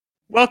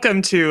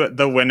Welcome to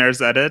The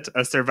Winner's Edit,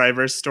 a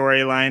Survivor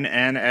storyline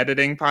and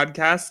editing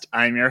podcast.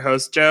 I'm your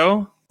host,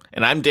 Joe.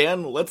 And I'm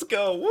Dan. Let's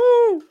go.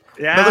 Woo!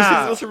 Yeah. Another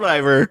season of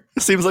Survivor.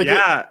 Seems like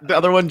the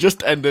other one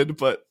just ended,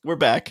 but we're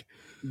back.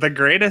 The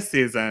greatest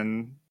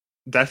season.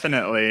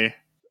 Definitely.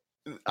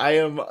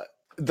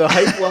 The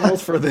hype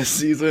levels for this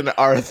season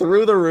are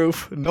through the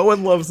roof. No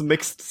one loves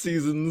mixed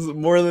seasons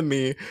more than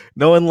me.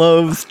 No one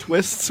loves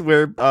twists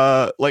where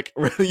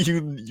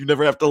you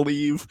never have to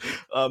leave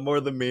more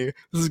than me.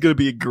 This is gonna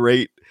be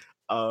great.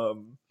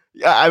 I'm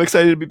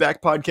excited to be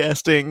back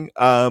podcasting.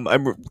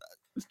 I'm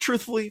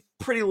truthfully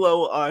pretty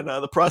low on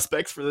the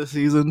prospects for this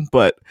season,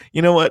 but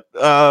you know what?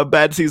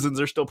 Bad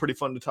seasons are still pretty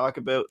fun to talk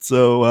about,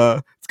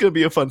 so it's gonna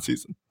be a fun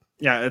season.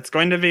 Yeah, it's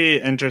going to be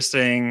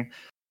interesting,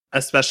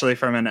 especially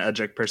from an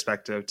Edgic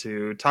perspective,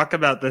 to talk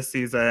about this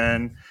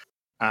season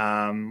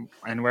and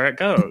where it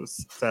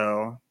goes.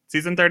 So,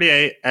 season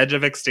 38, Edge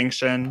of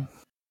Extinction.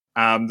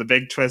 The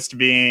big twist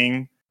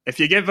being, if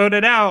you get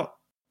voted out,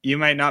 you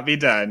might not be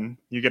done.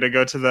 You get to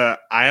go to the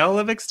Isle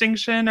of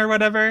Extinction or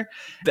whatever.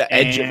 The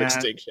Edge of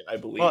Extinction, I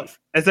believe. Well,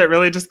 is it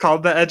really just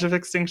called the Edge of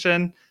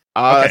Extinction?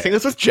 Okay. I think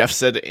that's what Jeff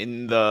said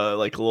in the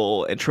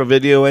little intro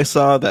video I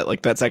saw,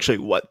 that that's actually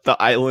what the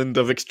Island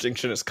of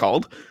Extinction is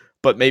called,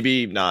 but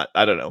maybe not.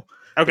 I don't know.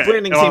 Okay. The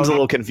branding seems a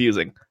little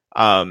confusing.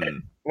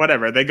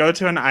 Whatever. They go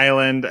to an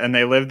island and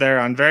they live there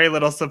on very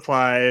little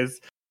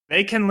supplies.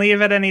 They can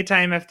leave at any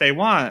time if they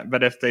want,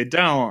 but if they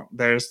don't,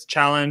 there's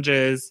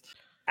challenges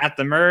at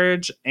the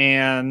merge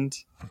and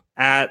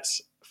at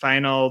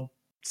final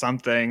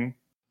something.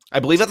 I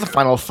believe at the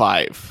final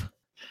 5.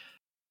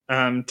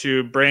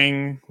 To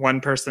bring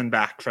one person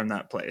back from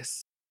that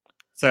place.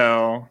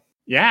 So,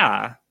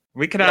 yeah,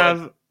 we could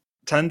have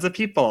tons of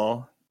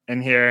people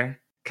in here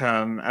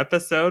come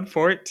episode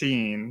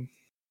 14.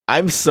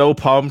 I'm so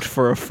pumped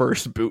for a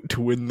first boot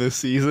to win this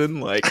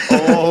season.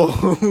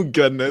 Oh,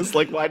 goodness.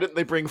 Why didn't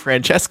they bring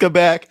Francesca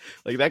back?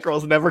 That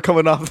girl's never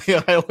coming off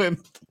the island.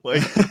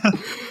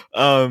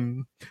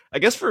 I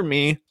guess for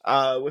me,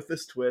 with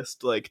this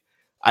twist,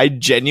 I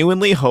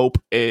genuinely hope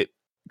it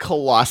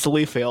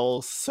colossally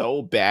fails so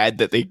bad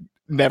that they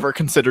never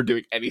consider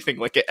doing anything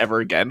like it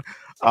ever again.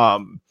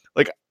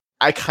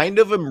 I kind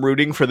of am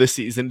rooting for this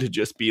season to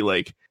just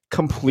be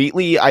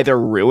completely either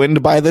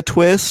ruined by the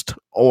twist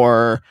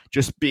or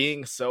just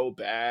being so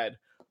bad,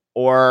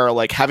 or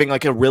having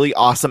a really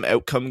awesome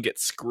outcome get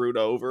screwed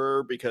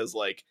over because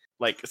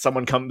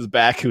someone comes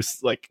back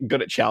who's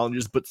good at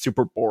challenges but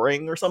super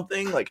boring or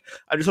something.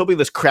 I'm just hoping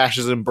this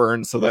crashes and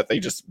burns so that they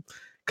just,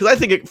 because I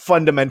think it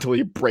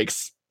fundamentally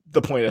breaks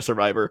the point of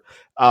Survivor.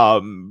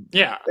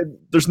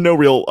 There's no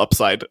real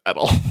upside at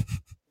all.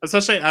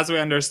 Especially as we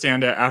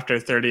understand it after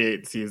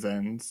 38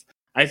 seasons.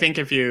 I think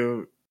if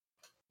you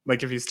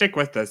stick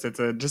with this,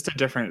 it's just a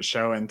different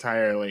show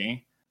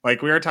entirely. We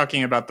were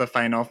talking about the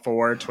final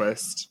 4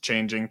 twist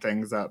changing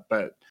things up,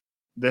 but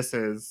this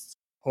is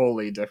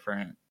wholly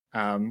different.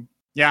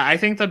 I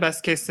think the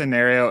best case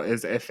scenario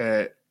is if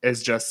it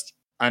is just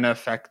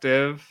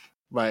ineffective,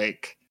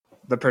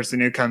 the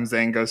person who comes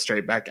in goes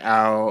straight back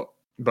out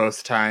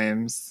both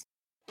times.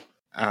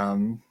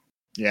 That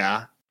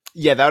would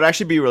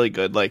actually be really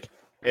good.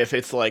 If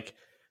it's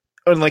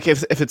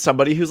if it's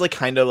somebody who's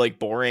kind of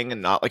boring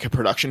and not a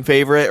production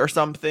favorite or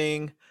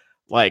something,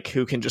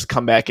 who can just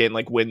come back in,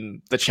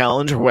 win the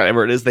challenge or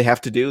whatever it is they have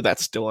to do,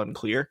 that's still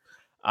unclear.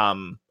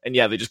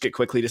 They just get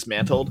quickly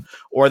dismantled,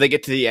 or they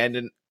get to the end,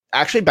 and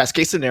actually best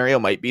case scenario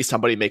might be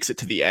somebody makes it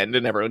to the end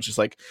and everyone's just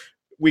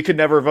we could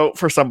never vote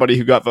for somebody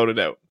who got voted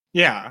out.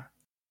 Yeah,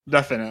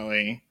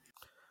 definitely.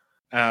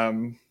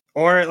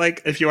 Or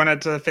if you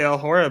wanted to fail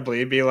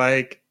horribly, be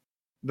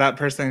that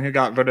person who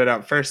got voted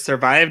out first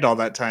survived all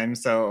that time,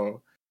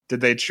 so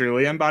did they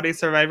truly embody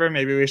Survivor?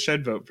 Maybe we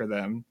should vote for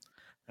them.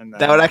 And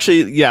that would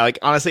actually,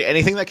 honestly,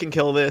 anything that can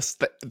kill this,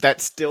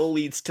 that still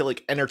leads to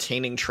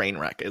entertaining train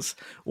wreck is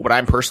what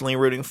I'm personally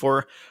rooting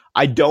for.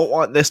 I don't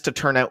want this to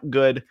turn out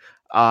good.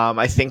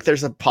 I think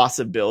there's a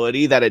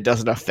possibility that it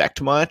doesn't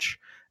affect much,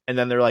 and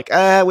then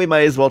they're we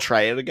might as well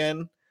try it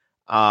again.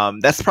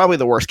 That's probably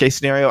the worst case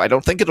scenario. I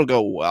don't think it'll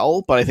go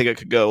well, but I think it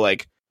could go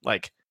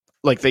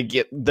they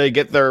get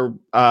their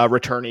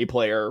returnee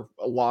player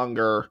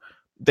longer.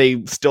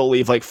 They still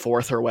leave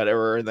 4th or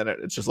whatever, and then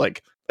it's just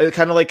it's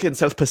kind of in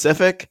South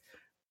Pacific,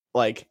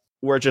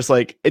 where it's just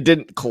it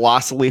didn't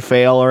colossally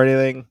fail or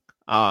anything.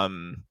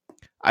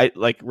 I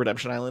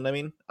Redemption Island. I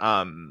mean,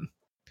 I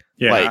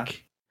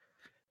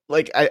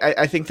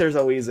think there's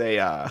always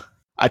a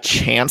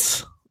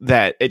chance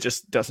that it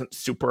just doesn't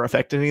super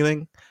affect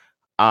anything.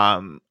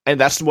 And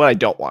that's what I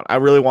don't want. I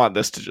really want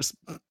this to just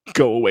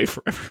go away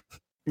forever.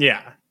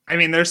 Yeah. I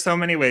mean, there's so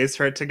many ways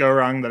for it to go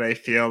wrong that I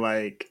feel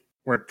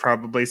we're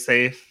probably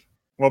safe.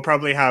 We'll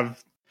probably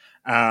have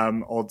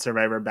old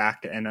Survivor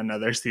back in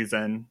another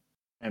season,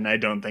 and I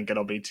don't think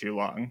it'll be too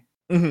long.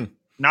 Mm-hmm.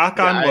 Knock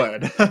on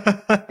wood.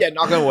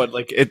 Knock on wood.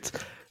 It's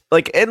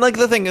and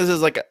the thing is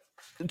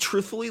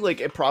truthfully,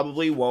 it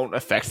probably won't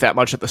affect that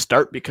much at the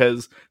start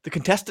because the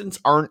contestants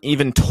aren't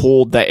even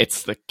told that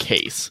it's the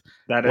case.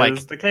 That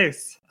is the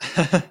case.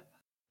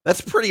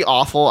 That's pretty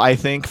awful, I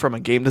think, from a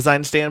game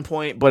design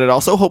standpoint, but it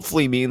also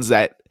hopefully means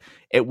that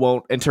it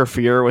won't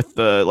interfere with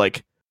the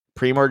like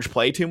pre-merge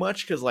play too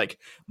much. Because like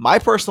my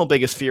personal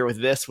biggest fear with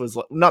this was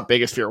not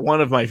biggest fear. One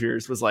of my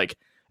fears was like,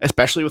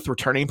 especially with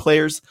returning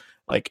players,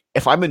 like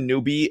if I'm a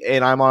newbie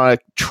and I'm on a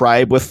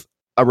tribe with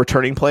a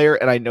returning player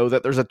and I know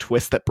that there's a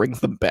twist that brings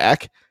them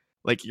back,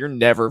 like you're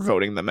never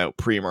voting them out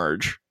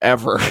pre-merge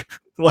ever.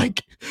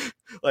 like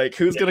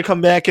who's gonna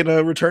come back in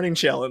a returning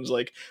challenge?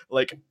 Like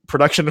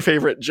production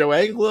favorite Joe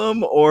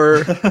Anglim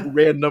or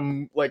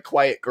random like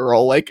quiet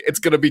girl? Like it's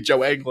gonna be Joe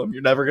Anglim.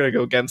 You're never gonna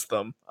go against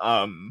them.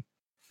 So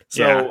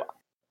yeah.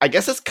 I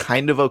guess it's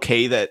kind of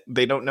okay that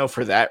they don't know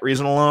for that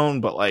reason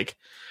alone, but like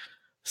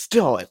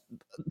still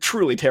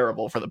truly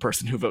terrible for the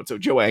person who votes out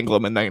Joe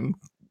Anglim and then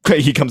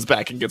he comes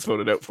back and gets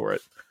voted out for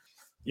it.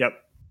 Yep.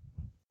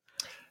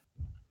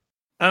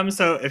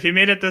 So if you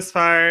made it this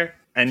far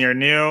and you're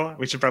new,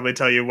 we should probably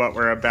tell you what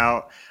we're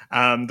about.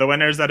 The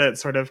Winners Edit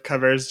sort of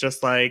covers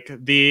just like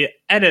the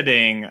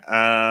editing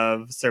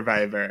of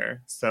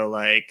Survivor. So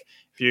like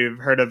if you've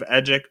heard of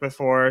Edgic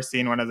before,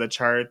 seen one of the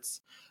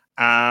charts,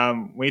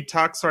 we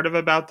talk sort of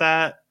about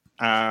that.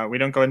 We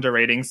don't go into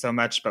ratings so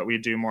much, but we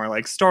do more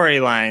like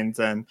storylines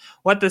and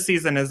what the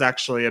season is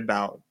actually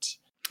about.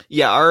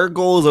 Yeah, our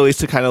goal is always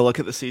to kind of look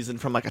at the season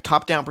from like a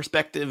top-down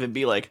perspective and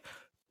be like,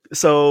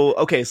 so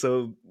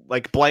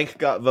like blank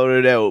got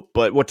voted out,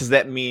 but what does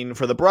that mean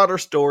for the broader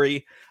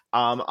story?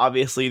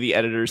 Obviously the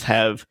editors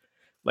have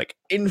like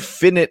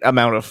infinite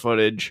amount of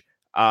footage.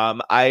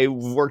 I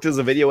worked as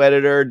a video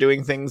editor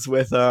doing things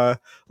with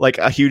like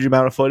a huge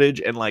amount of footage,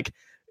 and like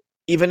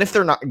even if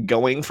they're not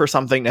going for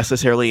something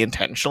necessarily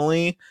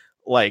intentionally,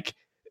 like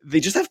they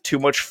just have too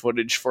much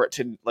footage for it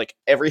to like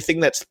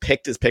everything that's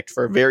picked is picked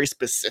for a very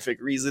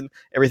specific reason.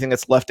 Everything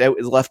that's left out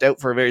is left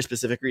out for a very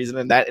specific reason,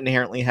 and that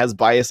inherently has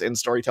bias and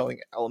storytelling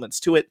elements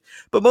to it.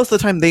 But most of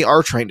the time they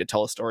are trying to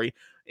tell a story.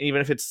 And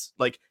even if it's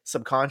like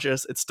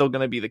subconscious, it's still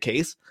going to be the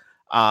case.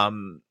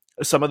 Some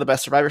of the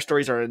best Survivor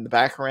stories are in the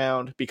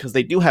background because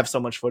they do have so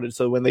much footage.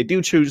 So when they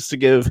do choose to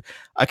give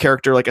a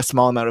character like a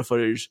small amount of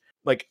footage,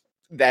 like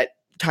that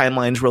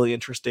timeline's really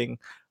interesting.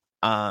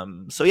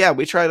 So yeah,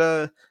 we try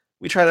to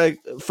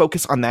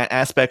focus on that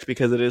aspect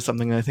because it is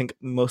something I think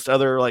most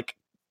other like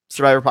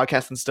Survivor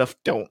podcasts and stuff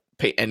don't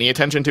pay any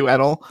attention to at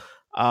all.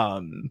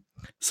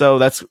 So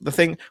that's the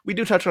thing. We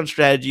do touch on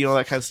strategy and all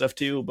that kind of stuff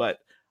too, but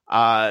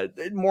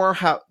more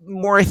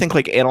I think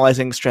like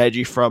analyzing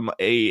strategy from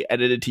a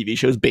edited TV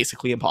show is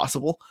basically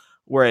impossible,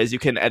 whereas you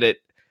can edit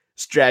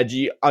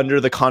strategy under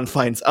the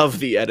confines of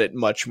the edit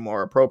much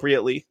more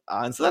appropriately.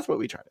 And so that's what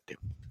we try to do.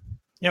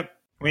 Yep.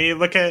 We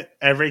look at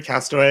every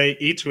castaway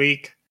each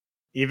week,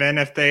 even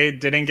if they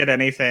didn't get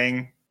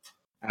anything,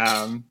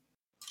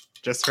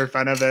 just for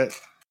fun of it.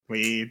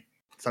 We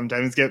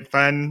sometimes get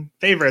fun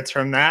favorites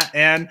from that,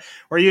 and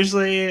we're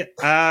usually,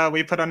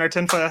 we put on our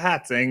tinfoil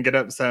hats and get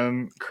up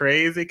some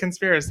crazy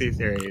conspiracy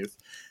theories.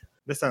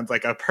 This sounds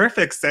like a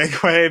perfect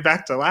segue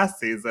back to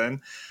last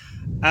season.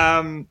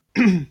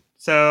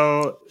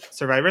 So,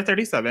 Survivor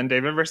 37,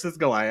 David versus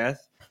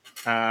Goliath.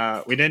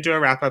 We didn't do a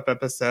wrap-up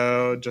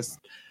episode, just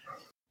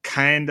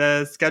kind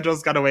of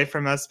schedules got away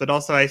from us, but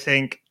also I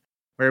think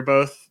we're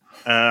both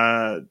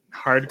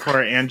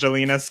hardcore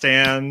Angelina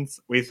stans.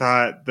 We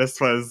thought this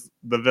was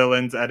the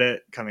villain's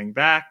edit coming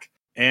back,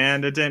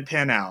 and it didn't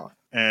pan out.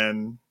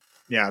 And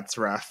yeah, it's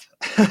rough.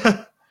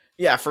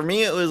 Yeah, for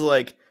me, it was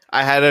like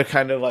I had a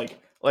kind of like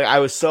I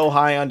was so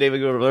high on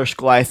David versus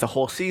Goliath the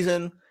whole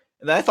season,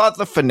 and then I thought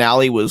the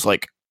finale was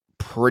like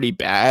pretty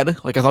bad.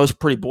 Like I thought it was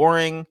pretty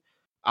boring.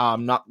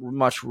 Not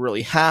much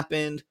really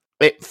happened.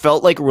 It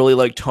felt like really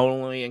like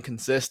tonally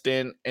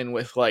inconsistent, and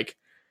with like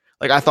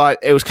I thought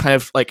it was kind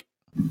of like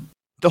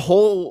the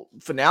whole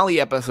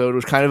finale episode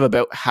was kind of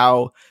about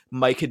how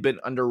Mike had been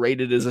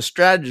underrated as a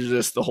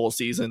strategist the whole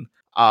season.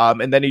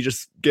 And then he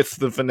just gets to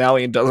the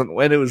finale and doesn't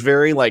win. It was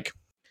very like,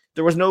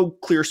 there was no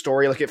clear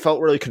story. Like it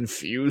felt really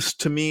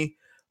confused to me,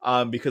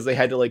 because they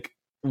had to like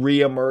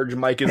reemerge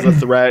Mike as a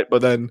threat,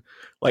 but then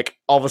like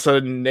all of a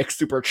sudden Nick's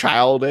super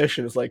childish,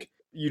 and it's like,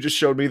 you just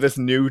showed me this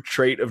new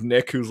trait of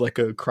Nick who's like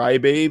a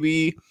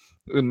crybaby,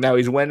 and now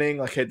he's winning.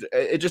 Like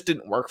it just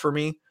didn't work for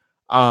me.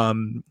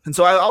 And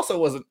so I also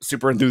wasn't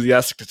super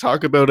enthusiastic to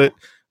talk about it.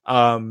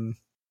 And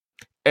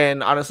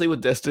honestly,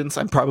 with distance,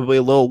 I'm probably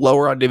a little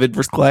lower on David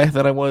vs. Goliath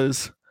than I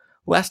was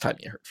last time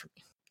you heard from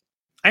me.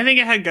 I think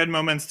it had good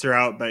moments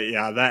throughout, but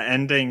yeah, that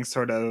ending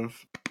sort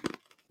of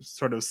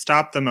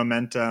stopped the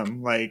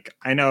momentum. Like,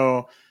 I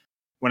know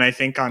when I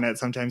think on it,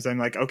 sometimes I'm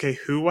like, okay,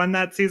 who won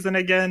that season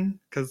again?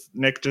 Because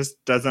Nick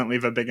just doesn't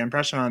leave a big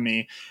impression on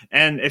me.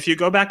 And if you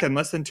go back and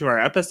listen to our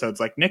episodes,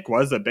 like Nick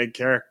was a big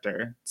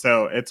character.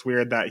 So it's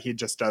weird that he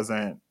just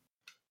doesn't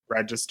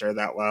register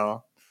that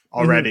well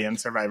already in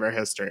Survivor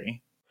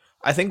history.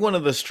 I think one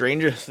of the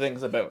strangest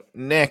things about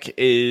Nick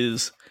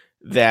is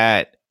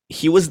that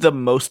he was the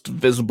most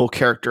visible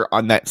character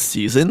on that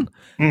season.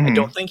 Mm-hmm. I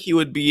don't think he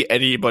would be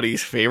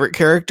anybody's favorite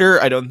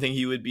character. I don't think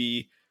he would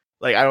be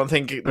like, I don't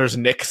think there's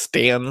Nick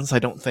stans. I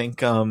don't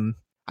think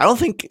I don't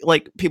think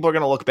like people are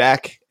gonna look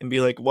back and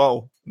be like,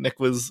 "Whoa, Nick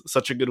was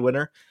such a good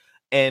winner."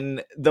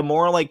 And the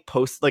more like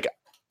post, like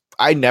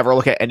I never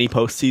look at any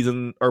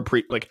postseason or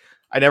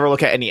I never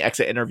look at any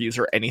exit interviews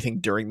or anything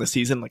during the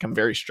season. Like I'm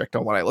very strict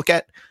on what I look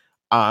at.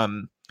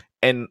 Um,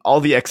 and all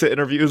the exit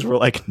interviews were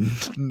like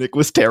Nick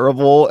was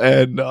terrible,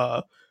 and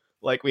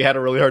like we had a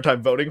really hard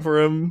time voting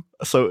for him.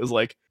 So it was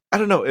like I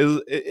don't know.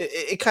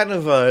 It kind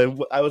of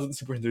I wasn't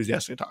super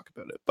enthusiastic to talk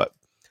about it, but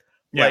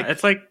yeah,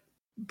 it's like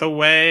the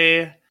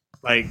way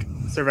like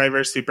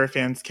Survivor super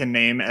fans can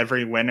name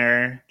every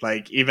winner,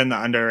 like even the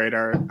under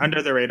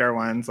the radar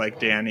ones like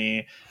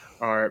Danny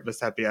or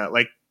Vesepia,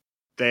 like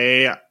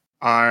they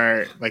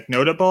are like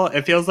notable.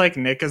 It feels like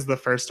Nick is the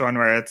first one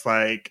where it's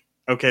like,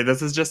 okay,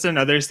 this is just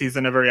another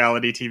season of a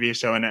reality TV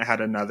show and it had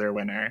another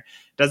winner.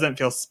 It doesn't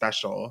feel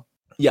special.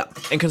 Yeah,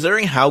 and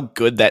considering how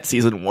good that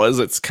season was,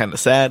 it's kind of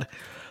sad.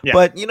 Yeah.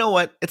 But you know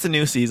what? It's a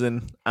new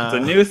season. It's a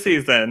new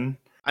season.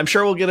 I'm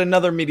sure we'll get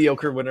another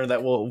mediocre winner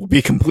that will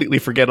be completely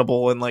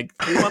forgettable in like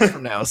 3 months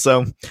from now.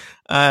 So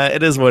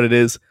it is what it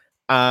is.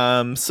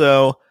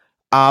 So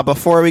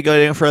before we go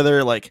any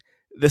further, like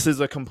this is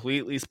a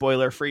completely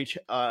spoiler-free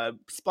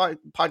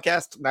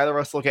podcast. Neither of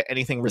us look at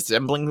anything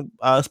resembling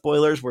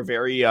spoilers. We're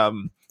very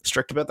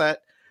strict about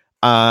that.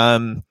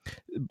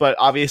 But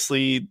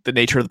obviously the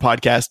nature of the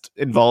podcast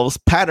involves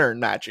pattern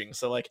matching.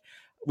 So like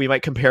we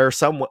might compare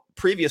some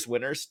previous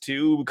winners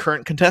to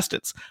current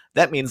contestants.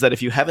 That means that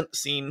if you haven't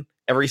seen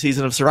every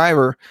season of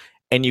Survivor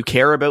and you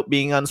care about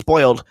being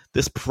unspoiled,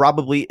 this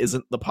probably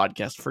isn't the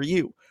podcast for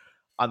you.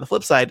 On the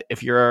flip side,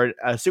 if you're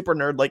a super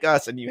nerd like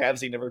us and you have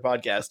seen every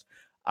podcast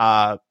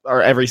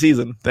or every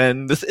season,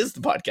 then this is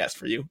the podcast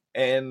for you.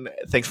 And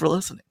thanks for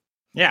listening.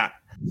 Yeah.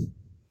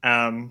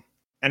 And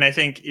I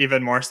think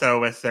even more so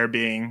with there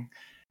being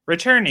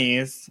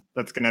returnees,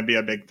 that's going to be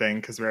a big thing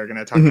because we're going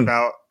to talk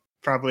about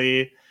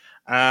probably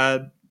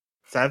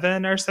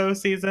 7 or so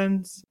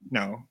seasons.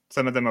 No,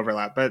 some of them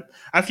overlap, but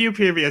a few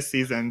previous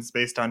seasons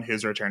based on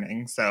who's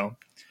returning. So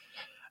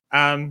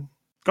going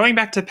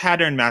back to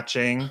pattern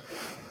matching,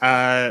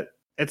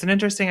 it's an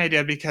interesting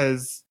idea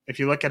because if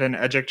you look at an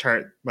Edgic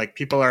chart, like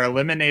people are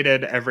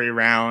eliminated every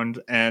round,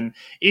 and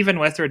even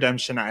with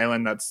Redemption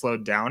Island, that's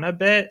slowed down a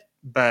bit,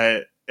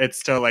 but it's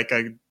still like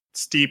a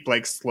steep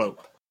like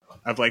slope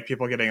of like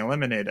people getting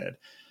eliminated.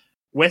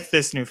 With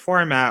this new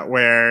format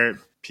where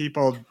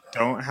people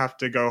don't have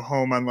to go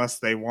home unless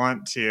they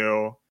want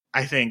to,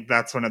 I think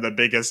that's one of the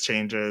biggest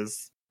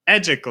changes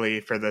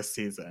edgically for this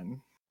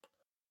season.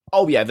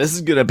 Oh yeah, this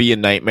is gonna be a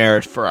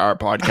nightmare for our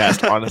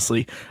podcast,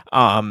 honestly.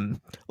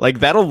 Like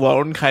that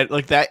alone, kind of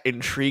like that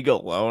intrigue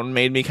alone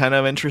made me kind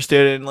of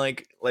interested in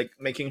like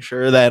making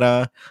sure that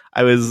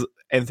I was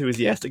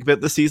enthusiastic about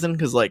the season,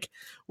 because like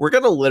we're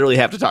gonna literally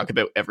have to talk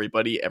about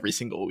everybody every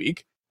single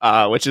week,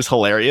 which is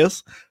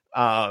hilarious.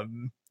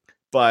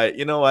 But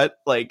you know what?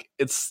 Like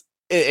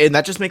and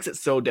that just makes it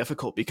so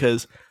difficult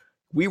because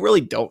we really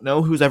don't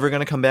know who's ever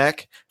gonna come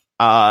back.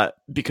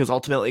 Because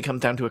ultimately it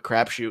comes down to a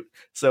crapshoot.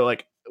 So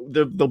like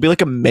there'll be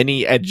like a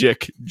mini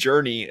Edgic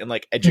journey and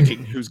like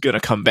educating who's gonna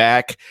come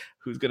back,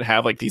 who's gonna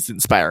have like these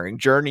inspiring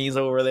journeys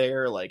over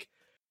there, like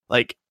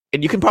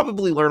and you can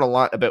probably learn a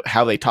lot about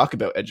how they talk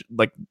about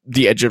like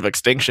the edge of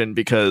extinction,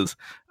 because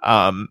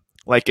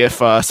like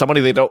if somebody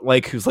they don't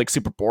like who's like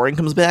super boring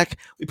comes back,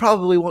 we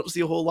probably won't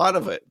see a whole lot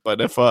of it. But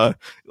if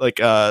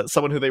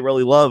someone who they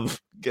really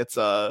love gets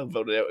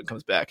voted out and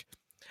comes back,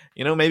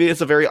 you know, maybe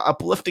it's a very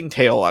uplifting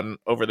tale on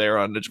over there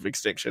on Edge of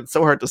Extinction. It's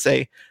so hard to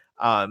say.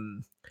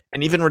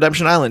 And even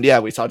Redemption Island, yeah,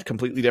 we saw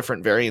completely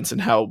different variants in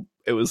how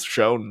it was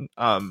shown.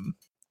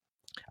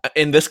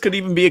 And this could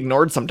even be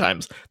ignored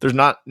sometimes. There's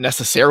not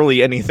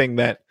necessarily anything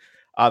that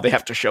they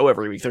have to show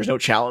every week. There's no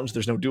challenge.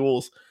 There's no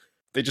duels.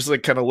 They just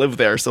like kind of live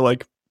there. So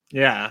like,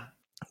 yeah,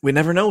 we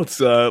never know. It's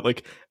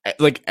like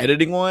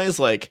editing wise,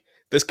 like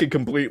this could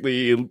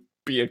completely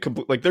be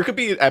like there could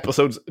be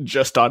episodes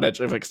just on Edge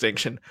of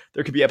Extinction.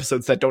 There could be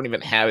episodes that don't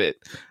even have it.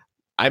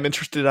 I'm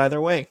interested either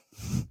way.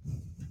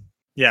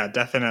 Yeah,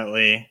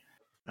 definitely.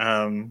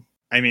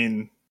 I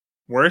mean,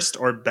 worst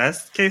or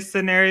best case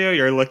scenario,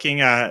 you're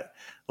looking at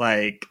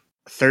like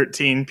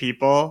 13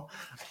 people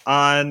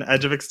on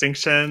Edge of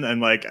Extinction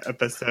and like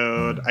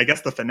episode, I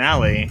guess the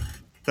finale.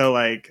 So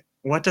like,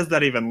 what does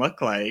that even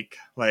look like?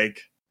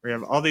 Like we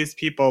have all these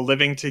people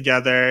living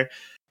together.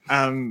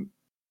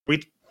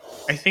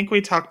 I think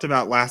we talked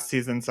about last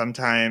season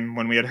sometime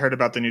when we had heard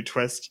about the new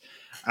twist.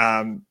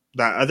 That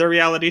other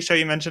reality show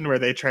you mentioned where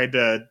they tried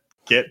to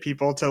get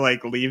people to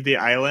like leave the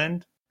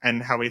island,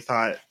 and how we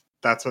thought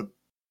that's what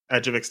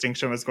Edge of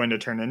Extinction was going to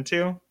turn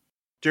into.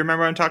 Do you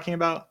remember what I'm talking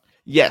about?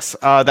 Yes,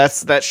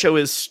 that show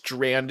is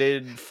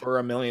Stranded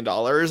for $1 million,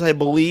 I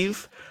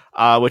believe,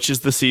 which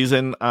is the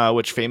season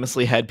which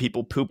famously had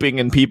people pooping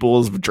in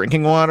people's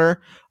drinking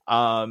water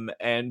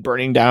and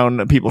burning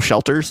down people's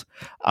shelters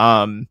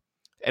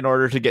in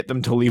order to get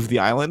them to leave the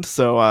island.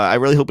 So I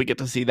really hope we get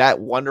to see that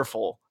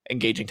wonderful,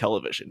 engaging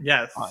television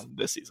on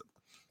this season.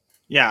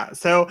 Yeah,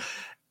 so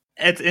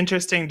it's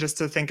interesting just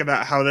to think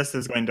about how this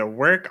is going to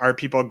work. Are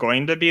people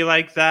going to be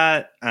like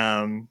that?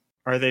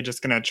 Or are they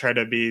just going to try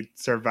to be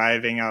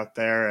surviving out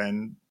there?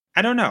 And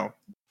I don't know.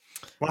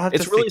 We'll have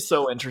It's to really see.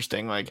 so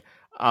interesting, like,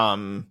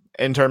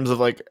 in terms of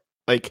like,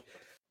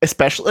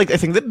 especially like I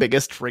think the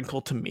biggest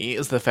wrinkle to me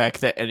is the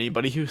fact that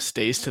anybody who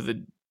stays to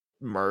the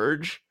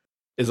merge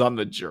is on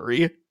the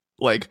jury.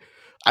 Like,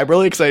 I'm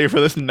really excited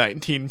for this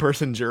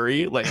 19-person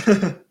jury, like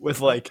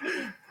with like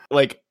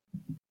like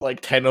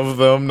 10 of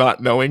them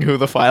not knowing who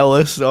the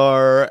finalists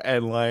are,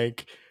 and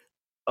like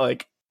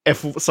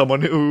if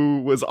someone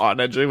who was on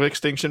edge of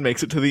extinction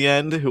makes it to the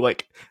end, who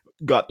like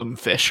got them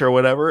fish or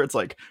whatever, it's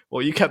like,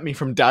 well, you kept me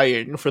from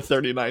dying for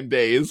 39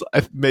 days.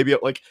 Maybe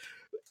like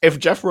if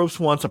Jeff Ropes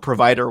wants a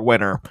provider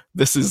winner,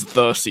 this is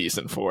the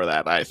season for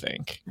that, I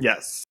think.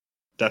 Yes,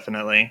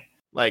 definitely.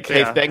 Like, So, hey,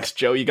 yeah. thanks,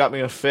 Joe, you got me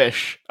a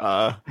fish.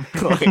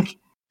 Like,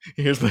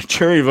 here's my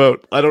jury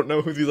vote. I don't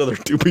know who these other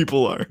two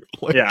people are.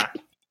 Like, Yeah.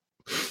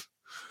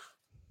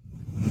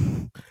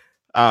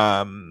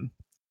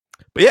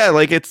 But yeah,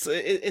 like it's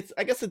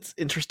I guess it's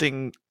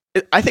interesting.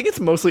 I think it's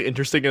mostly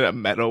interesting in a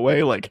meta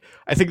way. Like,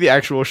 I think the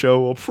actual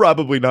show will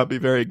probably not be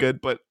very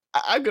good, but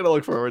I'm gonna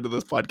look forward to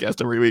this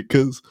podcast every week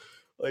because,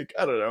 like,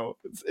 I don't know,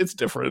 it's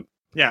different.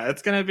 Yeah,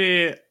 it's going to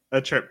be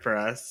a trip for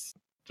us.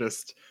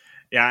 Just,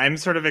 yeah, I'm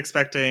sort of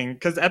expecting,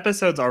 because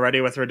episodes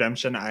already with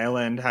Redemption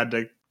Island had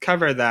to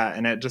cover that,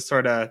 and it just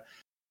sort of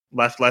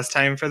left less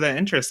time for the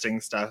interesting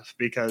stuff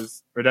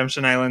because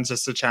Redemption Island's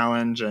just a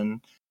challenge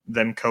and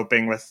them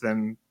coping with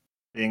them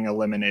being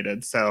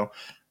eliminated. So,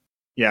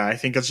 yeah, I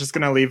think it's just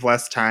going to leave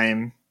less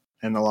time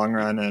in the long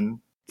run, and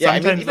Yeah, I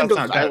sometimes mean, even that's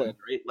Ghost not Island,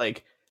 good.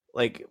 right?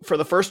 Like for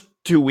the first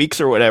 2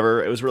 weeks or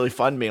whatever, it was really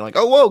fun being like,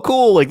 oh, whoa,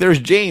 cool. Like, there's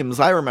James.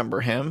 I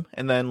remember him.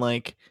 And then,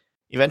 like,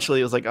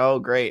 eventually it was like, oh,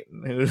 great.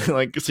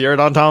 Like, Sierra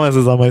Dawn Thomas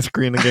is on my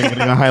screen again,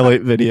 getting a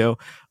highlight video.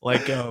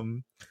 Like,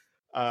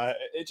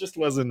 it just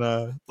wasn't,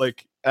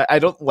 like, I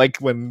don't like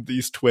when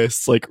these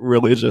twists, like,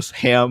 really just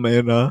ham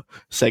in a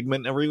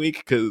segment every week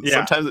because Yeah.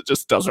 sometimes it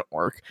just doesn't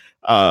work.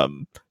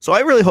 So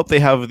I really hope they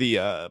have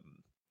the,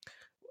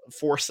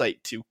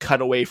 foresight to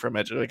cut away from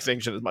Edge of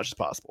Extinction as much as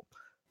possible.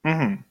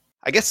 Mm-hmm.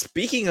 I guess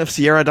speaking of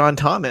Sierra Dawn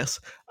Thomas,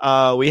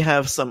 we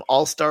have some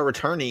all-star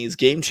returnees,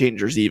 game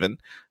changers even,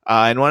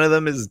 and one of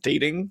them is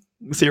dating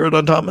Sierra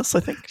Dawn Thomas, I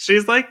think.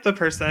 She's like the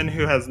person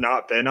who has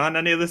not been on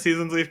any of the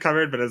seasons we've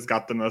covered, but has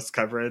got the most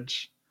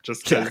coverage.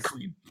 Just because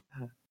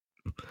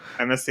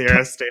I'm a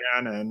Sierra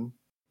stan, and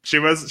she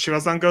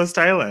was on Ghost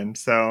Island,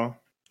 so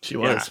she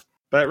was. Yeah.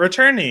 But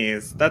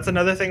returnees, that's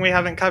another thing we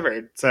haven't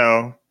covered.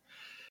 So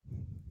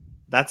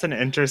that's an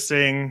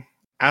interesting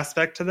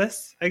aspect to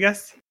this, I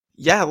guess.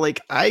 Yeah, like,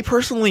 I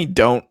personally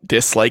don't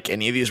dislike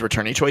any of these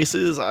returnee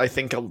choices. I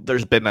think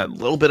there's been a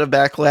little bit of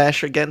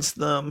backlash against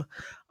them.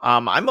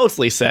 I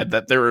mostly said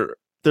that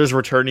there's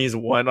returnees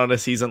one on a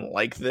season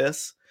like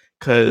this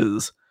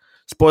because,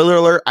 spoiler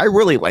alert, I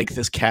really like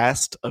this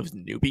cast of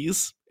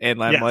newbies,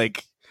 and I'm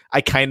like,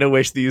 I kind of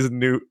wish these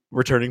new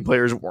returning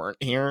players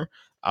weren't here.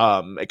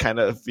 It kind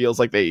of feels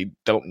like they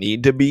don't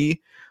need to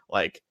be.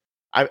 Like,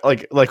 I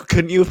like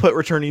couldn't you put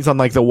returnees on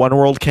like the One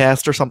World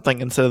cast or something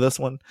instead of this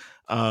one?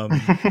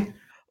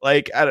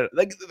 Like, I don't,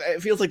 like,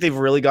 it feels like they've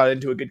really got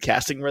into a good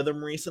casting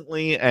rhythm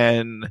recently,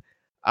 and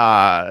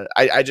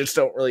I just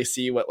don't really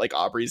see what like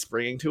Aubrey's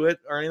bringing to it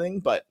or anything.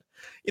 But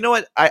you know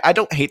what? I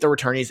don't hate the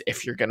returnees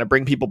if you're gonna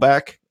bring people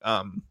back.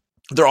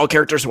 They're all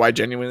characters who I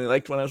genuinely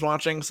liked when I was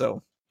watching,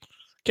 so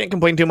can't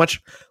complain too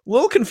much. A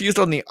little confused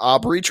on the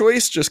Aubrey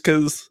choice just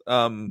because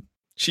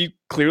she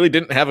clearly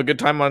didn't have a good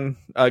time on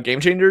Game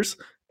Changers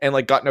and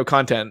like got no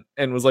content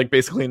and was like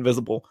basically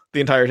invisible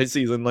the entire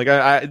season. Like,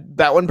 I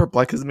that one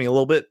perplexes me a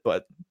little bit,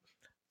 but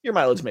your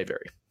mileage may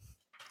vary.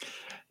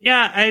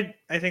 Yeah,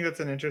 I think that's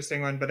an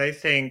interesting one, but I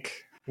think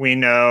we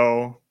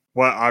know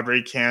what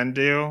Aubrey can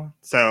do.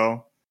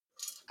 So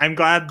I'm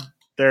glad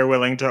they're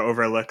willing to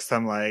overlook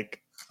some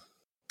like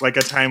a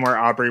time where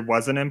Aubrey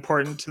wasn't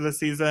important to the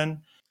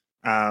season.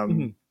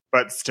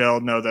 But still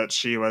know that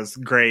she was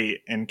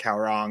great in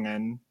Kaorong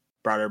and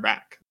brought her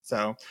back.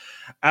 So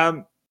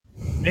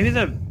maybe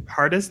the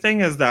hardest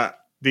thing is that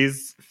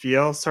these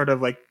feel sort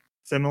of like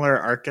similar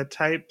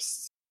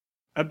archetypes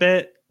a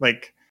bit.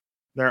 Like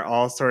they're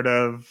all sort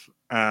of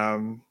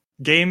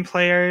game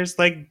players,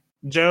 like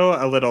Joe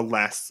a little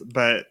less,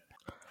 but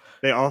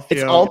they all feel...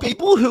 It's all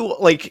people who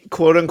like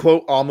quote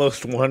unquote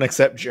almost won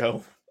except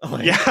Joe.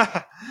 Like,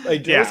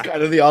 Joe's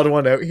kind of the odd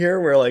one out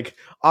here where like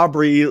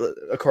Aubrey,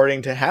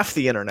 according to half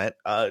the internet,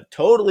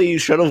 totally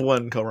should have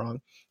won Kaorong.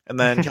 And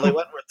then Kelly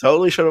Wentworth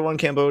totally should have won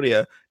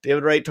Cambodia.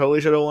 David Wright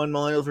totally should have won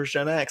Millennials vs.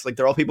 Gen X. Like,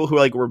 they're all people who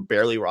like were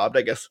barely robbed.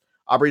 I guess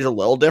Aubrey's a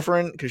little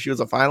different because she was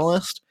a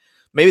finalist.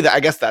 Maybe I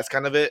guess that's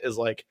kind of it, is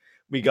like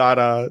we got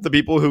the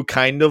people who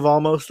kind of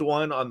almost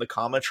won on the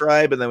Kama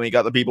tribe, and then we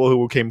got the people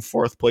who came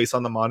fourth place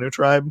on the Manu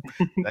tribe.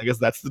 I guess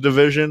that's the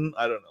division.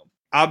 I don't know.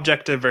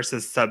 Objective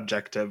versus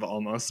subjective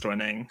almost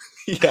winning.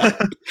 Yeah.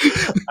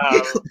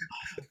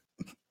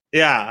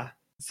 Yeah.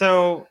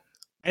 So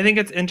I think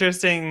it's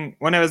interesting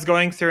when I was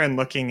going through and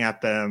looking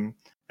at them,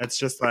 it's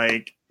just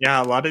like,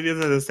 yeah, a lot of these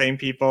are the same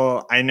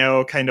people. I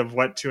know kind of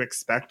what to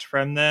expect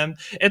from them.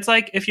 It's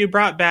like if you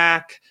brought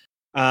back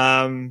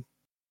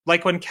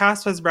Like when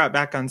Cass was brought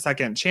back on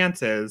Second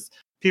Chances,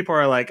 people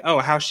are like, oh,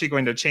 how's she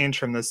going to change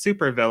from the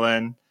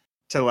supervillain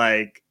to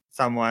like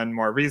someone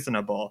more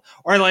reasonable?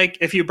 Or like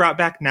if you brought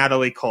back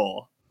Natalie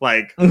Cole,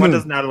 like what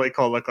does Natalie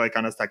Cole look like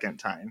on a second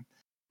time?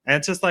 And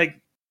it's just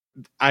like,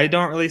 I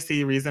don't really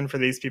see reason for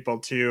these people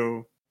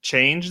to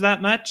change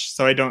that much.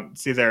 So I don't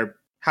see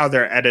how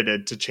they're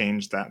edited to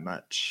change that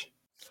much.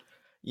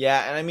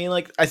 Yeah, and I mean,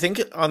 like, I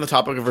think on the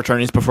topic of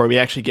returnees, before we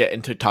actually get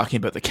into talking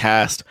about the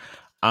cast,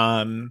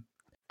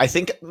 I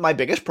think my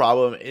biggest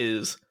problem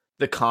is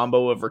the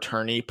combo of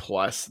returnee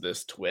plus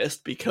this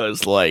twist,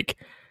 because like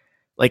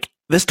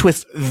this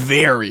twist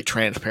very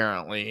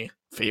transparently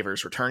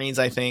favors returnees,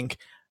 I think.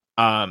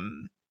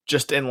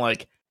 Just in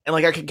like, and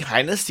like I can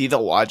kind of see the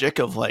logic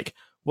of like,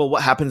 well,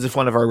 what happens if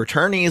one of our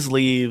returnees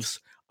leaves?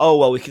 Oh,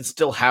 well, we can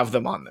still have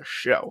them on the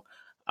show.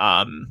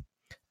 And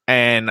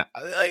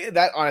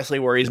that honestly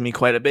worries me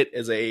quite a bit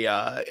as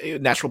a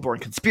natural born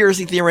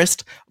conspiracy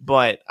theorist.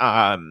 But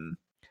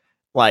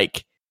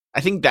like, I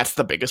think that's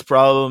the biggest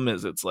problem.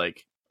 Is it's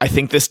like I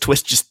think this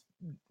twist just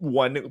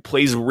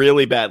plays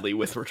really badly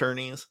with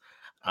returnees.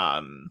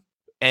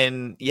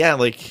 And yeah,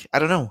 like I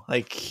don't know,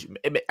 like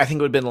I think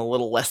it would have been a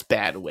little less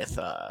bad with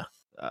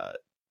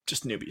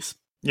just newbies.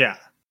 Yeah,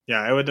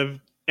 I would have,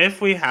 if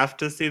we have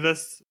to see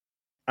this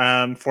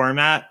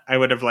format, I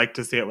would have liked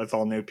to see it with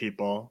all new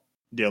people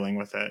dealing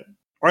with it,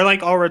 or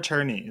like all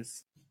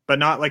returnees, but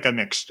not like a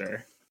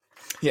mixture.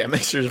 Yeah,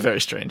 mixture is very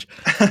strange.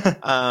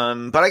 But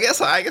I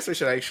guess we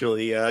should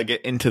actually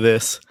get into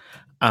this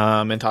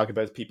and talk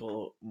about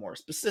people more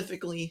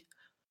specifically.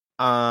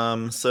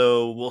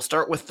 So we'll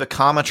start with the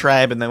Kama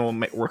tribe, and then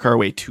we'll work our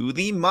way to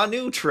the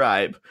Manu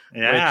tribe.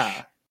 Yeah,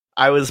 which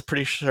I was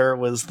pretty sure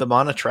was the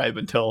Mana tribe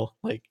until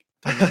like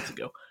 10 minutes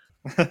ago.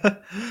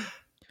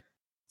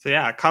 So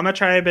yeah, Kama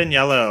tribe in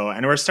yellow,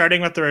 and we're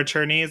starting with the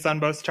returnees on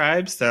both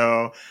tribes.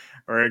 So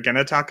we're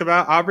gonna talk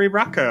about Aubrey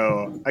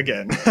Bracco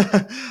again.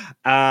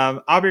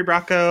 Aubrey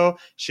Bracco,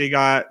 she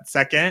got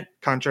second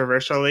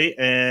controversially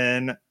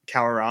in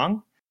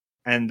Kawarong,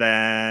 and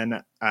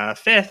then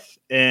fifth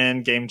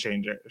in Game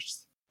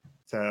Changers.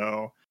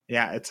 So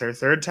yeah, it's her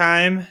third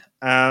time.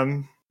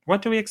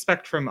 What do we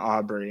expect from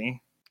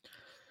Aubrey?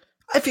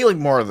 I feel like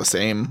more of the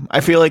same. I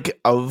feel like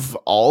of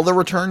all the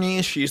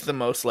returnees, she's the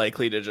most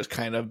likely to just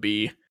kind of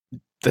be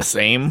the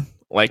same.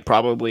 Like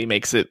probably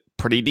makes it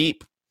pretty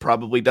deep.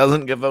 Probably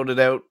doesn't get voted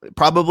out.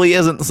 Probably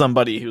isn't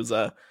somebody who's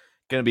going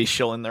to be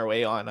shilling their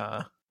way on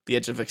the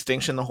edge of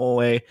extinction the whole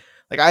way.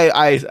 Like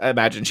I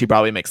imagine she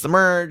probably makes the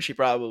merge. She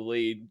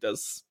probably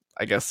does,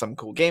 I guess, some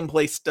cool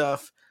gameplay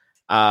stuff.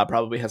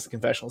 Probably has the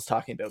confessionals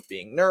talking about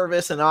being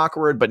nervous and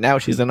awkward, but now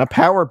she's in a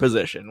power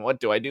position. What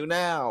do I do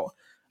now?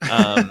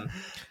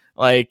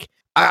 Like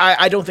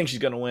I don't think she's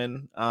gonna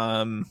win.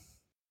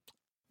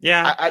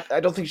 Yeah, I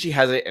don't think she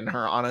has it in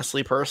her,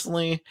 honestly,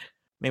 personally.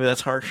 Maybe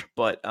that's harsh,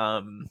 but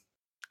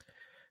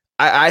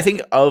I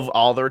think of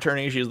all the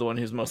returnees, she's the one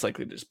who's most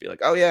likely to just be like,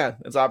 oh yeah,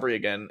 it's Aubrey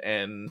again,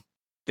 and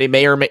they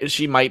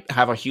she might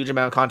have a huge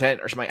amount of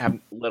content, or she might have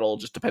little.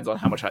 Just depends on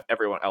how much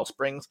everyone else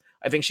brings.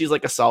 I think she's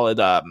like a solid,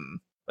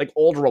 like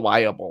old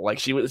reliable. Like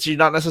she's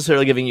not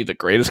necessarily giving you the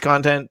greatest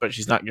content, but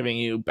she's not giving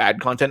you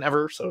bad content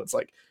ever. So it's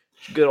like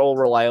good old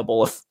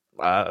reliable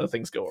if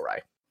things go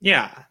awry.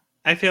 Yeah,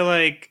 I feel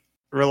like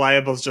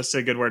reliable is just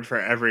a good word for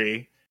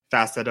every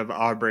facet of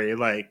Aubrey.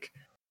 Like,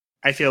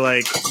 I feel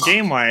like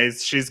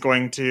game-wise, she's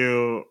going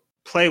to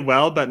play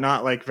well, but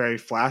not like very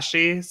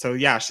flashy. So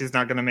yeah, she's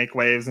not going to make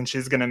waves, and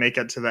she's going to make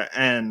it to the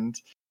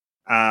end.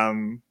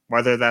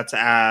 Whether that's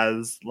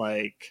as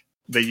like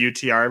the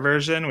UTR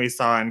version we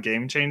saw in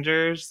Game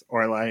Changers,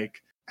 or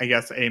like I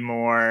guess a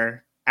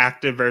more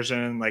active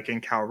version like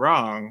in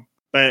Kawarong.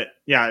 But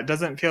yeah, it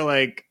doesn't feel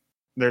like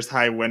there's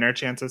high winner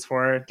chances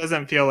for her. It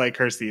doesn't feel like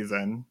her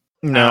season.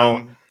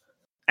 No.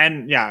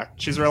 And yeah,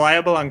 she's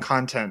reliable on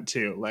content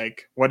too.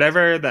 Like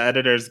whatever the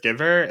editors give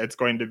her, it's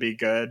going to be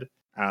good.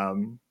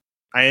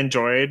 I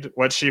enjoyed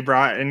what she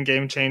brought in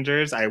Game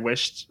Changers. I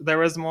wished there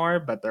was more,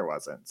 but there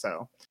wasn't.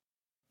 So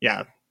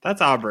yeah,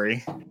 that's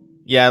Aubrey.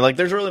 Yeah, like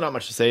there's really not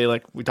much to say.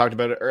 Like we talked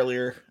about it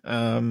earlier.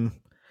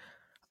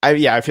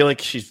 I feel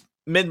like she's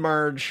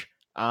mid-merge.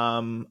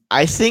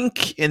 I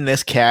think in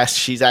this cast,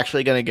 she's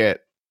actually going to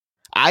get.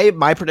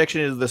 My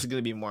prediction is this is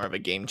going to be more of a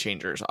Game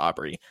Changers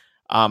Aubrey.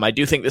 I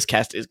do think this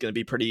cast is going to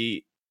be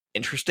pretty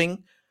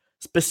interesting.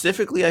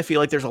 Specifically, I feel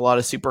like there's a lot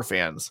of super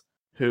fans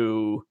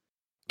who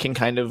can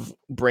kind of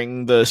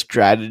bring the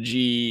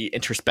strategy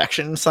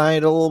introspection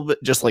side a little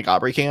bit, just like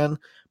Aubrey can,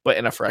 but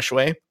in a fresh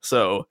way.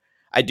 So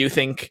I do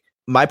think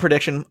my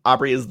prediction,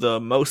 Aubrey is the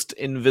most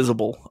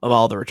invisible of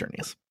all the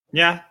returnees.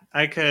 Yeah,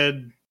 I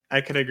could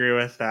agree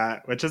with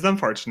that, which is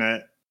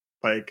unfortunate.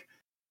 Like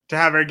to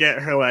have her get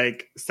her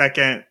like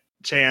second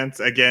chance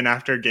again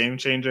after Game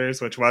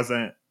Changers, which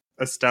wasn't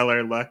a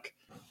stellar look,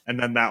 and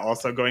then that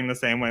also going the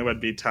same way would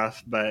be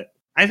tough, but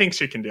I think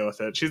she can deal with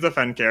it. She's a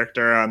fun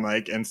character on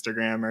like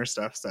Instagram or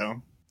stuff,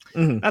 so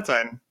that's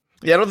fine.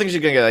 Yeah, I don't think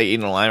she's gonna get like,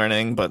 eaten alive or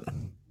anything, but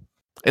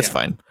it's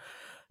fine.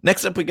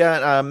 Next up, we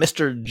got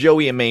Mr.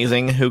 Joey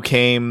Amazing, who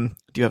came.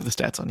 Do you have the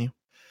stats on you?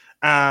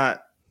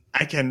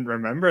 I can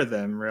remember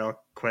them real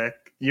quick.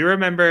 You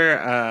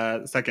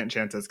remember Second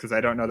Chances, because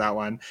I don't know that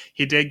one.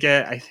 He did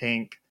get, I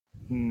think,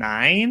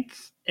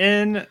 9th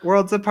in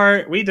Worlds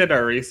Apart. We did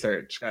our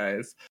research,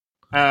 guys.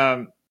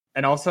 And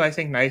also, I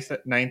think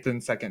 9th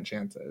in Second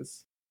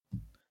Chances.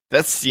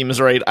 That seems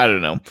right. I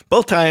don't know.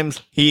 Both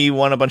times, he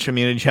won a bunch of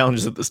immunity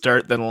challenges at the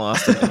start, then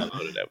lost, and then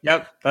voted out.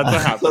 Yep,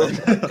 that's what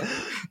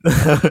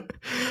happened.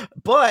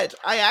 But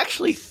I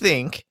actually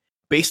think,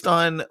 based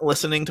on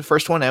listening to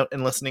First One Out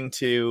and listening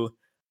to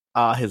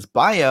his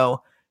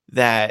bio,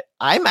 that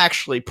I'm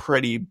actually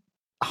pretty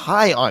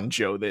high on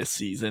Joe this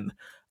season.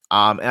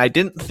 And I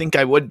didn't think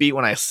I would be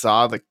when I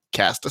saw the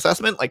cast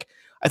assessment. Like,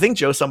 I think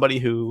Joe's somebody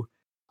who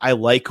I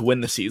like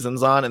when the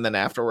season's on, and then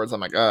afterwards I'm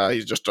like,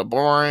 he's just a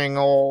boring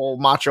old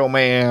macho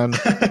man.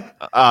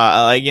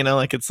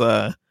 It's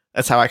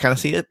that's how I kind of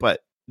see it.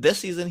 But this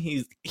season,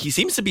 he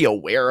seems to be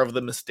aware of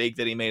the mistake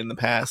that he made in the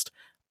past,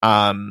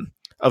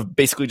 of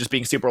basically just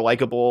being super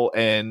likable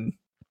and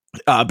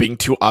being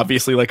too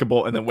obviously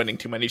likable, and then winning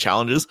too many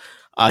challenges.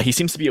 He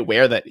seems to be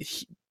aware that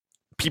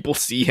people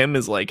see him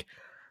as like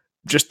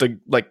just a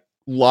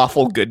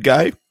lawful good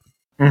guy.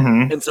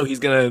 Mm-hmm. And so he's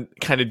gonna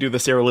kind of do the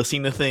Sarah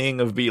Lucina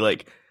thing of be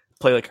like,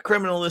 play like a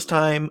criminal this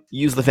time,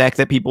 use the fact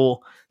that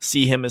people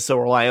see him as so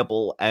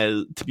reliable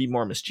as to be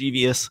more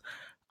mischievous,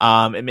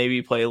 and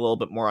maybe play a little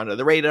bit more under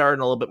the radar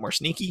and a little bit more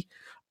sneaky.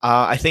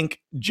 I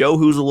think Joe,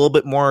 who's a little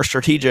bit more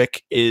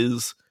strategic,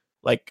 is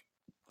like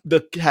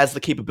has the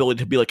capability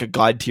to be like a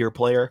god tier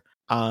player.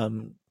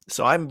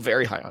 So I'm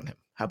very high on him.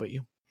 How about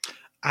you?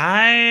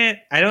 I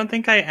don't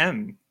think I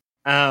am.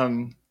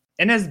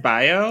 In his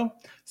bio,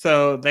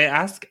 so they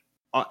ask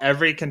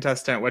every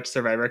contestant which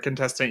Survivor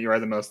contestant you are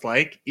the most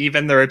like,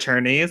 even the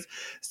returnees.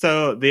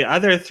 So the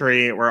other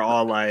 3 were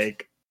all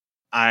like,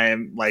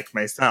 I'm like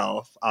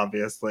myself,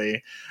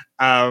 obviously.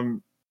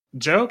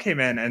 Joe came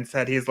in and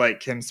said he's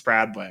like Kim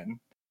Spradlin.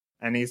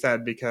 And he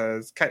said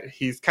because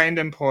he's kind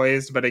and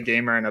poised, but a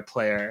gamer and a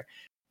player.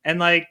 And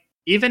like,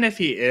 even if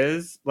he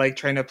is like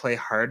trying to play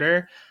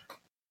harder,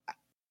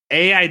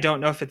 A, I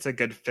don't know if it's a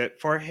good fit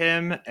for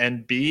him.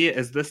 And B,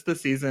 is this the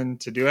season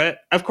to do it?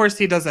 Of course,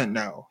 he doesn't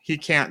know. He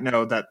can't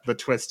know that the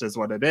twist is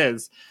what it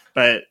is.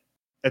 But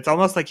it's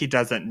almost like he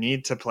doesn't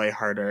need to play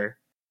harder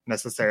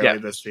necessarily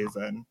this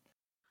season.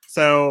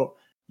 So,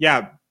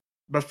 yeah,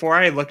 before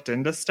I looked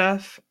into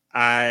stuff,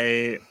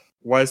 I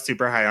was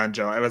super high on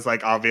Joe. I was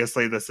like,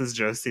 obviously, this is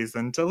Joe's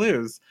season to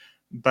lose.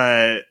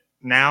 But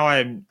now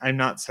I'm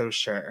not so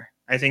sure.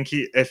 I think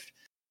if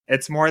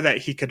it's more that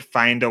he could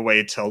find a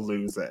way to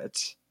lose it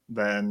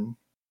than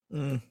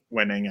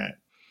winning it.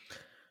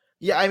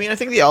 Yeah, I mean, I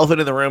think the elephant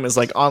in the room is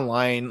like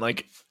online.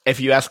 Like, if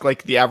you ask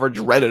like the average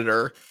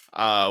Redditor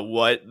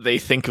what they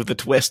think of the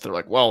twist, they're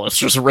like, "Well, it's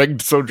just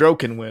rigged so Joe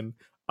can win."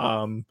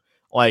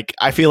 Like,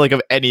 I feel like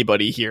of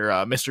anybody here,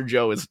 Mr.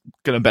 Joe is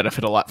going to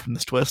benefit a lot from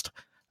this twist.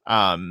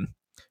 But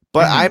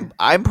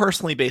I'm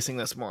personally basing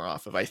this more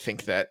off of, I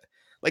think that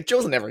like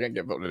Joe's never going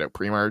to get voted out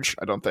pre-merge.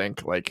 I don't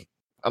think, like,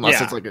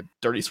 unless it's like a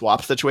dirty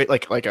swap situation,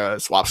 like a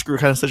swap screw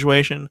kind of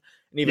situation.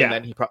 And even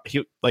then,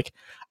 he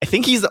I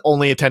think he's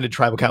only attended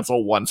tribal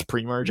council once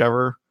pre-merge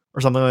ever or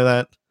something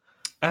like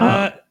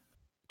that.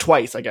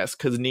 Twice, I guess,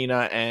 because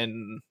Nina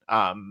and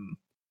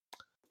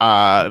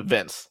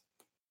Vince.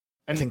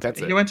 I think that's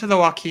it. He went to the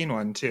Joaquin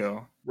one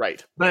too,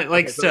 right? But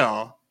like,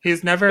 still,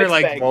 he's never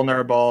like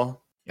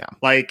vulnerable. Yeah,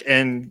 like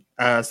in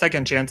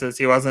Second Chances,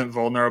 he wasn't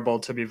vulnerable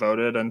to be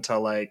voted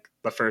until like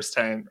the first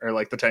time, or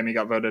like the time he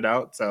got voted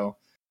out. So.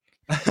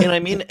 And I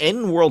mean,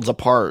 in Worlds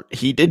Apart,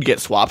 he did get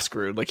swap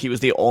screwed. Like, he was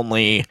the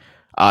only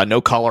no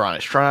color on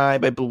his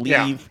tribe, I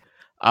believe.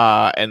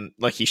 Yeah. And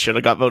like, he should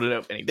have got voted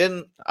out and he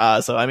didn't.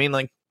 So I mean,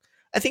 like,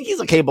 I think he's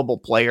a capable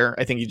player.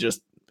 I think he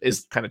just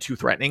is kind of too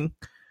threatening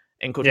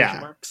in quotation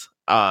marks.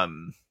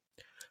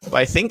 But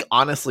I think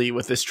honestly,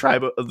 with this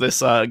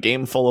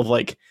game full of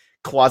like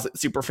closet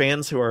super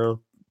fans who are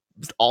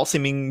all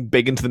seeming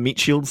big into the meat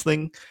shields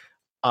thing,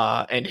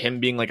 and him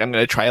being like, I'm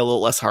going to try a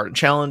little less hard in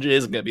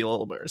challenges, I'm going to be a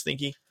little bit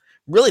sneaky.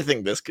 Really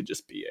think this could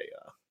just be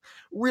a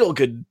real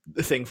good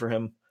thing for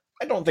him.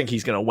 I don't think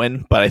he's going to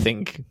win, but I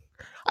think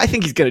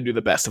he's going to do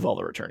the best of all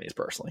the returnees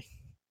personally,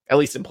 at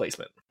least in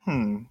placement.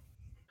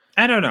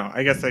 I don't know.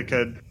 I guess I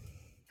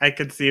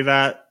could see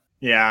that.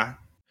 Yeah.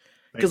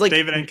 Because like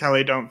David and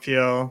Kelly don't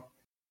feel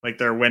like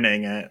they're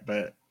winning it,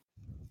 but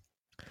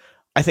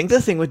I think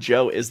the thing with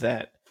Joe is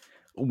that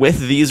with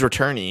these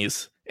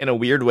returnees, in a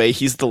weird way,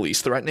 he's the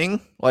least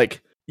threatening.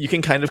 Like, you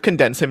can kind of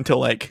condense him to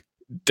like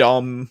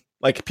dumb.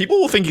 Like, people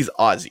will think he's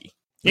Aussie.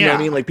 You know what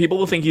I mean? Like, people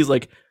will think he's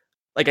like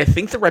I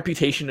think the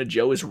reputation of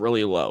Joe is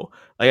really low.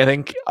 Like, I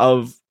think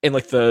in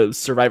like the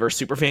Survivor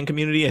superfan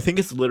community, I think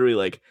it's literally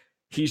like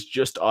he's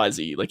just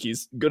Aussie. Like,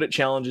 he's good at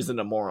challenges and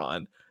a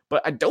moron.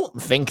 But I don't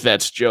think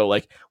that's Joe.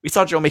 Like, we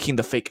saw Joe making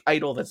the fake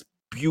idol. That's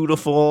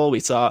beautiful. We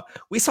saw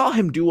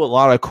him do a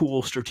lot of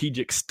cool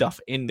strategic stuff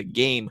in the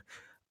game.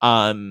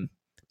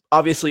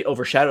 Obviously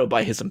overshadowed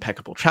by his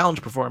impeccable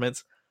challenge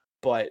performance.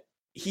 But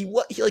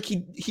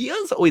he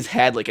has always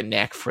had like a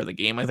knack for the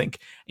game. I think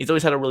he's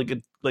always had a really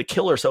good like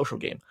killer social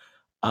game.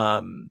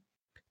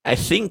 I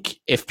think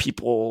if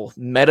people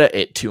meta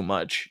it too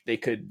much, they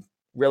could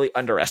really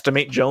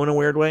underestimate Joe in a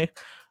weird way.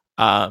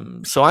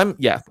 So I'm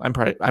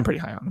pretty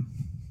high on him.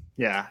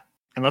 Yeah,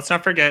 and let's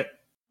not forget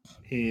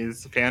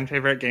he's fan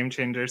favorite game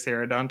changer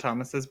Sarah Dawn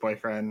Thomas's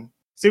boyfriend.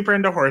 Super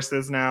into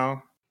horses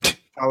now.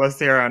 Follow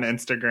Sarah on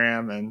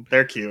Instagram, and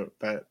they're cute,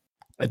 but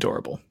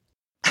adorable.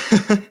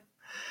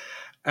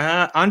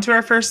 On to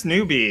our first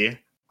newbie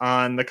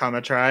on the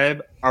Kama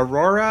Tribe,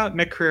 Aurora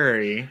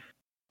McCreary.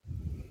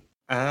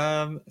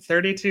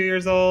 32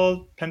 years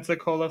old,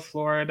 Pensacola,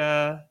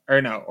 Florida,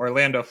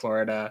 Orlando,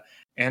 Florida,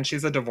 and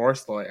she's a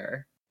divorce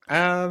lawyer.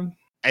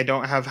 I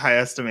don't have high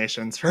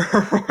estimations for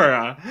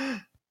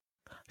Aurora.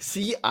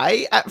 See,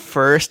 at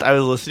first I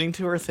was listening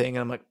to her thing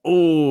and I'm like,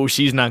 oh,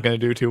 she's not going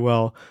to do too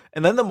well.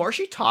 And then the more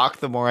she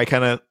talked, the more I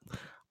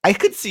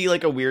could see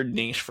like a weird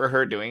niche for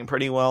her doing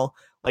pretty well.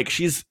 Like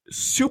she's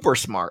super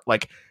smart,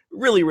 like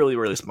really, really,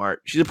 really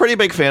smart. She's a pretty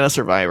big fan of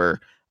Survivor.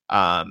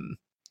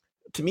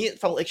 To me, it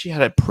felt like she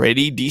had a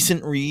pretty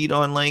decent read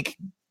on like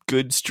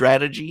good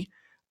strategy.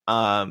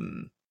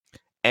 And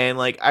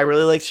like, I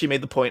really liked she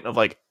made the point of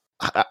like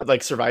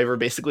Survivor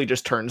basically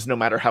just turns no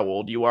matter how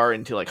old you are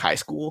into like high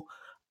school.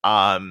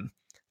 And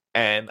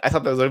I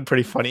thought that was a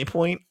pretty funny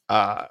point.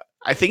 I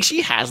think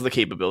she has the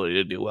capability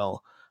to do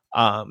well.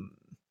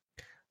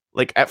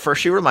 Like at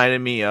first she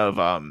reminded me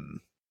of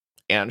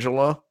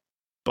Angela,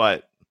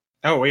 but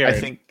oh weird.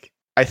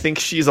 I think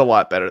she's a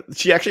lot better.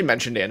 She actually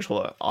mentioned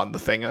Angela on the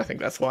thing, and I think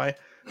that's why.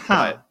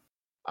 Huh.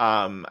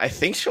 But I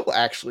think she'll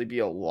actually be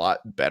a lot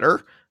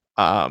better.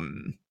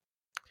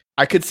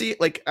 I could see,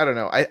 like, I don't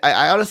know.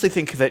 I honestly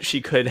think that she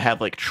could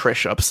have like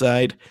Trish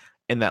upside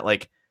in that,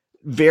 like,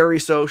 very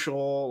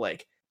social,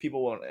 like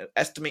people won't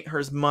estimate her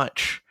as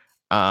much.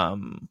 I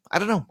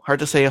don't know. Hard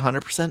to say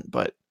 100%,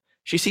 but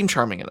she seemed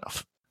charming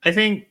enough. I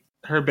think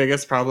her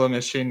biggest problem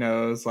is she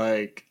knows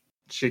like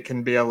she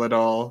can be a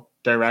little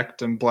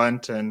direct and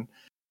blunt and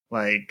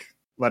like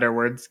let her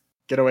words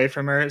get away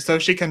from her. So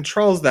if she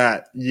controls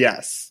that,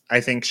 yes,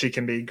 I think she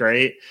can be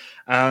great.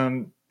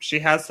 She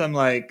has some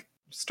like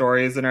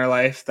stories in her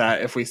life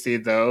that if we see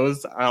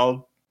those,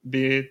 I'll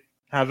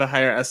have a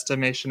higher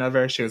estimation of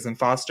her. She was in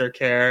foster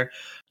care.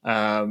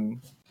 Her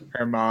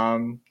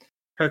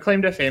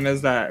claim to fame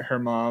is that her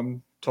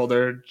mom told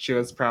her she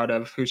was proud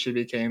of who she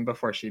became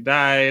before she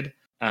died.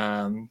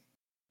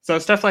 So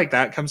stuff like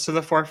that comes to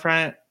the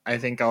forefront. I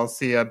think I'll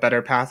see a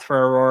better path for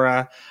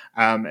Aurora.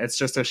 It's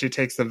just if she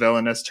takes the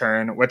villainous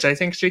turn, which I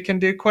think she can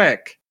do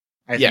quick.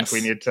 I think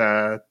we need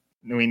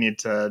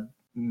to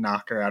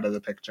knock her out of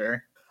the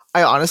picture.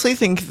 I honestly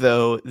think,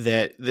 though,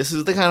 that this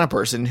is the kind of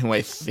person who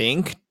I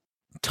think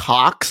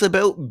talks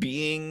about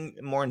being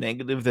more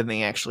negative than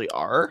they actually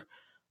are.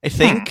 I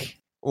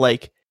think,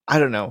 like, I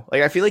don't know.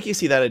 Like, I feel like you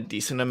see that a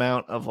decent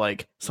amount of,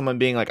 like, someone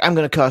being like, I'm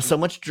going to cause so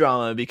much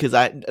drama because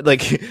I didn't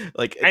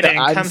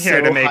come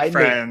here to make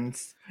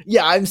friends.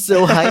 Yeah, I'm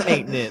so high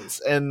maintenance.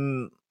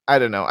 And I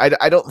don't know.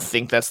 I don't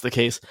think that's the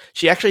case.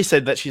 She actually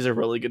said that she's a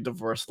really good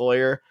divorce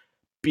lawyer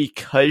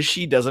because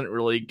she doesn't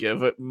really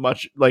give it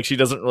much, like, she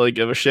doesn't really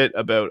give a shit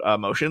about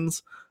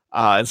emotions.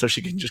 And so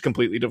she can just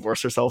completely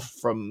divorce herself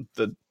from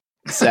the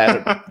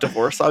sad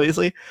divorce,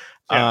 obviously.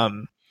 Yeah.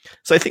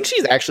 So I think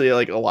she's actually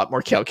like a lot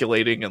more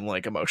calculating and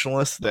like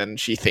emotionless than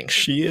she thinks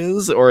she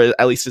is, or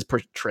at least is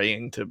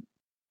portraying to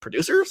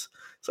producers.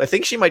 So I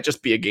think she might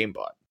just be a game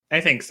bot. I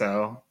think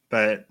so,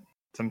 but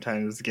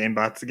sometimes game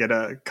bots get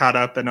caught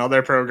up in all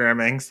their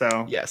programming.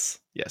 So yes.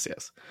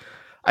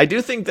 I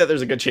do think that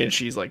there's a good chance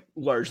she's like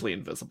largely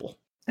invisible.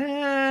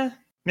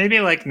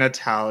 Maybe like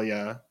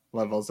Natalia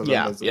levels of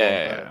invisible.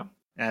 Yeah.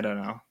 I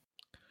don't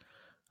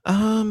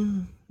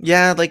know.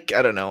 Yeah, like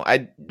I don't know.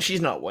 She's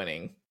not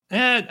winning.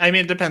 I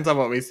mean, it depends on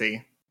what we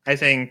see. I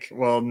think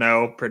we'll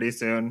know pretty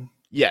soon.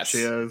 Yes, she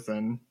is,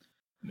 and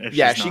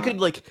she could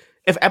like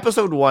if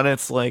episode 1,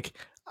 it's like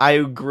I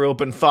grew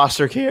up in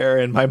foster care,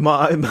 and my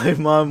mom,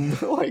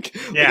 like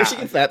if she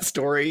gets that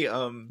story,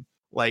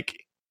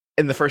 like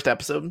in the first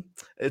episode,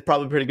 it's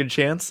probably a pretty good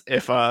chance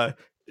if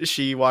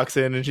she walks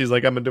in and she's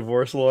like, I'm a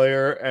divorce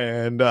lawyer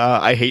and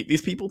I hate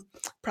these people.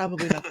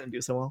 Probably not going to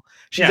do so well.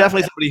 She's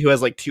definitely somebody who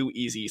has like 2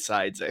 easy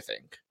sides, I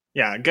think.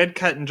 Yeah, good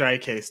cut and dry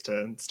case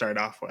to start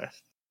off with.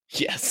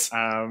 Yes.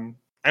 I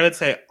would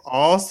say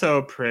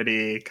also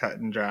pretty cut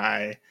and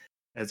dry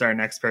is our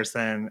next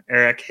person,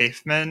 Eric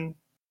Hafman.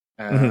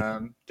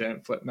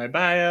 Didn't flip my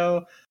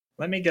bio.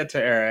 Let me get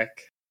to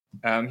Eric.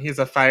 He's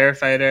a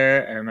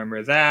firefighter. I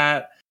remember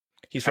that.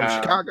 He's from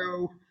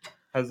Chicago.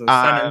 Has a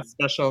son with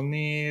special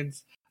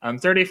needs.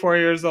 34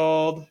 years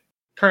old.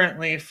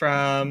 Currently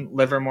from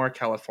Livermore,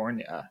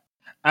 California.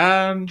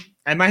 And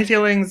my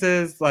feelings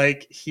is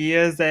like he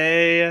is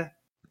a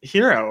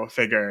hero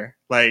figure.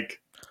 Like,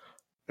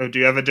 do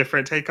you have a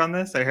different take on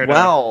this? I heard.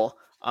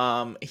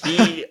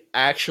 He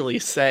actually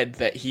said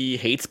that he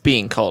hates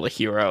being called a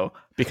hero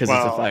because he's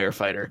a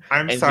firefighter.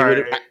 I'm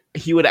sorry.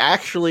 He would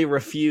actually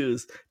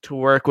refuse to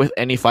work with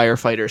any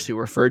firefighters who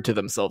referred to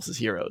themselves as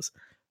heroes.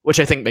 which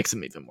I think makes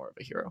him even more of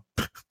a hero.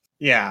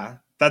 Yeah,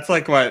 that's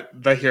like what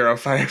the hero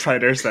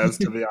firefighter says,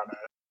 to be honest.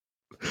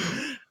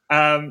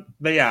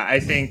 But yeah, I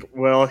think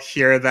we'll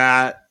hear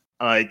that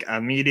like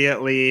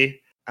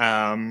immediately.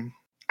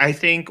 I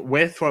think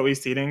with what we've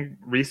seen in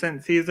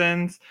recent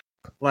seasons,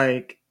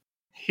 like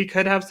he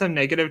could have some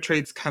negative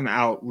traits come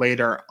out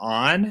later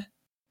on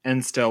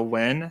and still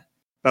win,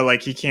 but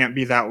like he can't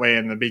be that way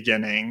in the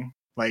beginning.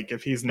 Like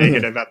if he's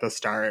negative at the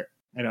start,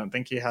 I don't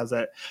think he has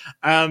it.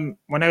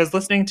 When I was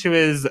listening to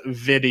his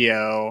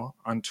video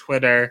on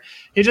Twitter,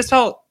 he just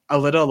felt a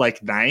little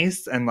like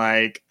nice and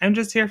like, I'm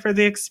just here for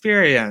the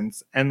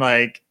experience, and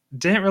like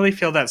didn't really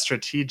feel that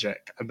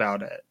strategic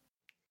about it.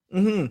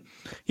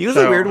 He was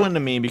a weird one to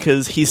me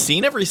because he's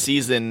seen every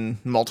season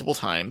multiple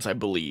times, I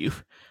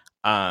believe.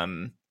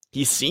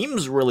 He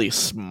seems really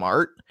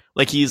smart.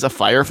 Like he's a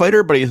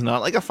firefighter, but he's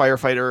not like a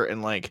firefighter,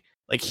 and like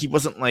he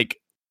wasn't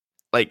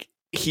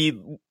he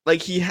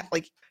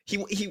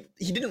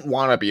didn't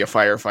want to be a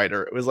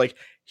firefighter. It was like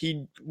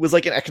he was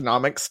like an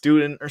economics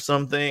student or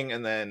something,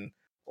 and then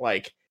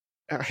like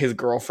his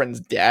girlfriend's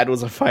dad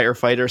was a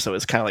firefighter, so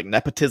it's kind of like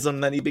nepotism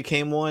that he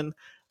became one.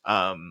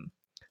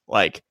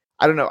 Like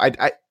I don't know.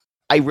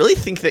 I really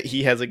think that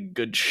he has a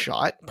good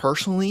shot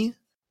personally.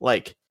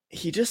 Like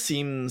he just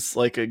seems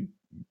like a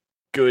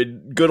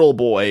good old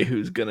boy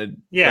who's gonna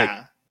like,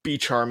 be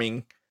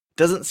charming.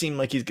 Doesn't seem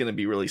like he's gonna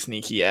be really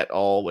sneaky at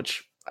all,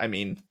 which I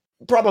mean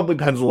probably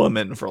pencil him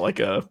in for like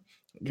a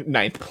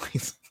 9th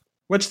place.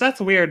 Which that's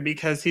weird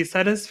because he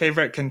said his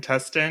favorite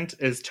contestant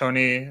is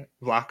Tony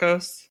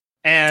Vlachos,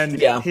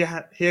 and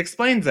he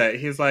explains it.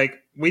 He's like,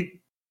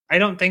 I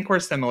don't think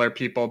we're similar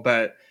people,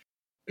 but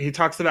he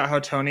talks about how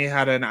Tony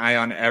had an eye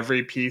on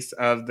every piece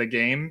of the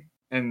game,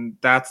 and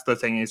that's the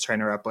thing he's trying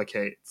to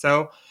replicate.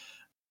 So,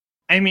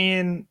 I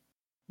mean,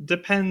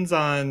 depends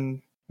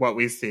on what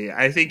we see.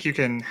 I think you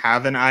can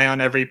have an eye on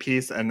every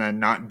piece and then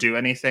not do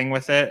anything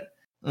with it,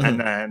 and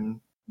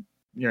then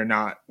you're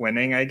not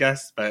winning, I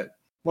guess, but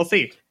we'll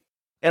see.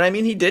 And I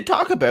mean, he did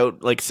talk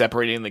about like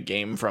separating the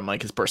game from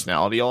like his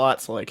personality a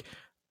lot, so like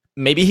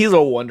maybe he's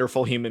a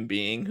wonderful human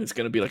being who's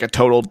going to be like a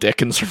total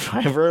dick and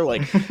Survivor,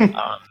 like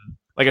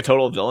like a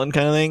total villain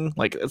kind of thing.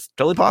 Like it's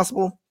totally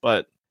possible,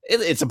 but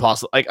it's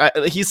impossible. Like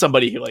he's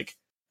somebody who like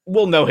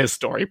will know his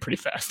story pretty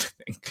fast,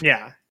 I think.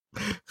 Yeah.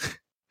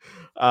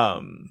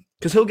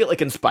 Because he'll get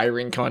like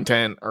inspiring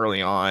content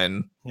early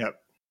on. Yep.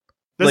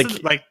 This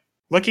is like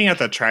looking at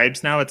the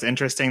tribes now. It's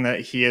interesting that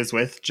he is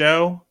with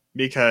Joe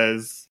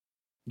because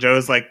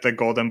Joe's like the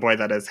golden boy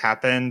that has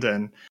happened,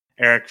 and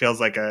Eric feels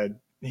like a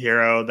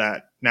hero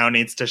that now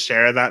needs to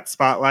share that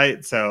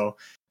spotlight. So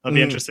it'll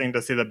be interesting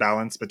to see the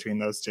balance between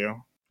those two.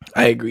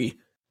 I agree.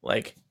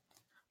 Like,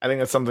 I think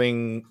that's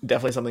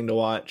definitely something to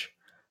watch.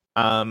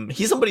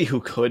 He's somebody who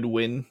could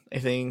win, I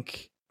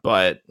think,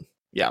 but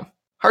yeah,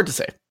 hard to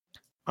say.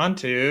 On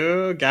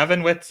to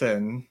Gavin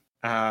Whitson.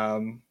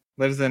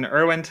 Lives in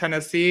Irwin,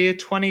 Tennessee,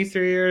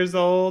 23 years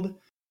old,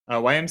 a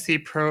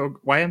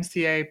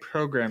YMCA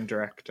program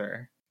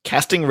director.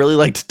 Casting really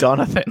liked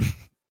Donathan.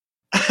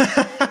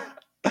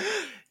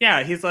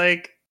 Yeah, he's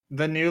like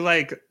the new,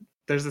 like,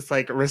 there's this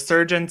like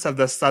resurgence of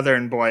the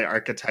Southern boy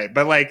archetype,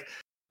 but like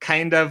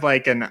kind of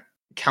like an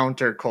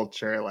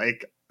counterculture,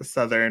 like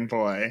Southern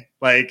boy.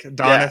 Like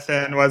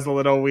Donathan was a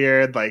little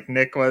weird, like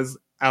Nick was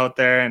out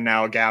there, and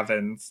now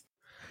Gavin's.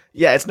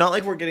 Yeah, it's not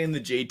like we're getting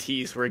the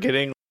JTs. We're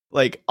getting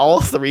like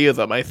all three of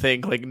them, I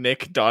think, like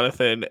Nick,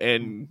 Donathan,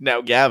 and now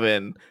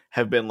Gavin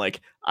have been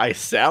like, I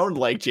sound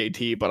like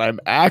JT, but I'm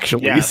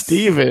actually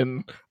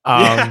Steven.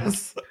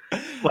 Yes.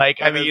 Like,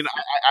 I mean,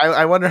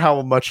 I wonder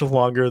how much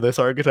longer this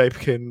archetype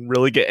can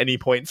really get any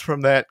points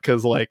from that,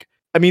 because, like,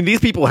 I mean, these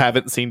people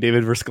haven't seen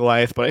David vs.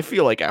 Goliath, but I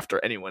feel like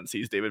after anyone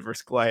sees David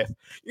vs. Goliath,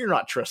 you're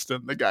not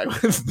trusting the guy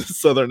with the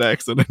Southern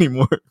accent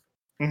anymore.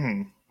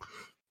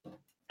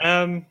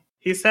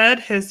 He said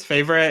his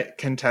favorite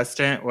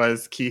contestant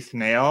was Keith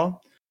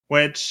Nail,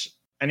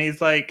 and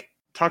he's like,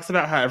 talks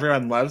about how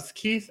everyone loves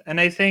Keith.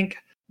 And I think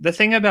the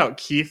thing about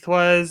Keith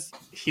was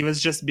he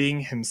was just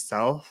being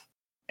himself,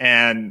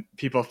 and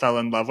people fell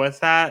in love with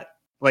that.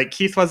 Like,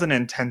 Keith wasn't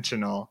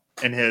intentional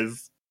in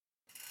his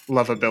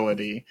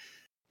lovability.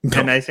 No.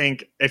 And I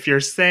think if you're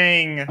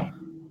saying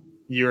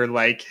you're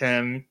like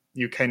him,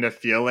 you kind of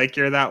feel like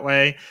you're that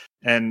way,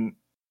 and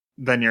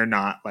then you're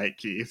not like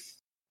Keith.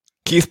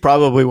 Keith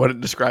probably wouldn't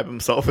describe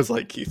himself as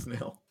like Keith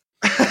Nail.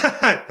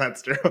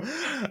 That's true.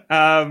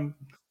 But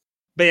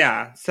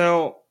yeah,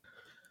 so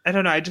I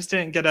don't know. I just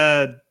didn't get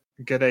a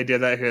good idea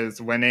that he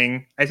was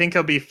winning. I think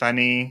he'll be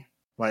funny.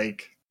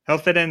 Like, he'll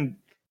fit in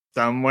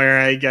somewhere,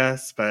 I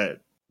guess,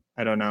 but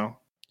I don't know.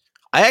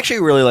 I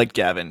actually really like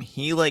Gavin.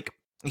 He's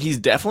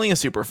definitely a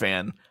super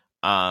fan.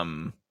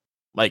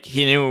 Like,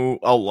 he knew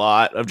a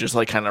lot of just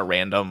like kind of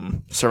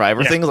random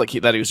Survivor things, like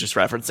that he was just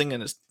referencing,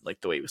 and just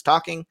like the way he was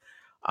talking.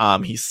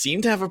 He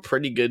seemed to have a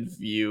pretty good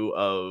view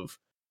of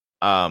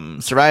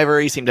Survivor.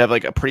 He seemed to have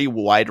like a pretty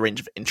wide range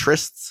of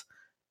interests.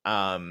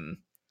 And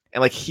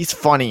like, he's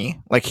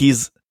funny. Like,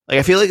 he's like,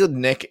 I feel like with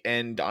Nick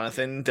and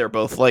Donathan, they're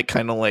both like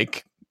kind of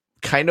like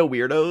kind of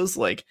weirdos,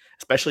 like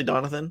especially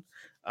Donathan.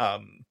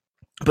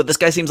 But this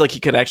guy seems like he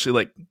could actually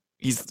like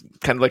he's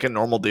kind of like a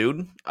normal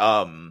dude.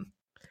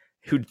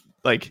 Who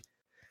like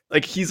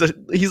he's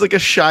like a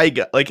shy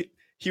guy. Like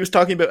he was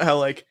talking about how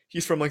like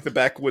he's from like the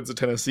backwoods of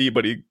Tennessee,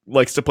 but he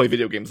likes to play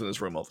video games in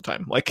his room all the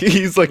time. Like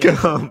he's like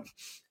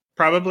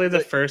probably the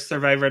first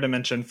survivor to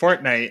mention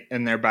Fortnite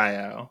in their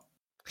bio.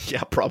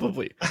 Yeah,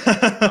 probably.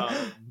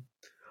 I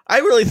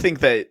really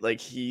think that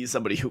like he's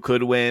somebody who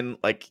could win.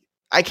 Like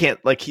I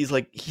can't like he's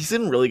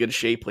in really good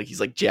shape. Like he's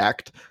like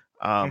jacked.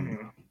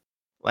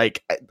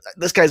 Like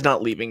this guy's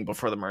not leaving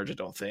before the merge, I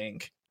don't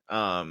think.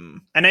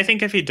 And I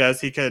think if he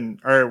does, he can,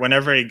 or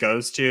whenever he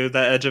goes to the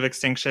edge of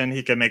extinction,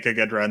 he could make a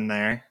good run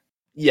there.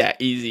 Yeah,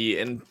 easy,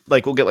 and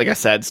like we'll get like a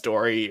sad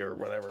story or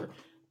whatever.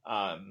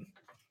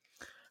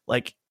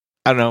 Like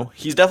I don't know.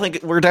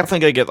 We're definitely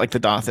gonna get like the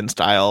Donathan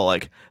style.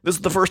 Like this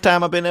is the first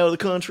time I've been out of the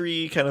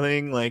country, kind of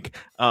thing. Like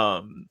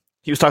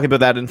he was talking about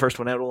that in First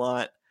One Out a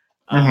lot.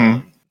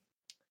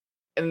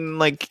 And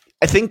like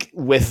I think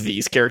with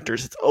these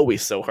characters, it's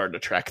always so hard to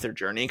track their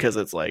journey because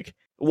it's like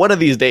one of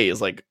these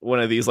days, like one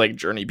of these like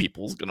journey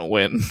people's gonna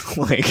win.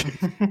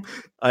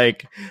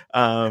 like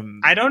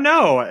I don't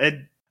know.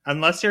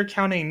 Unless you're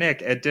counting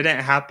Nick, it didn't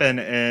happen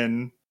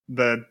in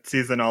the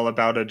season all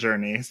about a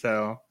journey.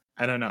 So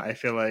I don't know. I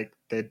feel like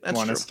they'd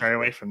want to stray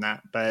away from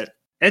that, but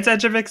it's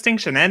Edge of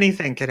Extinction.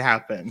 Anything could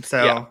happen.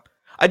 So yeah.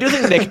 I do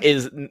think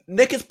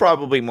Nick is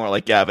probably more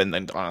like Gavin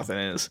than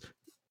Donathan is.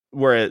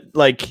 Where it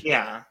like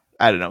I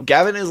don't know.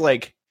 Gavin is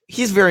like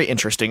he's very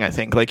interesting. I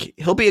think like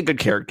he'll be a good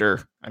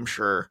character. I'm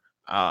sure.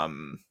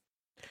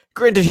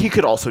 Granted, he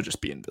could also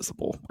just be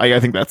invisible. I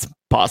think that's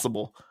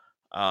possible.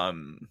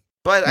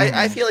 But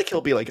I feel like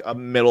he'll be like a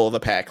middle of the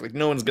pack. Like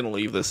no one's gonna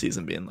leave this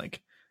season being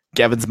like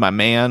Gavin's my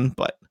man.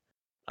 But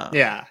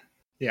yeah,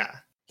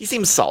 he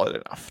seems solid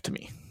enough to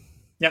me.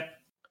 Yep.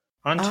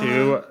 On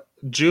to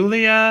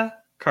Julia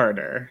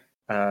Carter,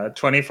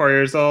 24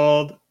 years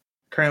old,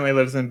 currently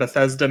lives in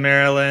Bethesda,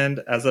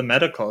 Maryland, as a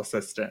medical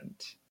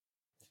assistant.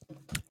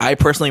 I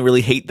personally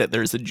really hate that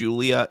there's a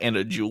Julia and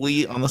a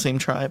Julie on the same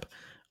tribe.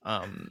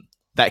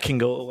 That can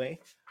go away.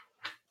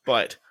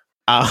 But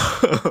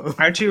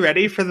aren't you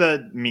ready for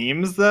the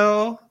memes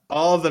though?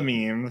 All the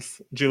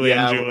memes, Julia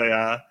and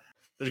Julia.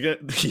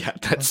 Yeah,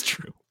 that's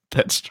true.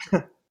 That's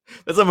true.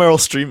 That's a Meryl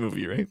Streep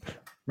movie, right?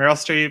 Meryl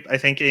Streep, I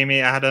think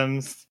Amy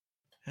Adams.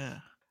 Yeah.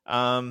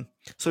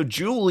 So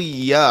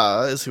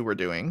Julia is who we're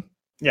doing.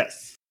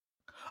 Yes.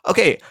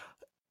 Okay.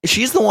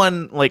 She's the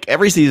one, like,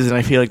 every season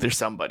I feel like there's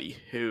somebody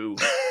who,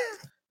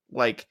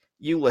 like,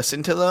 you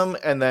listen to them,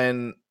 and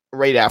then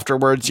right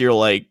afterwards you're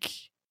like,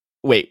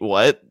 wait,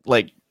 what?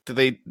 Like,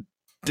 did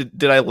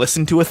I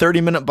listen to a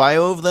 30-minute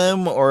bio of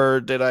them, or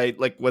did I,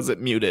 like, was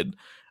it muted?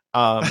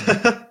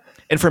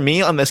 And for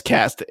me, on this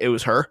cast, it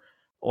was her.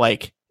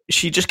 Like,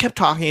 she just kept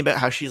talking about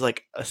how she's,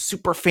 like, a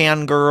super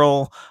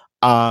fangirl,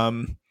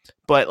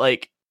 but,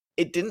 like,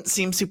 it didn't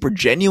seem super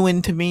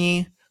genuine to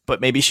me, but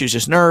maybe she was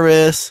just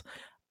nervous.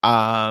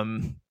 I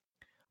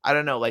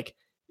don't know, like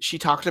she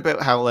talked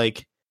about how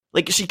like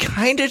she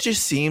kind of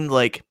just seemed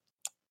like,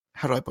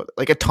 how do I put it,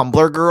 like a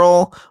Tumblr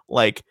girl,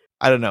 like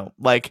I don't know,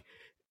 like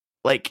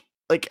I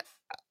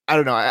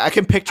don't know, I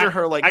can picture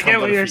her like I get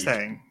what you're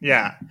saying.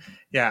 Yeah.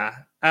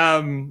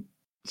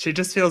 She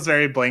just feels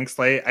very blank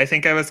slate. I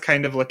think I was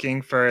kind of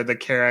looking for the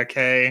Kara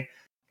K,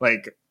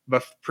 like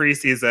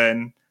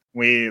preseason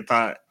we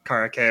thought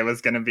Kara K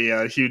was going to be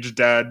a huge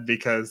dud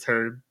because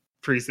her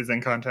preseason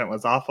content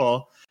was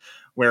awful.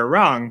 We're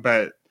wrong,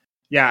 but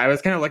yeah, I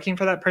was kind of looking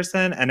for that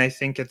person, and I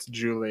think it's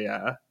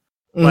Julia.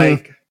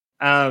 Like,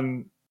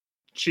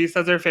 she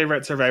says her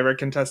favorite Survivor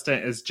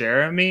contestant is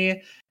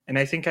Jeremy, and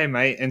I think I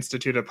might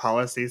institute a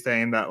policy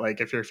saying that, like,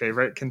 if your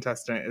favorite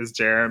contestant is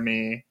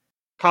Jeremy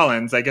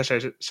Collins, I guess I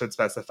should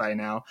specify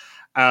now.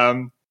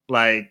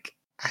 Like,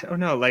 I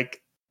don't know,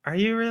 like, are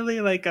you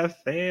really, like, a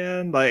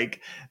fan?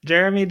 Like,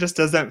 Jeremy just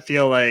doesn't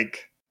feel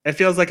like... It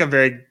feels like a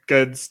very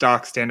good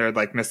stock standard,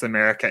 like Miss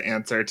America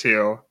answer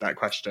to that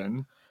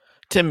question.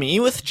 To me,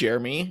 with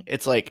Jeremy,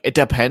 it's like, it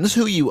depends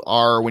who you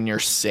are when you're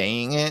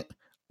saying it.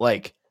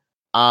 Like,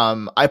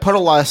 I put a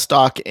lot of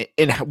stock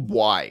in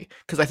why.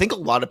 Because I think a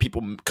lot of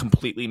people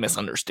completely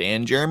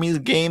misunderstand Jeremy's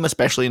game,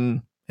 especially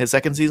in his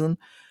second season.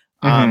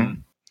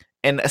 And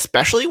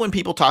especially when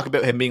people talk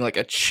about him being like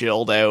a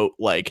chilled out,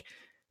 like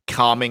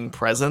calming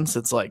presence.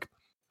 It's like,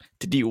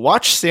 did you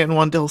watch San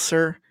Juan del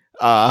Sur?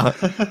 I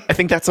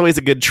think that's always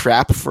a good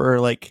trap for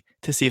like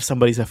to see if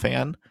somebody's a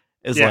fan.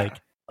 Is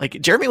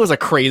like Jeremy was a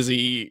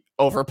crazy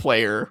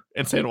overplayer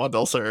in San Juan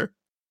del Sur,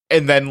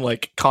 and then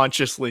like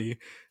consciously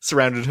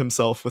surrounded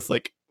himself with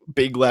like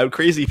big loud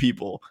crazy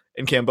people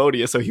in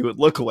Cambodia so he would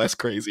look less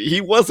crazy. He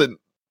wasn't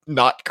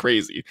not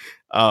crazy.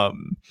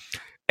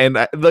 And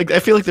I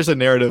feel like there's a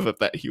narrative of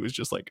that he was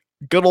just like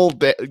good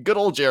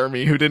old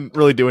Jeremy who didn't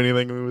really do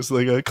anything and was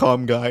like a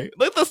calm guy.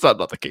 Like, that's not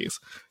the case.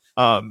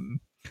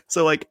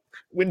 So like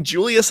when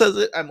Julia says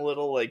it, I'm a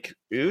little like,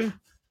 ew,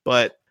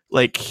 but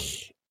like,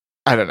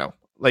 I don't know.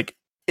 Like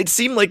it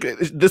seemed like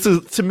this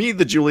is, to me,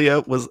 the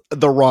Julia was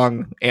the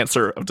wrong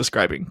answer of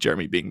describing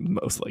Jeremy being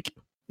most like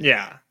you.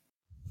 Yeah.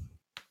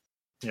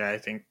 Yeah, I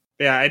think.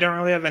 Yeah, I don't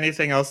really have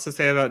anything else to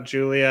say about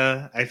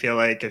Julia. I feel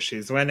like if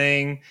she's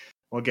winning,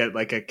 we'll get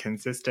like a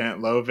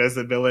consistent low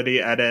visibility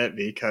edit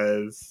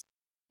because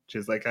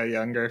she's like a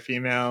younger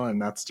female,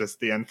 and that's just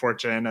the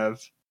unfortunate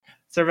of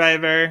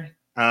Survivor.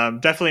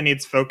 Definitely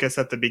needs focus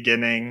at the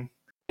beginning.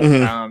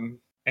 Mm-hmm.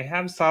 I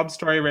have sob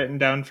story written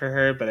down for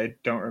her, but I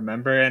don't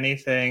remember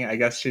anything. I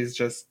guess she's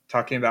just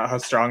talking about how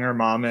strong her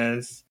mom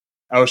is.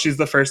 Oh, she's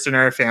the first in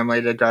her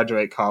family to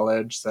graduate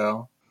college,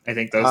 so I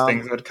think those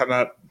things would come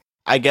up.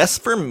 I guess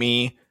for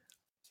me,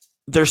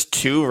 there's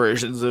two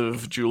versions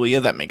of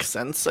Julia that make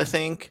sense, I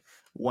think.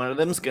 One of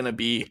them's going to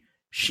be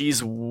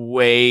she's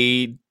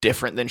way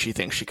different than she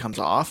thinks she comes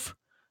off.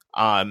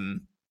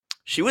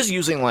 She was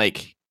using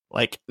like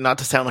not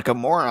to sound like a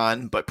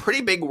moron, but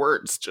pretty big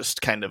words,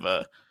 just kind of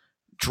a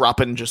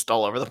dropping just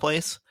all over the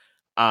place.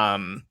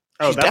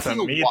 She's that's a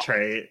me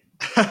trait.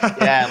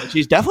 Yeah,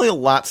 she's definitely a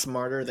lot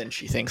smarter than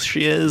she thinks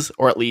she is,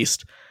 or at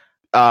least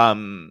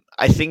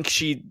I think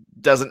she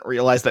doesn't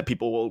realize that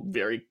people will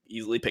very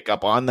easily pick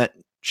up on that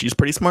she's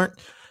pretty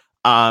smart.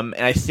 And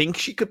I think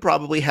she could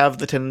probably have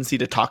the tendency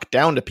to talk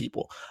down to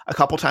people. A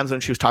couple times when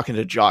she was talking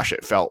to Josh,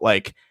 it felt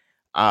like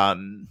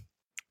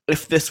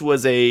if this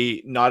was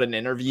not an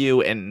interview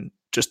and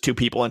just two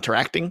people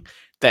interacting,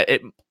 that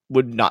it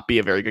would not be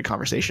a very good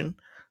conversation.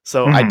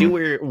 So I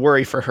do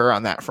worry for her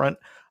on that front.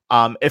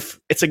 If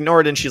it's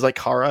ignored and she's like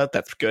Kara,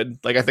 that's good.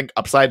 Like, I think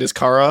upside is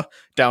Kara,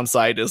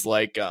 downside is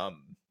like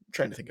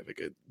trying to think of a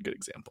good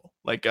example,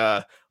 like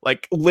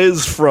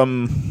Liz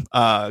from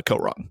Go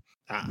Wrong.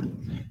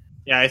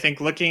 Yeah, I think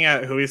looking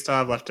at who we still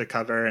have left to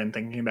cover and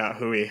thinking about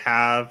who we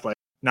have, like,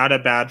 not a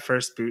bad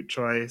first boot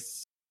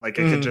choice. Like,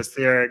 I could just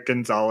hear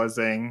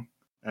Gonzalezing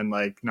and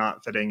like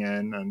not fitting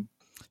in, and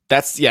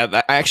that's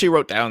I actually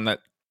wrote down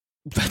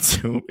that's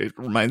who it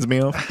reminds me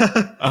of.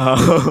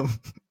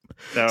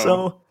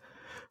 So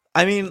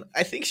I mean,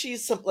 I think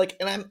she's some like,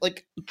 and I'm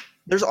like,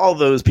 there's all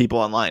those people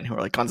online who are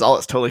like,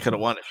 Gonzalez totally could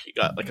have won if she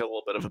got like a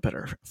little bit of a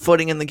better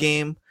footing in the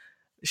game.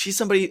 She's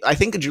somebody, I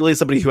think Julia is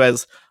somebody who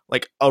has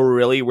like a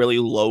really, really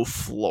low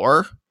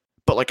floor,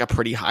 but like a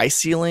pretty high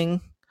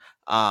ceiling.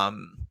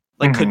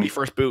 Could be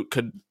first boot,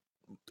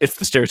 it's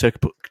the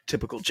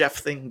stereotypical Jeff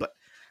thing, but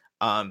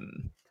I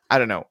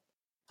don't know.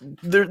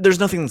 There's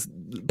nothing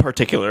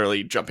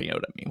particularly jumping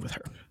out at me with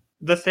her.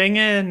 The thing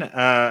in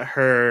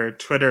her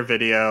Twitter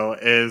video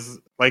is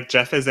like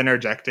Jeff is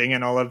interjecting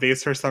in all of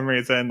these for some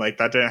reason. Like,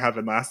 that didn't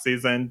happen last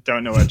season.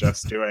 Don't know what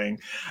Jeff's doing.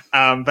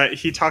 But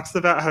he talks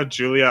about how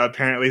Julia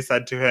apparently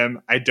said to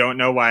him, "I don't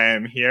know why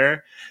I'm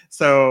here."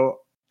 So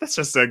that's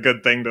just a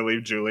good thing to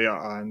leave Julia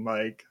on.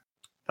 Like,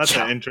 that's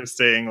an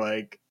interesting,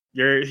 like,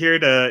 you're here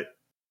to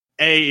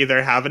A,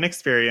 either have an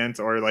experience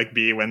or like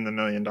B, win the $1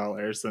 million.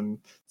 And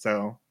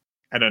so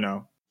I don't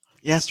know.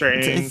 Yeah,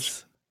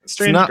 strange. It's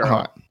not girl.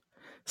 Hot.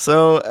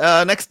 So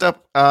next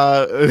up,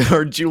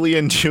 our Julie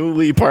and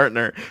Julie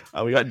partner.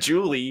 We got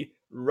Julie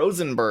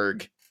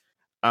Rosenberg,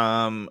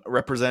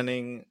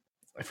 representing,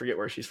 I forget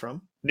where she's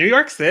from. New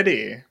York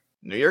City.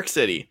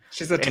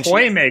 She's a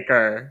toy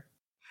maker.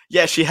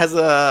 Yeah, she has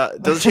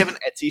doesn't she have an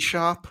Etsy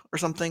shop or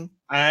something?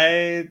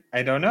 I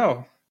don't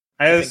know.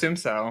 I assume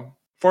so.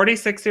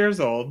 46 years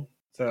old.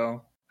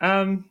 So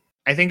I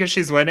think if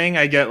she's winning,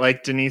 I get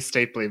like Denise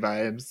Stapley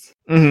vibes.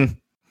 Mm-hmm.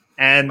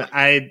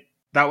 And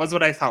that was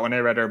what I thought when I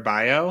read her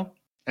bio.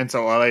 And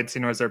so all I'd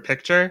seen was her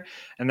picture.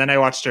 And then I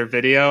watched her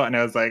video and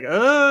I was like,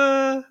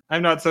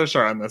 I'm not so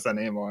sure on this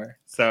anymore.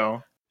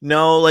 So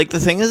no, like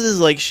the thing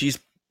is like she's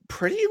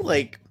pretty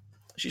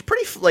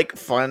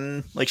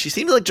fun. Like, she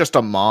seems like just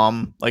a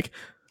mom. Like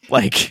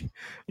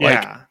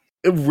yeah,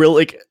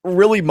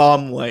 really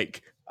mom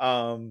like.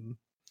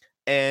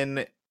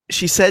 And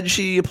she said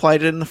she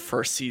applied it in the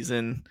first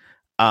season,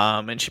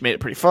 and she made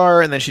it pretty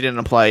far, and then she didn't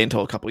apply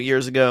until a couple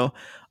years ago.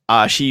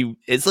 She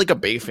is like a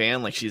big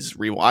fan. Like, she's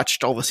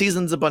rewatched all the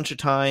seasons a bunch of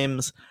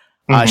times.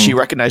 She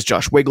recognized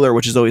Josh Wigler,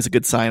 which is always a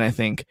good sign, I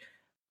think.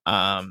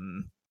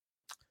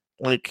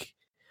 Like,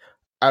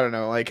 I don't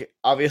know. Like,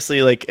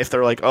 obviously, like, if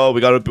they're like, oh,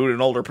 we got to boot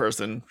an older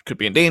person, could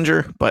be in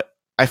danger. But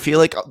I feel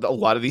like a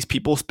lot of these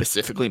people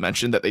specifically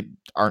mentioned that they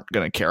aren't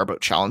going to care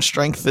about challenge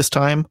strength this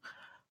time.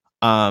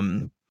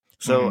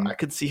 So I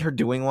could see her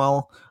doing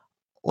well.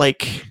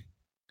 Like,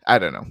 I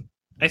don't know.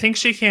 I think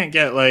she can't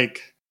get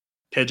like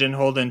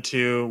pigeonholed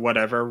into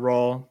whatever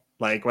role,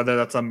 like whether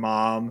that's a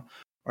mom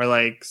or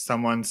like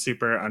someone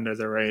super under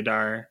the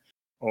radar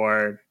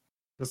or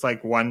just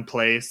like one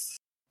place.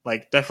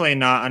 Like, definitely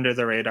not under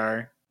the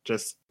radar,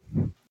 just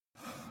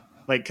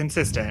like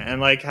consistent.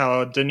 And like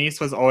how Denise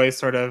was always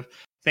sort of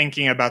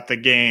thinking about the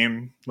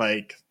game,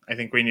 like I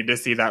think we need to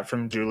see that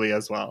from Julie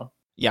as well.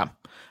 Yeah.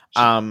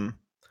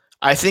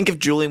 I think if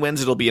Julie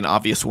wins, it'll be an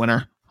obvious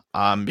winner.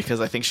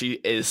 Because I think she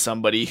is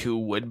somebody who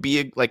would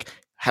be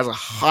has a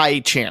high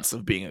chance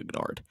of being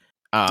ignored.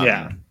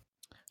 Yeah.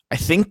 I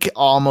think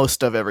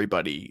almost of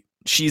everybody,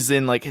 she's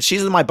in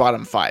my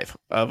bottom 5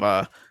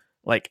 of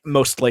like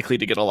most likely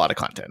to get a lot of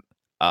content.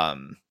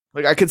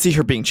 Like I could see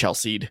her being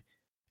Chelsea'd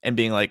and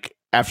being like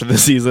after the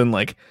season,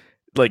 like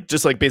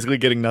just like basically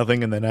getting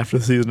nothing, and then after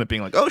the season it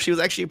being like, oh, she was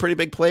actually a pretty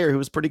big player who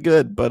was pretty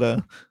good,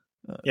 but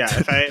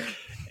yeah.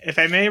 If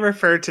I may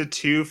refer to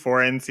 2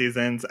 foreign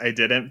seasons I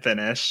didn't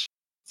finish,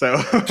 so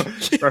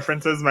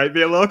references might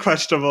be a little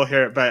questionable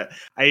here, but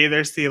I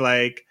either see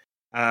like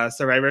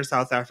Survivor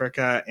South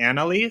Africa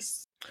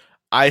Annalise,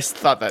 I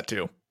thought that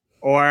too.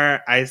 or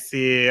I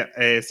see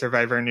a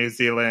Survivor New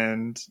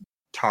Zealand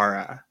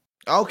Tara.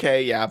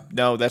 Okay, yeah,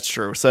 no, that's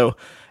true. So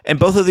in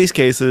both of these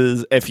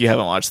cases, if you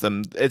haven't watched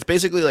them, it's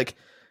basically like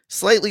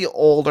slightly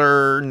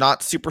older,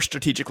 not super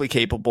strategically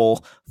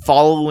capable,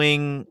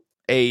 following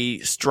a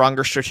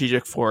stronger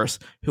strategic force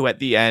who at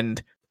the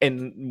end,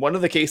 in one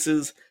of the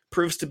cases,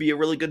 proves to be a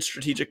really good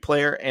strategic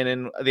player, and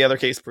in the other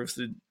case proves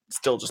to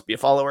still just be a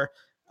follower.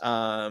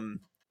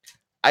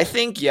 I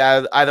think,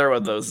 yeah, either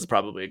of those is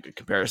probably a good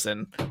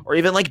comparison. Or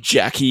even like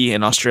Jackie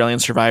in Australian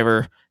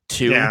Survivor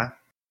too. Yeah.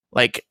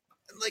 Like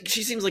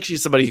she seems like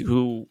she's somebody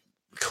who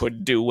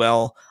could do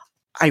well.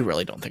 I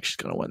really don't think she's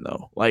gonna win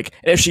though. Like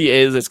if she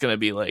is, it's gonna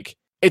be like,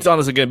 it's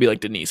honestly gonna be like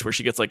Denise, where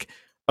she gets like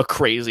a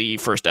crazy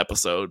first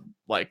episode,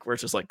 like where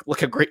it's just like, look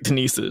how great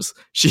Denise is.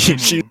 She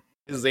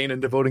is Zayn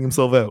and devoting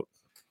himself out.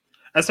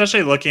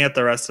 Especially looking at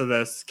the rest of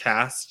this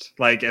cast,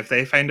 like if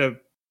they find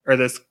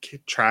this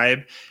tribe,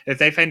 if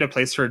they find a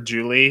place for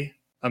Julie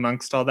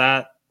amongst all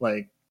that,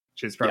 like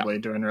she's probably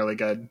doing really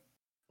good.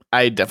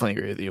 I definitely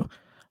agree with you.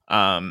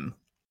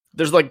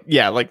 There's like,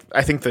 yeah, like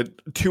I think the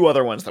 2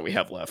 other ones that we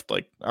have left,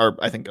 like, are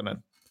I think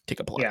gonna take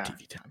up a lot of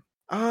TV time.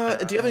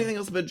 Do you have anything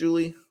else about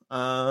Julie?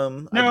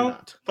 No,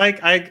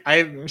 like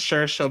I'm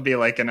sure she'll be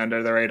like an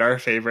under the radar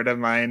favorite of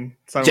mine.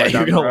 Yeah,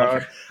 you're gonna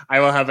love her. I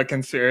will have a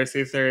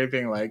conspiracy theory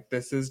being like,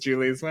 this is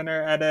Julie's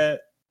winner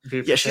edit.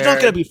 Yeah, she's not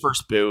gonna be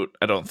first boot,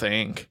 I don't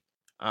think.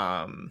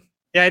 Yeah,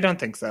 I don't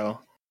think so.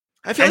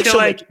 I feel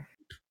like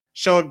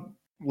she'll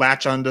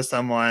latch onto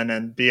someone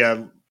and be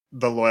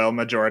the loyal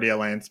majority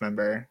alliance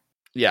member.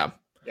 Yeah.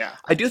 Yeah.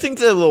 I do think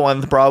the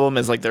one problem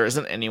is like there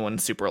isn't anyone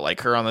super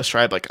like her on this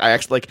tribe. Like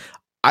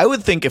I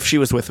would think if she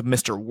was with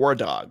Mr. War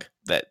Dog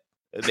that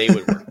they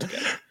would work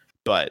together.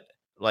 But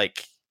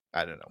like,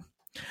 I don't know.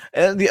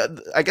 And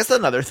I guess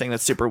another thing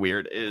that's super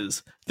weird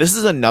is this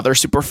is another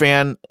super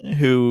fan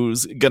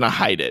who's gonna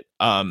hide it.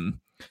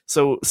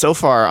 So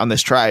far on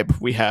this tribe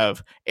we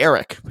have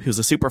Eric, who's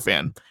a super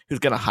fan who's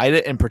gonna hide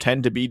it and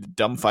pretend to be the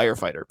dumb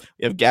firefighter.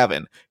 We have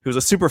Gavin, who's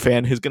a super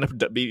fan who's gonna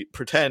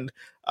pretend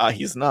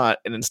he's not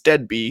and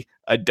instead be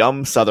a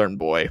dumb Southern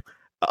boy.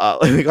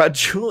 We got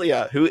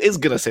Julia, who is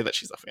gonna say that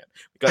she's a fan.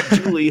 We got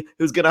Julie,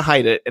 who's gonna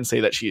hide it and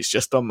say that she's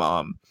just a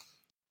mom.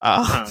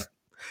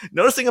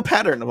 Noticing a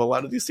pattern of a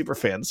lot of these super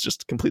fans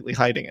just completely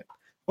hiding it.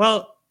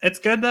 Well, it's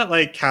good that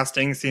like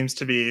casting seems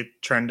to be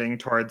trending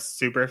towards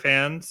super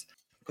fans,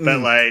 but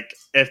like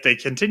if they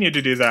continue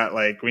to do that,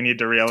 like we need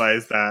to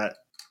realize that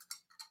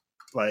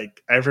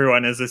like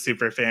everyone is a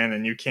super fan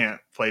and you can't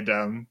play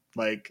dumb.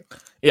 Like,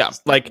 yeah,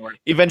 like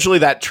eventually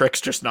that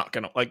trick's just not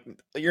gonna, like,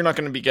 you're not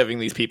gonna be giving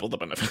these people the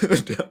benefit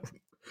of the doubt.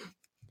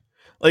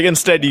 Like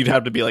instead you'd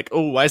have to be like,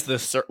 oh,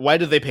 why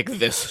did they pick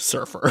this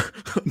surfer?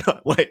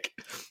 Not like,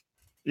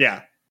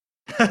 yeah.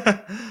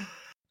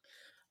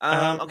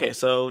 Okay,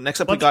 so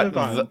next up we got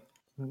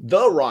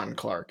the Ron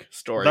Clark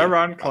story. The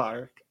Ron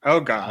Clark. Oh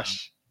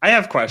gosh, I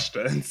have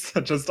questions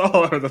just all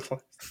over the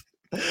place.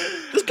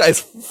 This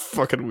guy's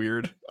fucking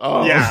weird.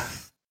 Yeah.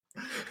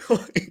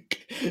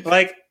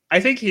 like I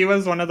think he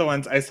was one of the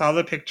ones I saw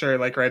the picture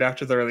like right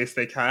after the release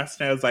they cast,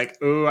 and I was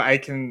like, ooh, I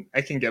can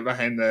get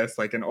behind this.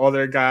 Like an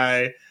older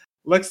guy,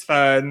 looks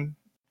fun.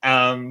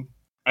 I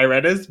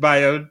read his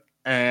bio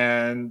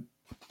and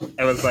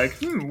I was like,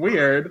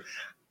 weird.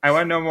 I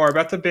want to know more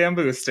about the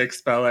bamboo stick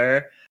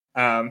speller.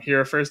 He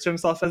refers to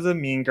himself as a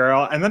mean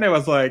girl. And then I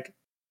was like,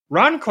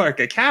 Ron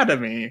Clark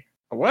Academy?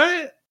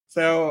 What?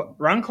 So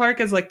Ron Clark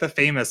is like the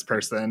famous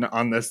person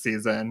on this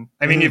season.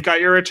 I mean, you've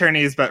got your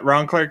returnees, but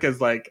Ron Clark is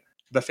like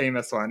the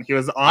famous one. He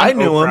was on I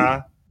knew Oprah.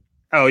 him.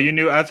 Oh, you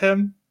knew of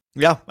him?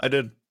 Yeah, I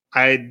did.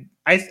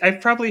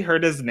 I've probably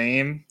heard his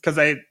name because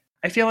I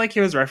feel like he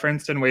was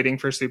referenced in Waiting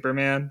for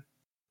Superman.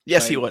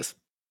 Yes, he was.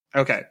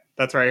 Okay,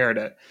 that's where I heard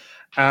it.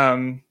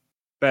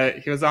 But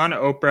he was on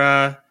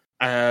Oprah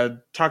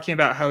talking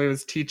about how he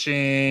was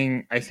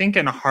teaching, I think,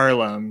 in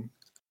Harlem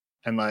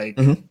and like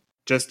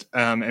just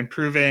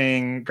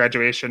improving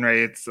graduation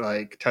rates,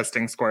 like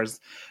testing scores.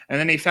 And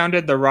then he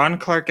founded the Ron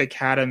Clark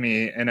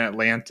Academy in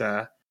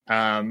Atlanta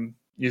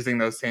using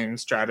those same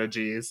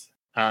strategies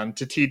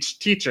to teach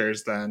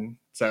teachers then.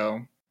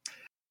 So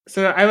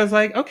I was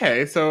like,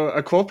 okay, so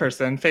a cool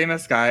person,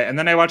 famous guy. And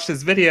then I watched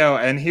his video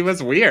and he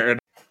was weird.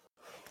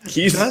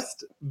 He's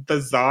just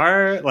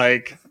bizarre,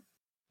 like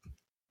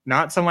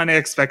not someone I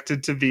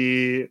expected to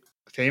be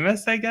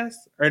famous, I guess,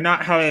 or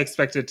not how I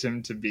expected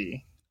him to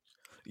be.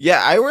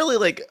 Yeah, I really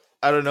like,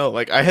 I don't know,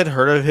 like I had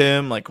heard of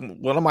him, like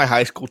one of my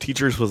high school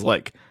teachers was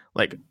like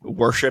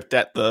worshipped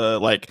at the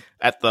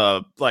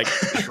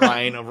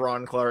shrine of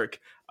Ron Clark,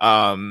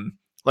 pedagogy.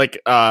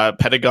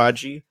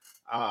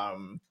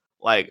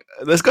 Like,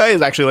 this guy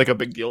is actually like a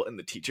big deal in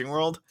the teaching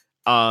world.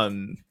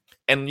 And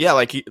yeah,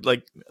 like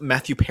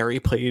Matthew Perry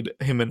played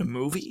him in a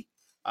movie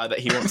that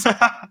he wants.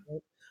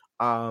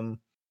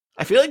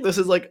 I feel like this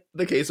is like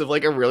the case of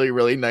like a really,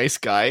 really nice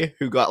guy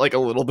who got like a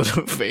little bit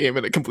of fame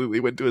and it completely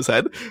went to his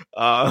head.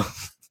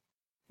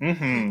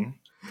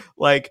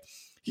 Like,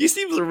 he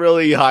seems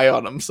really high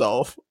on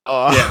himself.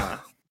 Yeah.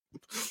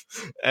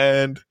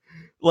 And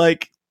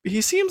like,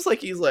 he seems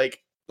like he's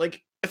like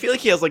I feel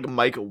like he has like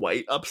Mike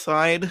White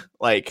upside,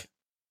 like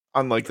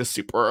on like the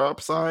super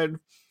upside,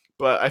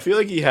 but I feel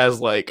like he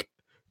has like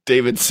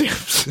David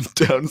Sampson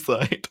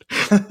downside.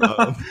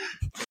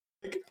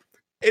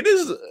 It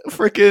is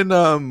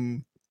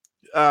freaking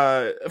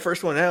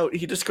first one out.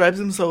 He describes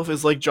himself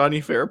as like Johnny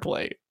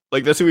Fairplay.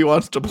 Like, that's who he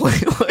wants to play.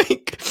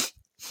 Like,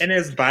 in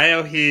his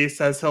bio, he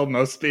says he'll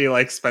most be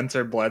like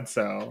Spencer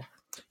Bledsoe.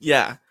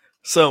 Yeah.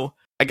 So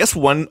I guess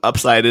one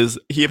upside is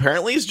he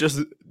apparently is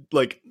just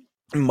like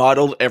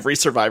modeled every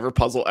Survivor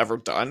puzzle ever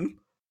done.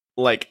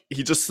 Like,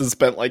 he just has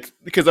spent like,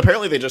 because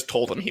apparently they just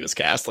told him he was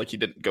cast, like he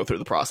didn't go through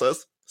the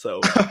process. So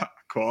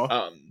cool.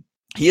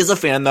 He is a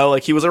fan though.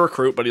 Like, he was a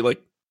recruit, but he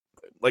like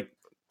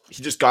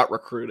he just got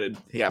recruited.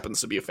 He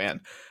happens to be a fan.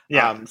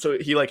 Yeah. So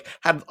he like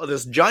had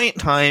this giant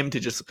time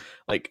to just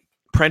like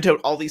print out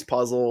all these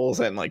puzzles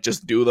and like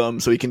just do them.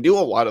 So he can do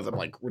a lot of them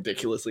like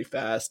ridiculously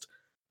fast.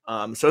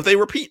 So if they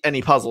repeat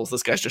any puzzles,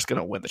 this guy's just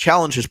gonna win the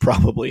challenges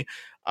probably.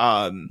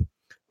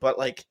 But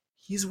like,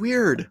 he's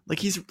weird. Like,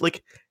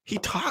 he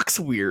talks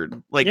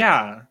weird. Like,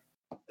 yeah.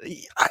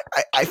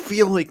 I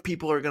feel like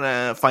people are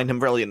gonna find him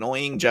really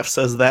annoying. Jeff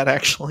says that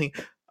actually.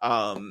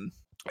 I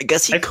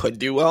guess he could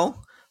do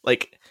well.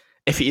 Like,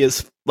 if he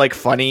is like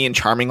funny and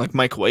charming like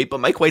Mike White, but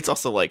Mike White's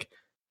also like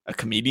a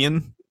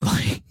comedian.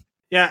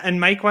 Yeah,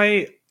 and Mike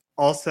White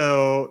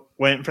also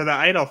went for the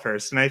Idol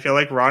first, and I feel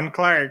like Ron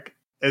Clark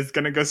is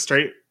gonna go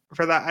straight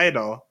for the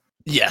Idol.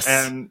 Yes.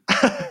 And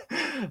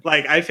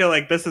like, I feel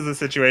like this is a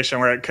situation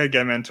where it could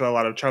get him into a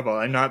lot of trouble.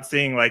 I'm not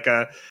seeing like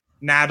a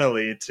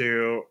Natalie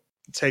to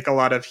take a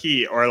lot of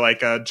heat, or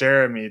like a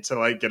Jeremy to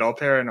like get all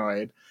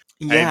paranoid.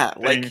 Yeah,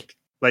 I think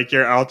like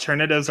your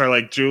alternatives are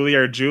like Julie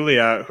or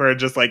Julia, who are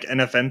just like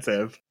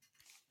inoffensive.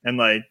 And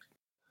like,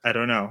 I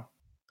don't know.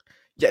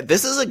 Yeah,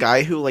 this is a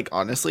guy who, like,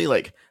 honestly,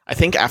 like, I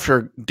think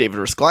after David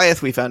vs.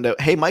 Goliath, we found out,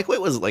 hey, Mike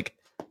White was like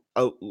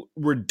a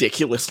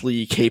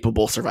ridiculously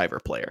capable Survivor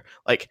player.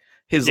 Like,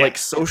 his like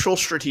social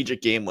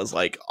strategic game was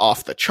like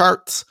off the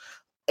charts.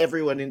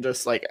 Everyone in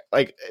just like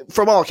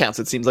from all accounts,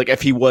 it seems like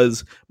if he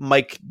was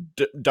Mike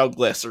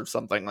Douglas or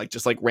something, like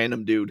just like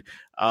random dude,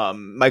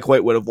 Mike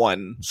White would have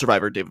won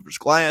Survivor David vs.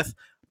 Goliath.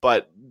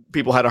 But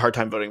people had a hard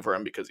time voting for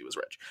him because he was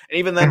rich. And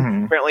even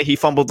then, apparently he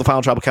fumbled the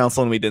final tribal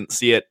council and we didn't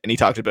see it. And he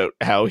talked about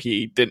how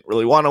he didn't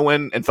really want to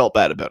win and felt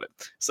bad about it.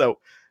 So,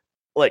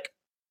 like,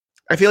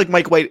 I feel like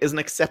Mike White is an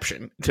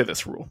exception to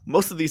this rule.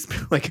 Most of these,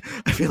 like,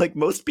 I feel like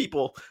most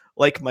people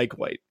like Mike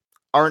White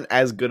aren't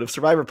as good of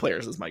Survivor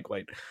players as Mike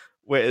White.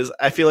 Whereas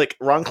I feel like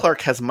Ron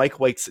Clark has Mike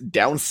White's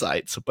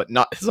downsides, but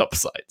not his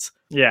upsides.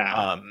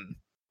 Yeah.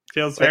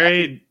 Feels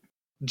very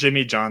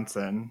Jimmy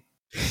Johnson.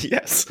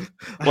 Yes.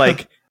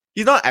 Like,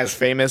 he's not as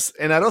famous,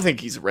 and I don't think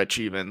he's rich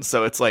even.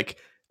 So it's like,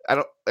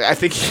 I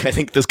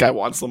think this guy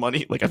wants the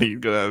money. Like, I think he's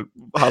gonna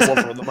hustle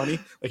for the money.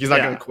 Like, he's not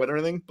gonna quit or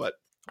anything. But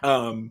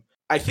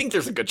I think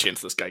there's a good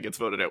chance this guy gets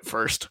voted out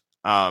first.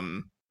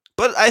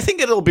 But I think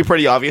it'll be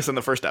pretty obvious in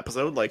the first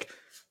episode. Like,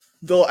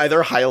 they'll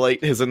either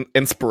highlight his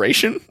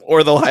inspiration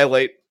or they'll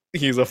highlight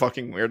he's a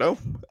fucking weirdo.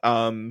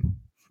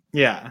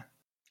 Yeah,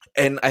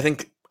 and I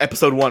think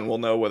episode 1 we'll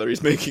know whether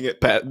he's making it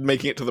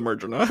to the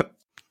merge or not.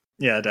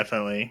 Yeah,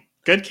 definitely.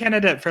 Good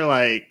candidate for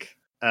like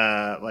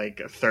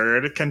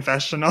third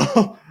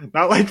confessional.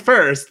 Not like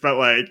first, but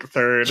like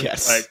third.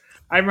 Yes. Like,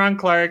 I'm Ron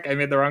Clark. I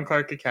made the Ron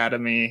Clark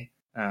Academy.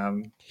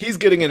 He's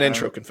getting an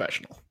intro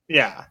confessional.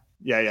 Yeah.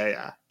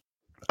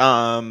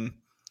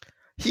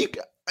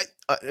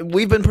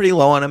 We've been pretty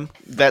low on him.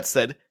 That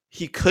said,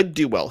 he could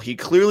do well. He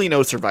clearly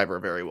knows Survivor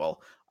very well.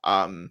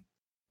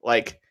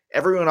 Like,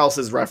 everyone else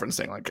is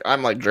referencing, like,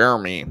 I'm like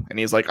Jeremy, and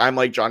he's like, I'm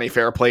like Johnny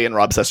Fairplay and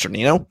Rob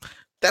Sesternino.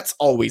 That's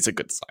always a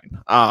good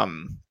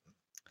sign.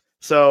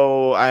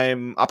 So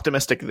I'm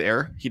optimistic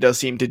there. He does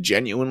seem to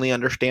genuinely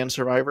understand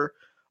Survivor.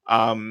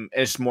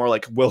 It's more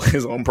like, will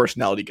his own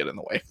personality get in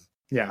the way?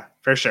 Yeah,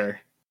 for sure.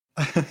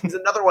 He's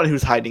another one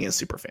who's hiding his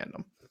super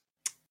fandom.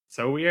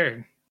 So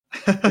weird.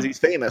 Because he's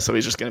famous, so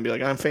he's just going to be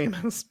like, I'm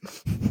famous.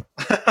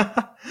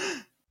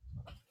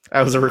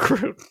 I was a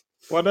recruit.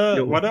 What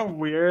a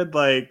weird,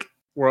 like,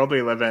 world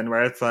we live in,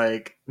 where it's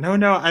like, no,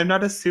 I'm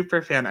not a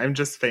super fan, I'm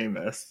just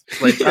famous.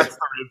 Like, that's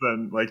the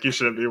reason, like, you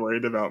shouldn't be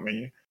worried about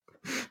me.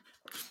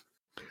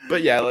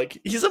 But yeah, like,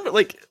 he's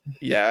like,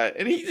 yeah,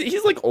 and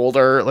he's like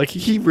older. Like,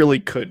 he really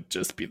could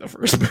just be the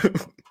first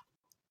move.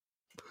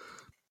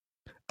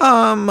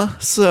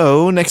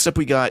 So next up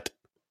we got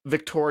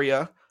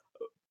Victoria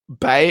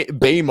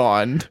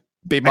Baymond.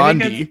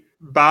 Bamondi,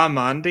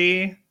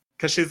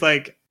 because she's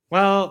like,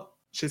 well,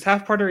 she's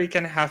half Puerto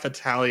Rican, half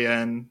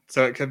Italian,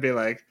 so it could be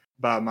like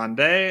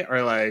Bamonde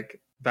or like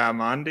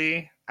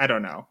Bamondi. I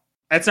don't know.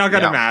 It's not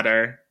gonna Yeah.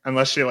 matter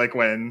unless she like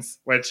wins,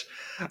 which,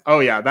 oh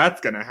yeah,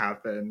 that's gonna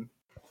happen.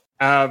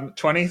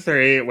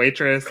 23,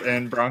 waitress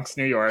in Bronx,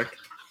 New York.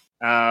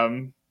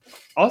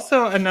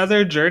 Also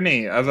another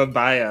journey of a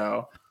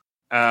bio.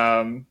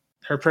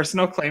 Her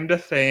personal claim to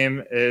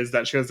fame is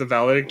that she was the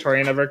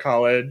valedictorian of her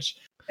college,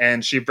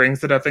 and she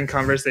brings it up in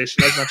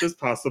conversation as much as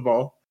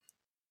possible.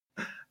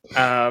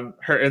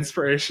 Her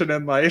inspiration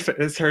in life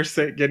is her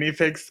sick guinea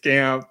pig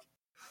scamp.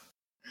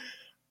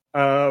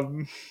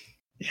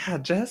 Yeah,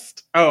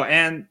 just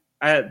and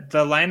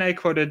the line I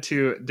quoted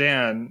to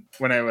Dan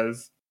when I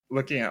was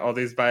looking at all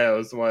these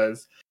bios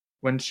was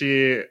when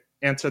she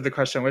answered the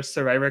question, which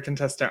Survivor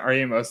contestant are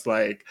you most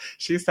like?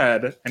 She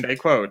said, and I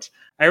quote,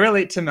 I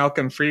relate to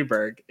Malcolm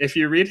Freeberg. If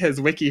you read his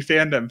wiki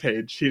fandom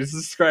page, he's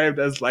described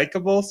as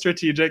likable,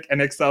 strategic,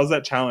 and excels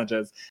at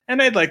challenges.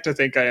 And I'd like to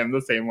think I am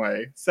the same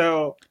way.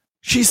 So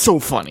She's so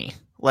funny.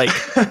 Like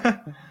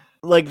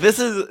this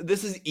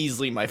is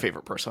easily my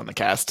favorite person on the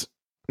cast.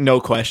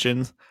 No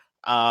questions.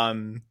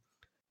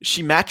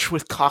 She matched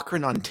with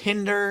Cochran on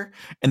Tinder,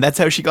 and that's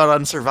how she got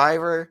on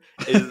Survivor.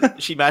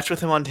 She matched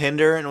with him on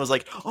Tinder and was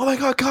like, "Oh my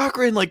god,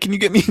 Cochran! Like, can you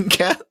get me in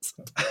cats?"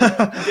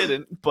 He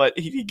didn't, but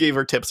he gave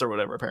her tips or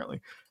whatever.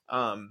 Apparently,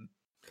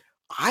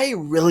 I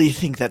really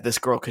think that this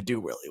girl could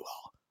do really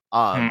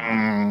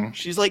well.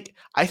 She's like,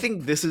 I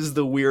think this is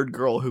the weird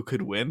girl who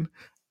could win.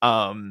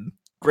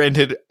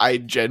 Granted, I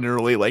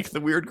generally like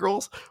the weird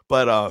girls,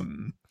 but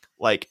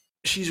like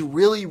she's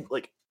really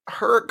like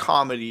her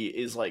comedy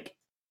is like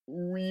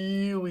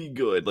really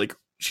good. Like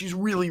she's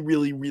really,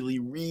 really, really,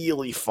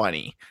 really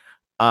funny.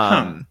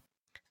 And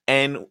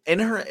in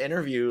her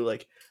interview,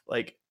 like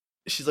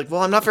she's like,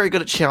 well, I'm not very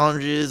good at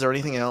challenges or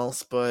anything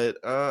else, but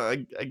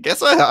I guess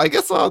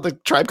the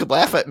tribe could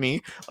laugh at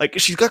me. Like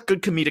she's got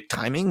good comedic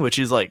timing, which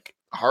is like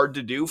hard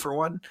to do for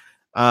one.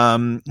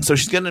 So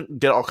she's gonna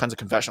get all kinds of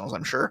confessionals,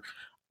 I'm sure.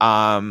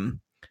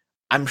 I'm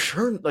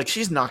sure like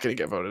she's not gonna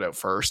get voted out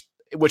first,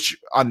 which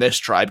on this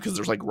tribe because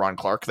there's like Ron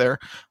Clark there.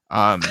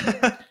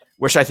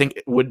 Which I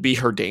think would be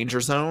her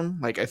danger zone.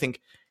 Like I think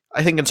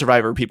in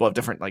Survivor people have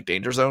different like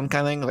danger zone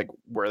kind of thing, like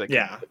where they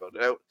can get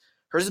voted out.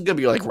 Hers is gonna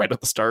be like right at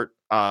the start.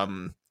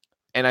 And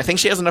I think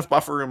she has enough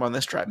buffer room on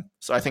this tribe.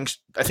 So I think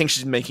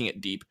she's making it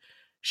deep.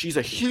 She's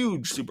a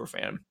huge super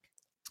fan.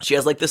 She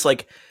has like this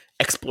like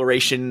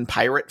exploration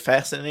pirate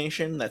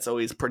fascination that's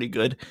always pretty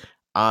good.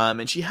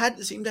 And she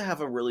seemed to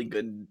have a really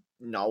good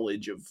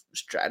knowledge of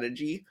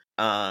strategy.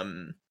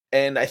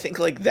 And I think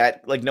like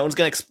that, like no one's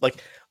gonna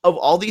like of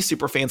all these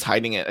super fans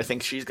hiding it. I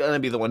think she's gonna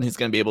be the one who's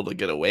gonna be able to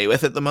get away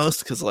with it the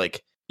most because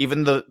like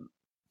even the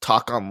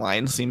talk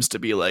online seems to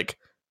be like,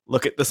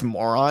 look at this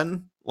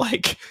moron.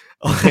 Like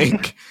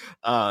I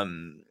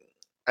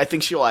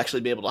think she'll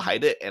actually be able to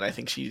hide it, and I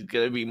think she's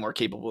gonna be more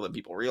capable than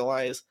people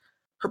realize.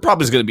 Her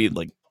problem is gonna be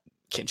like,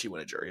 can she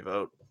win a jury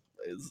vote?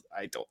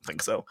 I don't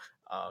think so.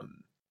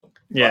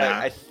 Yeah,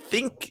 I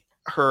think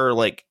her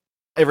like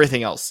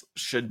everything else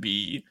should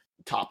be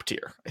top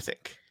tier, I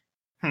think.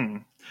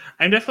 I'm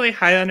definitely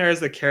high on her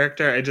as a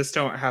character. I just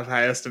don't have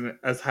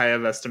as high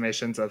of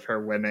estimations of her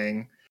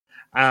winning.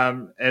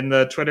 In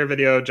the Twitter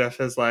video,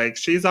 Jeff is like,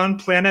 she's on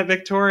Planet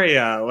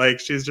Victoria. Like,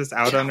 she's just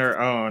out on her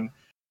own.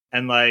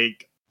 And,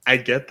 like, I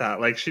get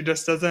that. Like, she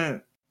just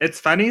doesn't... It's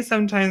funny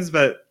sometimes,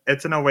 but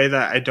it's in a way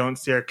that I don't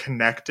see her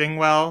connecting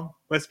well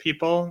with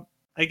people,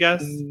 I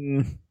guess.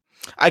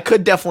 I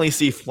could definitely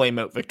see Flame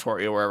Out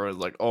Victoria where everyone's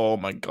like, oh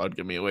my god,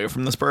 get me away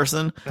from this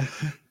person.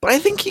 But I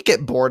think you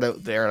get bored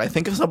out there, and I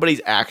think if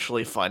somebody's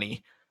actually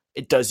funny,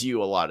 it does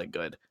you a lot of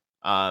good.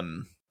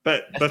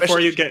 But before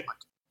you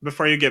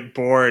get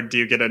bored, do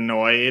you get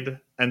annoyed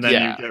and then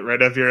you get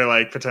rid of your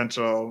like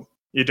potential?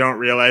 You don't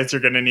realize you're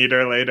going to need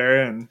her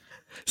later, and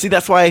see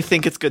that's why I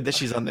think it's good that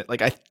she's on it.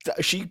 Like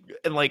she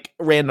in like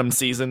random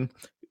season,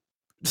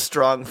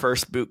 strong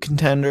first boot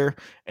contender,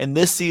 and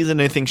this season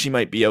I think she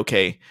might be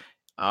okay.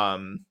 But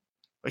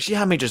she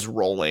had me just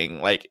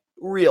rolling, like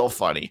real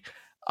funny.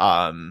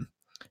 And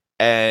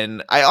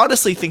I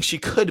honestly think she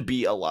could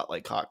be a lot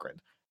like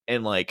Cochran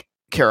and like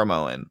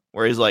Caramoan,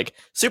 where he's like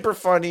super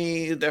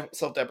funny,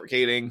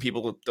 self-deprecating.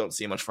 People don't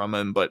see much from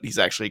him, but he's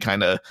actually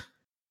kind of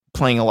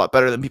playing a lot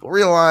better than people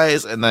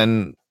realize. And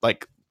then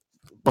like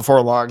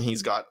before long,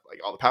 he's got like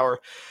all the power.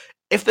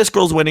 If this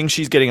girl's winning,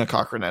 she's getting a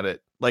Cochran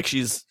edit. Like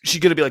she's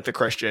gonna be like the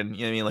Christian,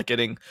 you know what I mean? Like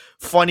getting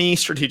funny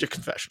strategic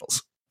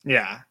confessionals.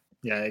 Yeah,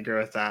 I agree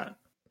with that.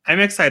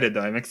 I'm excited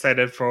though. I'm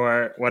excited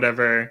for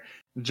whatever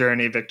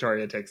journey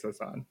Victoria takes us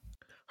on.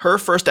 Her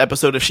first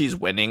episode, if she's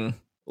winning,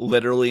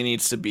 literally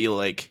needs to be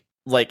like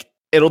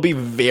it'll be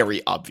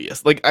very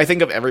obvious. Like I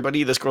think of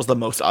everybody, this girl's the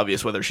most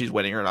obvious whether she's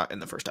winning or not in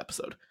the first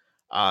episode.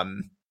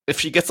 If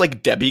she gets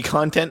like Debbie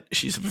content,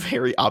 she's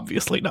very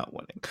obviously not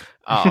winning.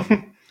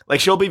 Like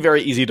she'll be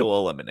very easy to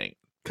eliminate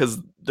because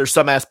there's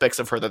some aspects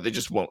of her that they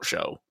just won't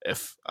show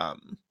if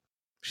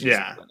she's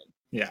winning.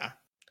 Yeah.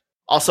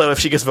 Also, if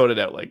she gets voted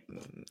out, like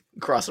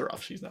cross her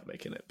off. She's not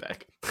making it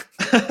back.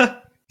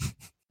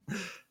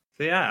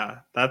 So yeah,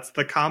 that's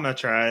the Kama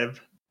tribe.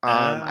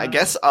 I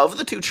guess of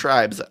the two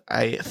tribes,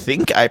 I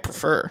think I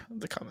prefer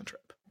the Kama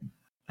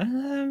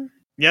tribe.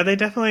 Yeah, they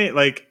definitely,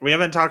 like, we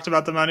haven't talked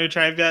about the Manu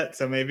tribe yet,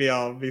 so maybe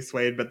I'll be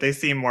swayed, but they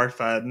seem more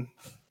fun.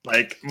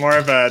 Like, more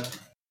of a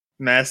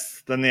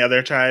mess than the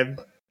other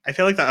tribe. I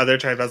feel like the other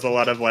tribe has a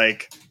lot of,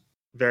 like,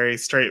 very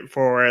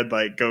straightforward,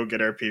 like,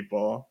 go-getter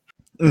people.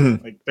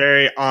 Mm-hmm. Like,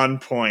 very on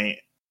point.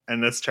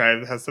 And this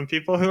tribe has some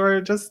people who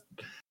are just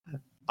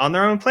on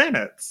their own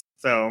planets.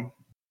 So,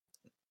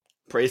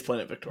 Praise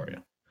Planet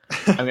Victoria.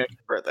 I'm gonna keep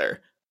her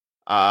there.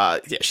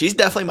 Yeah, she's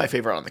definitely my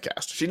favorite on the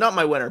cast. She's not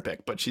my winner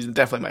pick, but she's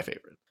definitely my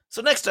favorite.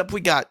 So next up,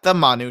 we got the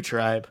Manu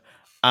tribe.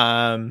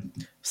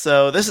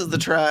 So this is the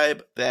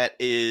tribe that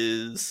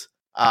is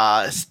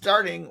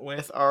starting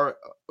with our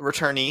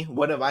returnee,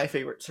 one of my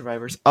favorite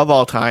survivors of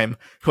all time,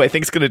 who I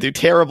think is going to do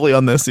terribly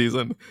on this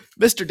season,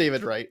 Mr.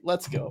 David Wright.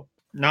 Let's go.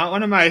 not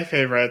one of my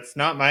favorites.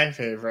 Not my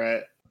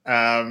favorite.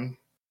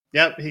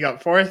 Yep, he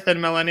got fourth in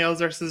Millennials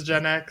versus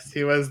Gen X.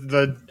 He was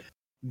the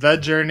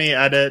journey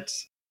edit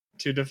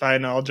to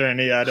define all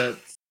journey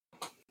edits.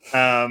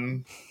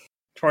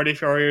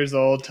 44 years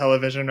old,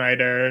 television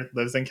writer,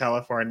 lives in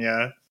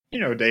California. You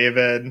know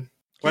David.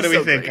 What do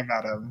we think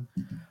about him?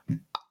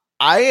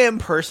 I am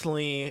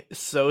personally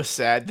so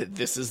sad that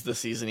this is the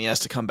season he has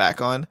to come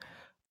back on.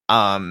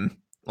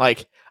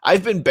 Like,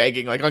 I've been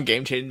begging, like, on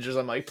Game Changers,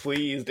 I'm like,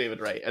 please,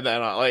 David Wright. And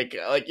then, like, you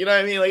know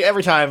what I mean? Like,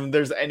 every time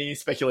there's any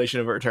speculation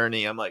of a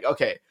returnee, I'm like,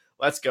 okay,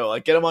 let's go.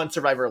 Like, get him on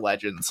Survivor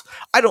Legends.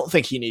 I don't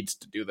think he needs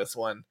to do this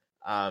one,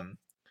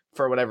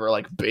 for whatever,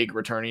 like, big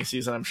returnee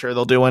season I'm sure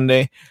they'll do one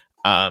day.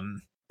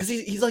 Because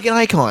he's like an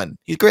icon.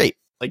 He's great.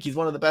 Like, he's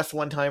one of the best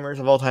one-timers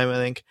of all time, I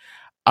think.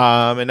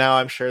 And now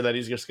I'm sure that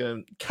he's just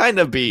going to kind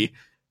of be,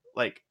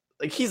 like,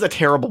 he's a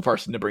terrible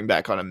person to bring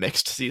back on a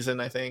mixed season,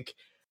 I think.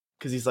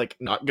 Because he's, like,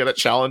 not good at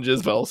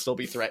challenges, but he'll still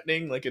be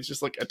threatening. Like, it's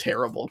just, like, a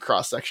terrible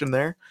cross-section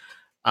there.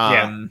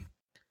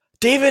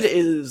 David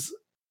is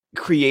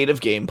creative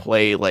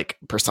gameplay, like,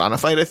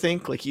 personified, I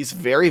think. Like, he's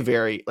very,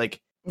 very,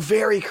 like,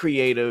 very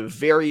creative,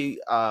 very,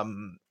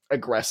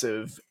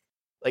 aggressive.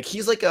 Like,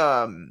 he's, like,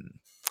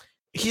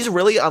 he's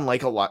really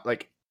unlike a lot,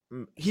 like,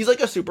 he's, like,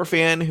 a super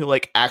fan who,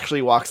 like,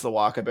 actually walks the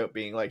walk about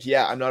being, like,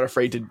 yeah, I'm not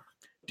afraid to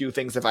do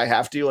things if I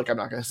have to. Like, I'm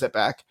not going to sit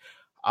back.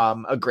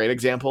 A great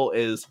example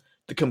is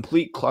the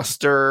complete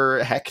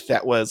cluster heck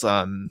that was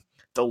the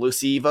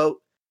Lucy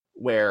vote,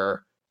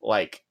 where,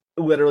 like,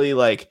 literally,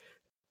 like,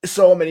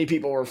 so many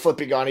people were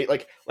flipping on it.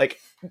 Like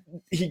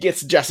he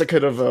gets Jessica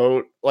to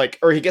vote, like,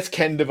 or he gets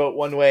Ken to vote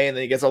one way, and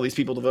then he gets all these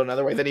people to vote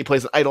another way. Then he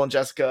plays an idol and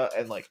Jessica,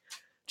 and, like,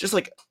 just,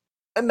 like,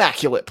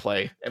 immaculate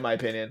play, in my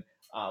opinion.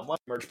 One of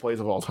the merge plays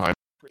of all time.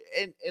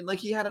 And like,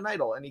 he had an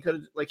idol, and he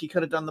could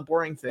have done the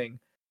boring thing.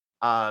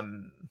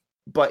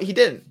 But he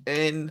didn't.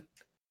 And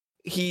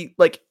he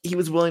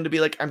was willing to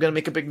be like, I'm gonna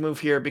make a big move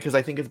here because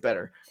I think it's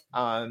better.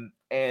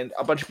 And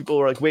a bunch of people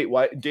were like, wait,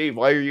 why, Dave,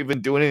 why are you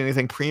even doing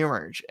anything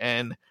pre-merge?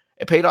 And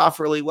it paid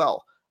off really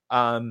well.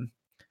 And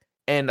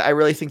I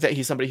really think that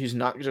he's somebody who's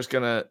not just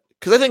gonna,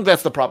 because I think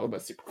that's the problem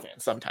with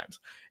superfans sometimes,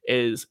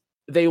 is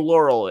they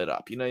laurel it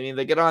up. You know what I mean?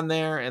 They get on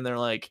there and they're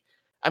like,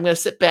 I'm gonna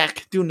sit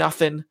back, do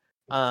nothing,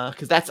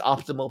 because that's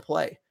optimal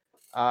play.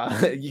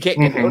 You can't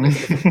get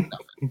noticed.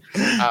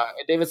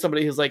 And David's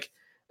somebody who's like,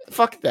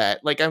 fuck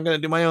that. Like, I'm gonna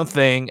do my own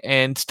thing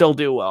and still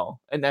do well,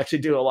 and actually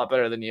do a lot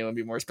better than you and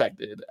be more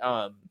respected.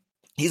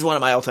 He's one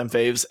of my all-time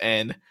faves,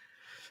 and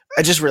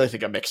I just really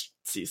think a mixed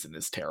season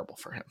is terrible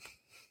for him.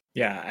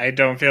 Yeah, I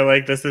don't feel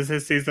like this is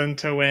his season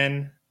to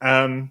win.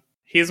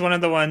 He's one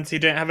of the ones, he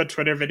didn't have a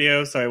Twitter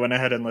video, so I went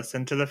ahead and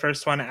listened to the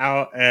first one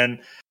out, and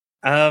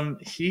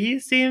he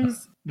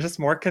seems just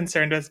more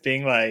concerned with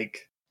being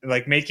like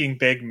making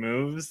big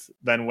moves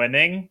than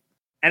winning.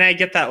 And I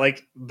get that,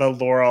 like, the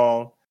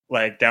laurel,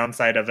 like,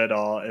 downside of it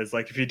all is,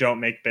 like, if you don't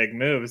make big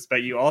moves,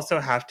 but you also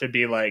have to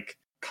be, like,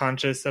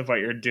 conscious of what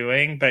you're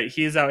doing. But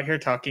he's out here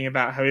talking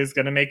about how he's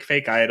going to make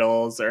fake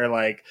idols, or,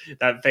 like,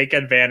 that fake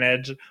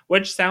advantage,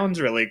 which sounds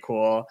really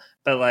cool,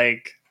 but,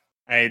 like,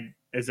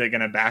 is it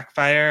going to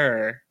backfire,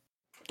 or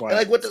what? And,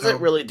 like, what does it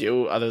really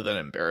do other than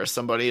embarrass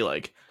somebody?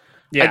 Like,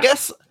 yeah.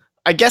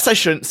 I guess I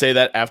shouldn't say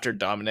that after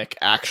Dominic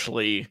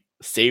actually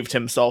saved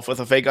himself with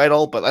a fake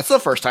idol, but that's the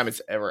first time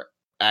it's ever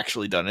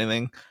actually done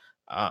anything.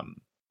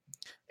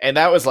 And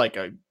that was, like,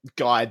 a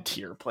god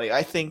tier play,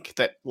 I think,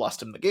 that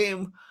lost him the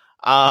game.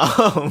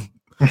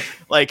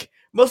 Like,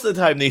 most of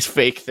the time, these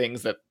fake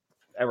things that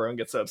everyone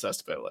gets so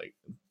obsessed about, like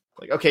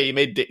okay, you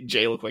made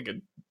Jay look like a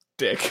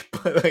dick,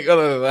 but, like,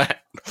 other than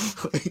that,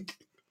 like,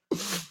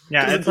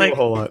 yeah, it's like a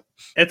whole lot.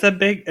 It's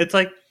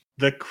like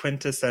the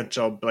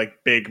quintessential,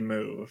 like, big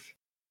move,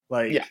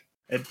 like, yeah.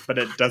 But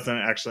it doesn't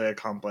actually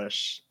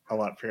accomplish a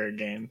lot for your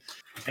game.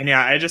 And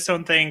yeah, I just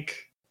don't think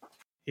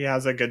he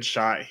has a good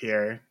shot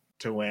here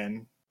to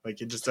win.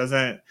 Like, it just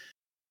doesn't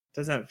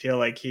feel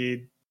like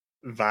he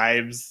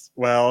vibes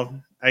well,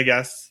 I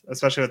guess,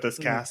 especially with this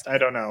cast. I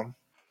don't know.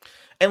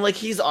 And, like,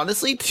 he's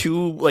honestly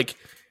too, like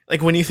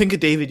when you think of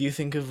David, you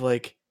think of,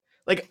 like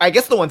I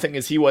guess the one thing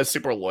is he was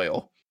super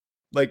loyal.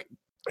 Like,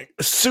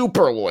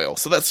 super loyal.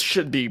 So that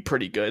should be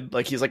pretty good.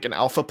 Like, he's, like, an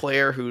alpha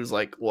player who's,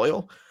 like,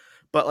 loyal.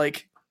 But,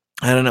 like,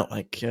 I don't know,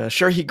 like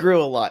sure he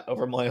grew a lot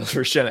over Millennials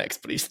vs. Gen X,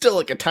 but he's still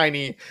like a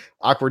tiny,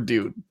 awkward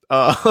dude.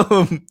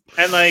 And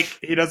like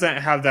he doesn't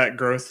have that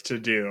growth to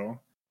do.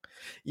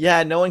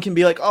 Yeah, no one can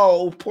be like,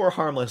 oh, poor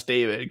harmless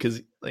David,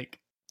 because like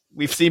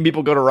we've seen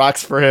people go to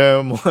rocks for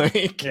him.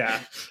 Like, yeah,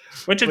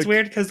 which is like,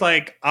 weird because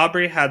like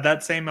Aubrey had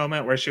that same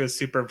moment where she was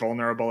super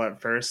vulnerable at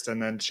first,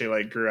 and then she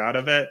like grew out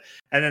of it,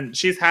 and then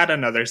she's had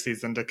another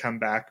season to come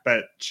back,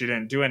 but she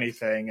didn't do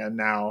anything, and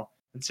now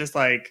it's just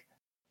like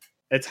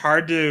it's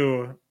hard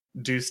to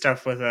do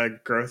stuff with a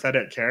growth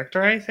edit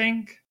character. I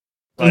think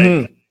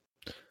like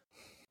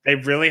they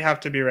really have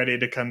to be ready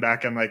to come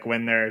back and like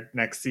win their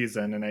next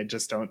season, and I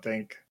just don't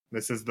think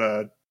this is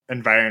the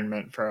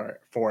environment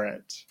for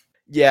it.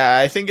 Yeah,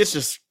 I think it's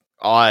just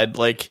odd.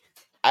 Like,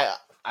 I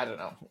don't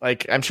know.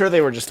 Like, I'm sure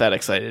they were just that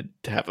excited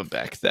to have him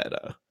back that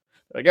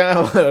like,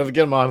 I'll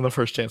get him on the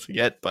first chance we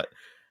get, but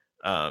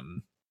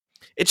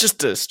it's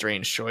just a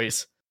strange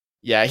choice.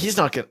 Yeah, he's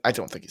not gonna. I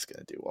don't think he's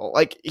gonna do well.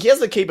 Like, he has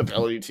the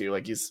capability to.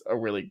 Like, he's a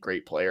really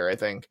great player. I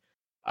think.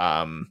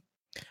 I'm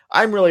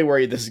really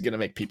worried this is gonna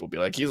make people be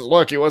like, he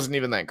wasn't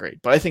even that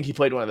great. But I think he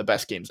played one of the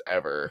best games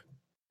ever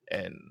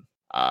in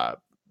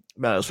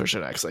Meadows for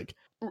Gen X. Like,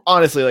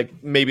 honestly,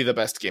 like maybe the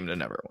best game to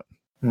never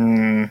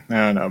win. I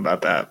don't know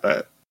about that,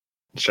 but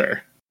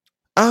sure.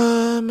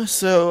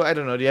 So I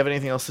don't know. Do you have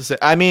anything else to say?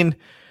 I mean,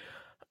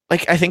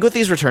 like, I think with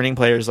these returning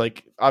players,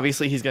 like,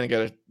 obviously he's gonna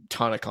get a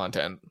ton of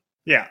content.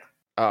 Yeah.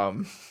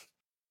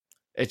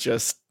 It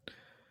just,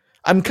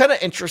 I'm kind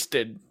of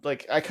interested.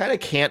 Like, I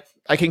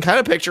can kind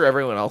of picture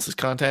everyone else's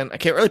content. I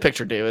can't really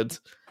picture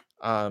David's.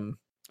 Like,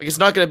 it's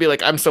not gonna be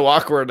like I'm so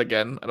awkward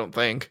again. I don't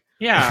think.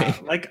 Yeah,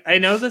 like I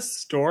know the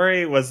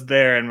story was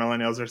there in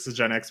Millennials versus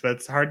Gen X, but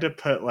it's hard to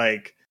put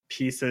like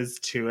pieces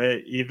to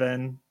it.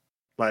 Even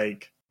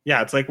like,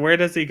 yeah, it's like where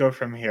does he go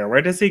from here?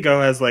 Where does he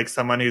go as like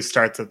someone who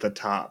starts at the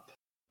top?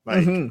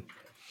 Like,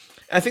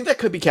 I think that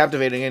could be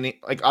captivating. And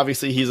like,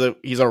 obviously, he's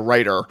a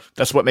writer.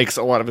 That's what makes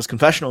a lot of his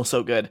confessionals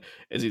so good.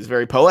 Is he's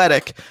very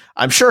poetic.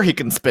 I'm sure he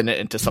can spin it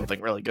into something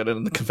really good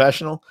in the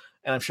confessional,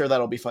 and I'm sure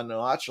that'll be fun to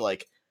watch.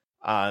 Like,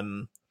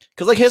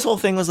 because like his whole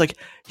thing was like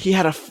he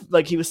had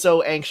he was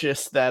so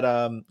anxious that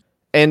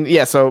and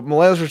yeah, so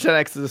Millennials vs. Gen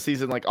X is a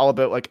season like all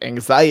about like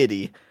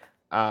anxiety.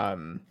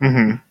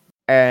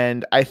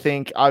 And I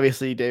think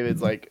obviously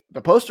David's like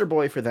the poster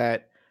boy for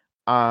that.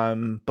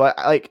 But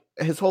like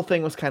his whole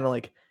thing was kind of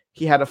like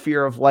he had a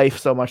fear of life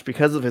so much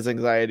because of his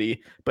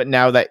anxiety, but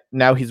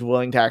now he's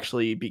willing to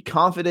actually be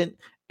confident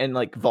and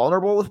like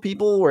vulnerable with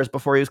people, whereas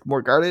before he was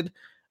more guarded.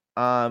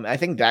 I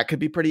think that could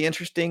be pretty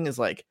interesting, is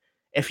like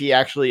if he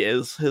actually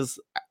is his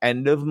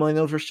end of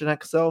Millennials vs. Gen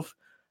X self.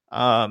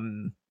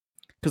 Because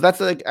that's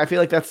like, I feel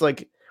like that's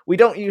like, we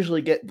don't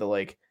usually get the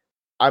like,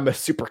 I'm a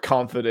super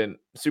confident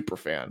super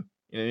fan.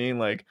 You know what I mean?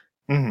 Like,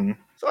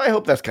 so I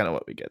hope that's kind of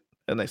what we get.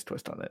 A nice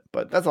twist on it.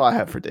 But that's all I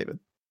have for David.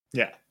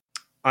 Yeah.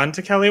 On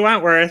to Kelly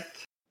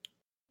Wentworth.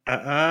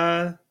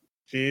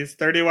 She's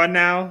 31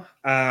 now.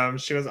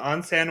 She was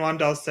on San Juan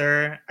del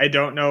Sur. I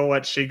don't know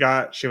what she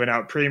got. She went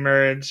out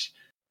pre-merge.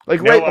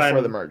 Like right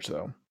before the merge,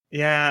 though.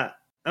 Yeah.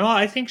 Well,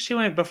 I think she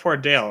went before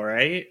Dale,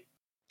 right?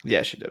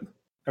 Yeah, she did.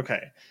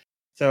 Okay.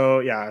 So,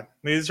 yeah.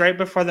 Leaves right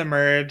before the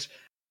merge.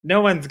 No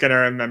one's going to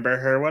remember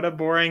her. What a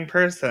boring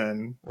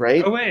person.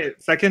 Right? Oh,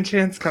 wait. Second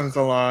Chance comes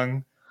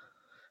along.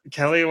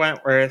 Kelly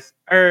Wentworth.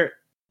 Or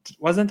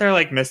wasn't there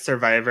like Miss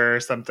Survivor or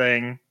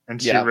something? And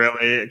she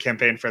really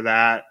campaigned for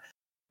that.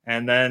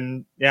 And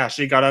then, yeah,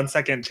 she got on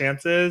Second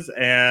Chances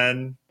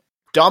and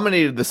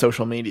dominated the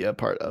social media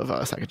part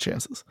of Second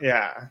Chances.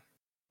 Yeah.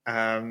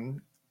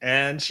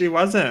 And she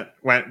wasn't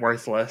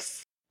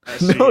Wentworthless.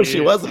 No,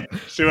 she wasn't.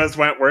 She was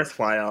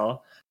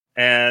Wentworthwhile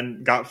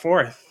and got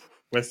fourth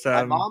with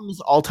my mom's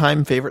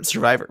all-time favorite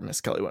survivor,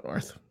 Miss Kelly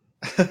Wentworth.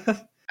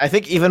 I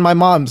think even my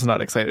mom's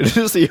not excited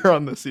to see her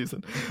on this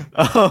season.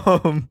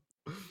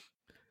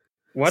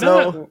 What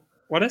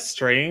a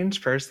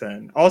strange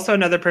person. Also,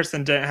 another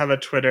person didn't have a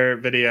Twitter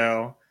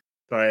video,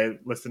 so I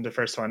listened to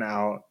first one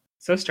out.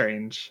 So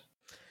strange.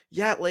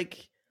 Yeah,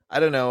 like, I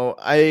don't know.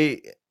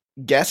 I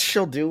guess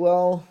she'll do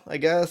well, I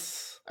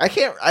guess. I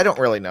don't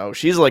really know.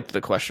 She's like the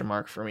question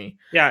mark for me.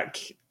 Yeah,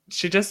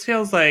 she just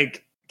feels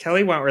like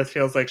Kelly Wentworth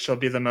feels like she'll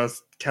be the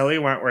most Kelly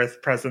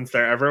Wentworth presence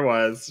there ever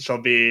was.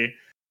 She'll be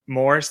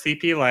more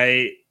CP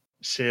light.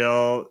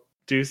 She'll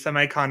do some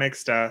iconic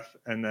stuff,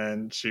 and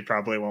then she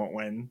probably won't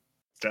win.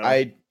 Still.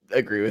 I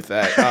agree with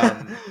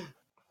that.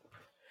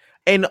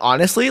 And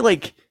honestly,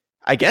 like,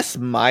 I guess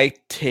my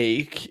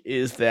take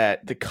is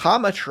that the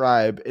Kama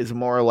tribe is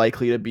more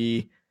likely to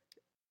be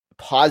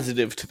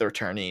positive to the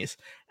returnees.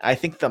 I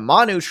think the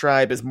Manu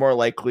tribe is more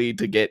likely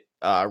to get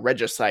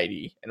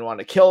regicide and want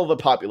to kill the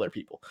popular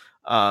people,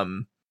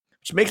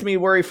 which makes me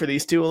worry for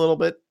these two a little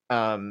bit.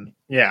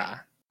 Yeah,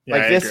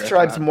 like this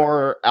tribe's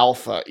more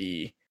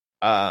alpha-y,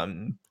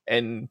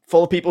 and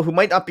full of people who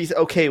might not be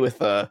okay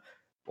with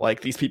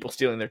like these people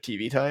stealing their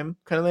TV time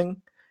kind of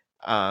thing.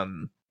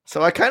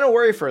 So I kind of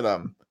worry for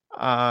them.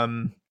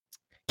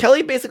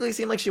 Kelly basically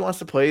seemed like she wants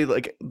to play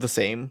like the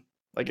same.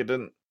 Like it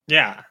didn't.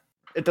 Yeah.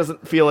 it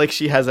doesn't feel like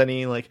she has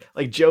any like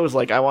Joe's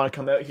like, I want to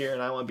come out here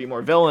and I want to be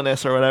more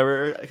villainous or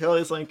whatever.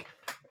 Kelly's like,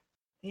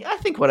 yeah, I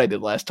think what I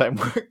did last time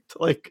worked.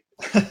 Like,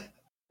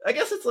 I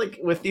guess it's like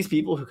with these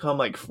people who come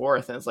like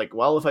fourth, and it's like,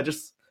 well, if I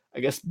just, I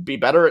guess, be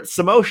better at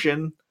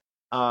Samotion,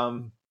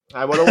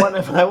 I would have won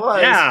if I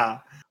was. Yeah.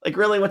 Like,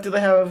 really, what do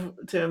they have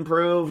to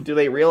improve? Do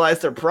they realize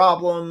their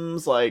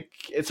problems? Like,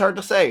 it's hard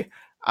to say.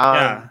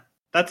 Yeah,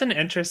 that's an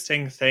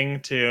interesting thing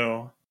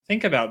to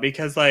think about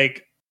because,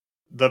 like,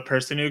 the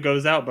person who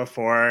goes out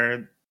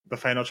before the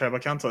final tribal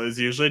council is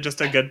usually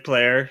just a good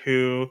player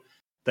who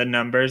the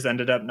numbers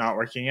ended up not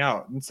working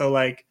out. And so,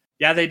 like,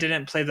 yeah, they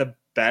didn't play the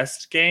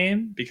best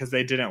game because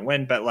they didn't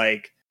win, but,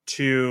 like,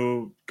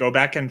 to go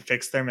back and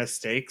fix their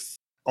mistakes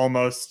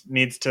almost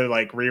needs to,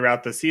 like,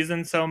 reroute the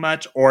season so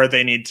much, or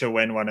they need to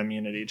win one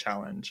immunity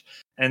challenge.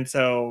 And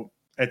so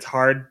it's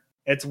hard.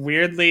 It's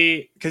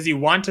weirdly, because you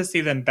want to see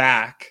them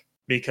back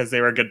because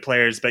they were good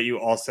players, but you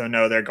also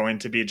know they're going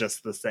to be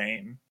just the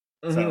same.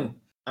 Mm-hmm. So,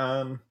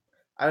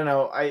 I don't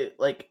know. I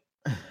like,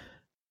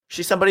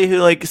 she's somebody who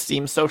like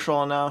seems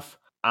social enough.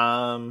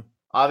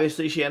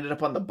 Obviously she ended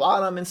up on the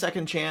bottom in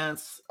second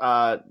chance.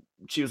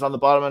 She was on the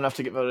bottom enough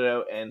to get voted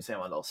out in San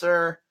Juan del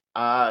Sur.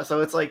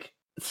 So it's like,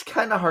 it's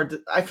kind of hard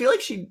to, I feel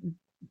like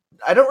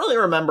I don't really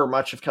remember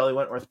much of Kelly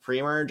Wentworth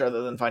pre-merge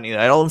other than finding the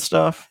idol and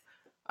stuff.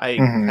 I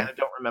kind of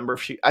don't remember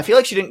if I feel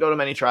like she didn't go to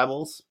many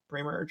tribals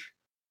pre-merge.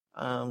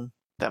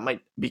 That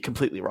might be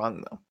completely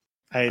wrong though.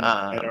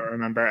 I don't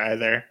remember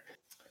either.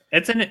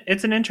 It's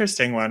an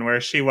interesting one where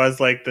she was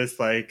like this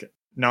like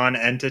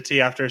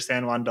non-entity after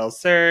San Juan del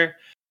Sur,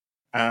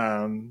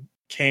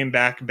 came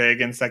back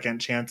big in second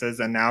chances,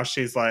 and now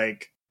she's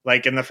like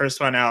in the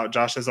first one out,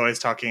 Josh is always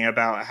talking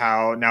about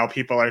how now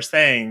people are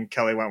saying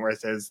Kelly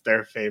Wentworth is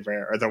their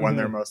favorite or the one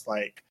they're most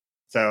like.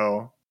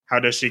 So how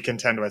does she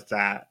contend with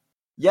that?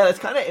 Yeah, it's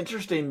kind of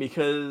interesting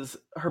because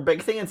her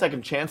big thing in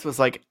second chance was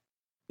like,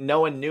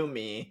 no one knew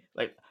me.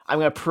 Like, I'm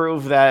going to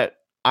prove that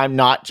I'm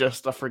not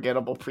just a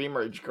forgettable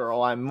pre-merge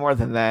girl. I'm more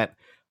than that.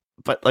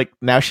 But like,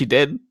 now she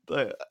did.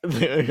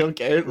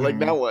 Okay, like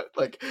now what?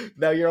 Like,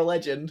 now you're a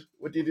legend.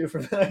 What do you do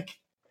from that?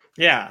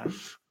 Yeah.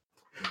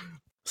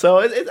 So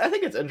I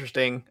think it's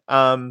interesting.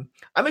 I'm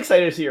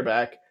excited to see her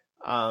back.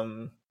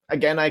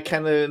 Again, I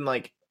kind of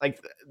like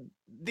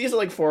these are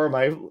like four of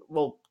my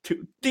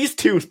these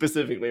two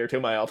specifically are two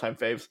of my all-time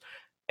faves,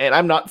 and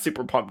I'm not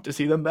super pumped to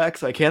see them back.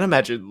 So I can't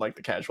imagine like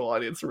the casual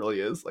audience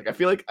really is. Like I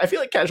feel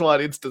like casual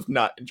audience does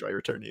not enjoy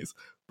returnees,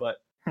 but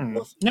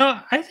no,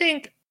 I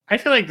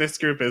feel like this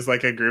group is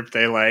like a group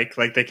they like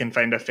they can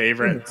find a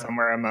favorite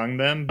somewhere among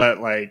them, but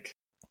like,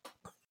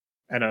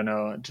 I don't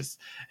know.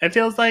 It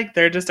feels like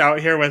they're just out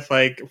here with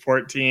like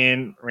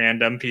 14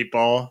 random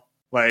people.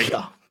 Like,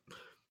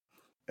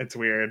 It's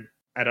weird.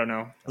 I don't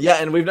know. Yeah,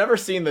 and we've never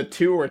seen the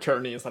two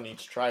returnees on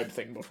each tribe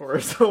thing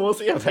before, so we'll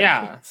see how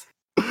that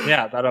goes.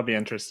 Yeah, that'll be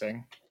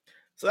interesting.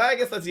 So I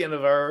guess that's the end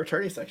of our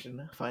returnee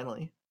section,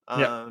 finally.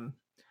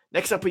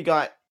 Next up, we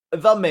got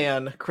the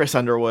man, Chris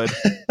Underwood.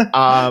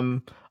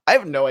 I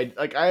have no idea.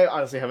 Like, I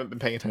honestly haven't been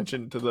paying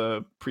attention to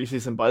the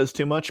preseason buzz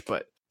too much,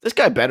 but this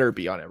guy better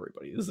be on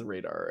everybody's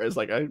radar as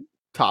like a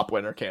top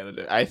winner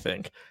candidate, I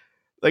think.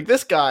 Like,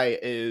 this guy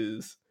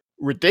is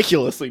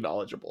ridiculously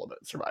knowledgeable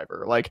about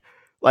Survivor.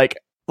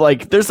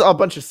 Like there's a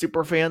bunch of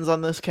super fans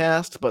on this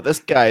cast, but this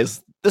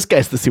guy's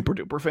the super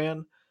duper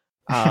fan.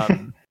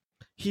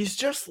 He's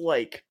just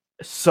like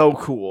so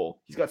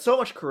cool. He's got so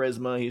much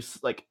charisma. He's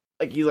like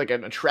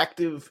an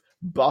attractive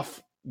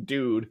buff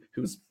dude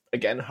who's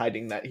again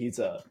hiding that he's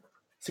a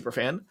super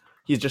fan.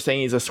 He's just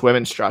saying he's a swim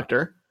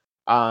instructor.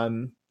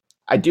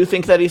 I do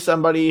think that he's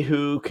somebody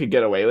who could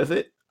get away with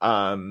it.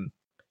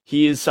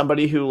 He is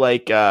somebody who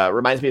like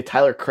reminds me of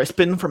Tyler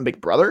Crispin from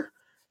Big Brother,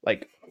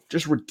 like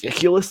just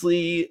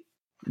ridiculously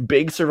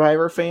big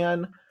Survivor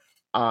fan.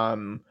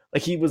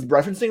 Like he was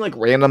referencing like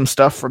random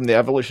stuff from the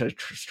Evolution of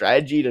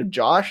Strategy to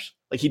Josh.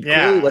 Like he'd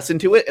clearly listen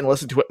to it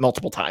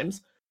multiple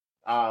times,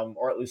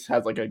 or at least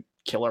has like a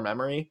killer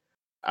memory.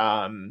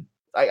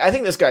 I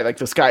think this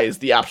guy is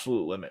the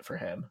absolute limit for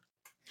him.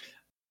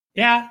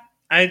 Yeah,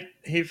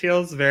 he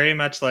feels very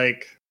much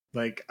like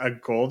a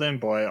golden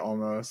boy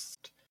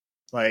almost.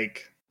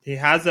 Like he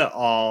has it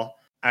all.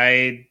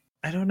 I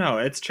don't know.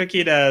 It's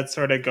tricky to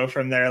sort of go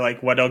from there,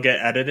 like what'll get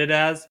edited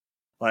as.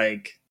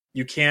 Like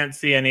you can't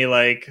see any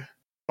like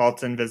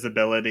false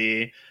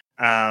invisibility.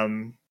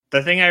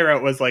 The thing I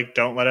wrote was like,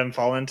 don't let him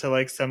fall into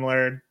like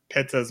similar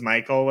pits as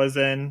Michael was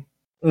in,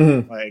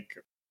 like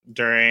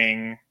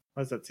during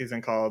what's that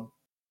season called?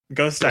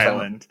 Ghost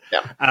Island.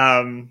 Yeah.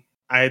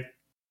 I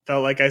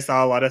felt like I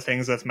saw a lot of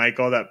things with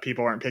Michael that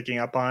people weren't picking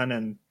up on,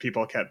 and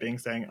people kept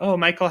saying, "Oh,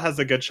 Michael has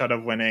a good shot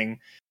of winning.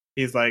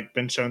 He's like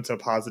been shown so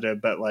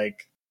positive," but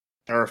like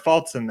there are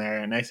faults in there,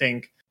 and I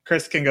think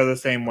Chris can go the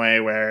same way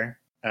where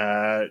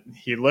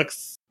he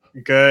looks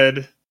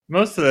good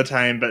most of the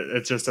time, but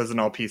it just doesn't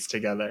all piece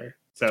together.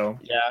 So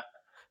yeah,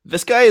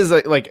 this guy is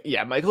like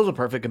Michael's a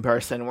perfect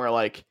comparison where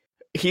like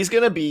he's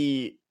gonna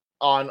be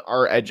on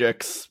our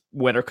Edgex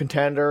winner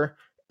contender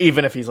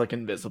even if he's like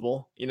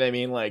invisible. You know what I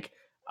mean? Like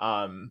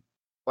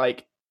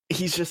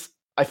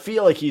I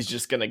feel like he's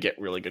just gonna get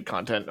really good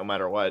content no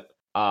matter what.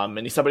 And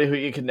he's somebody who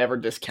you can never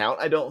discount,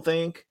 I don't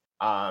think.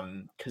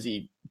 Because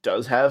he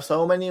does have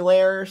so many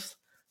layers.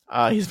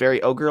 He's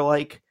very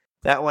ogre-like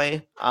that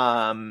way.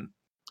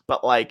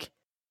 But like,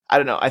 I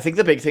don't know. I think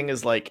the big thing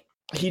is like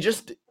he's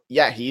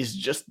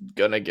just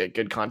gonna get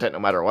good content no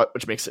matter what,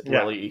 which makes it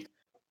really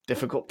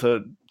difficult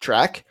to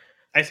track.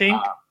 I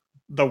think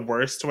the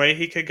worst way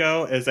he could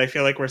go is I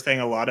feel like we're saying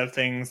a lot of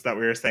things that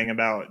we were saying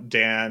about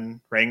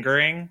Dan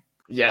Rangering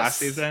last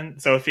season.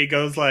 So if he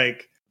goes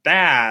like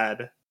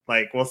bad,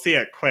 like we'll see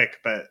it quick,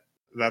 but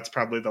that's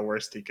probably the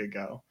worst he could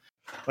go.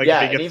 Like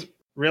if he gets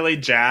really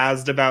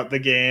jazzed about the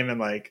game and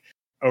like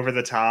over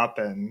the top,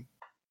 and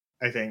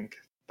I think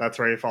that's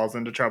where he falls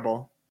into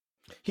trouble.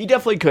 He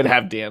definitely could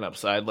have Dan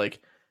upside,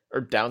 like,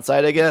 or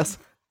downside, I guess.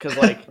 Because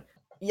like,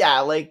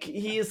 like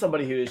he is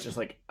somebody who is just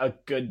like a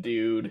good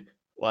dude,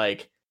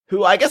 like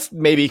who I guess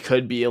maybe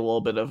could be a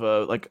little bit of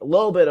a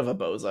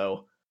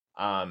bozo.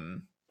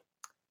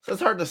 So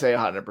it's hard to say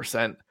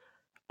 100%.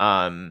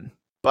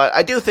 But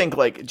I do think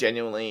like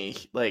genuinely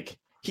like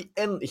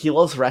he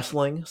loves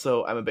wrestling,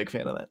 so I'm a big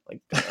fan of that.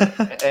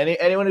 Like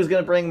anyone who's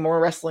gonna bring more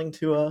wrestling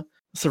to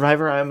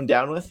Survivor, I'm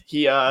down with.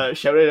 He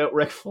shouted out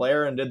Ric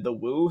Flair and did the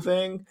woo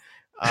thing.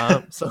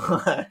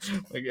 So like,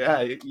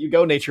 yeah, you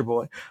go, Nature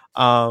Boy.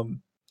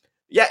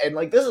 Yeah, and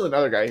like this is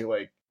another guy who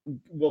like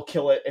will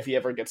kill it if he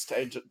ever gets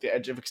to the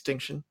edge of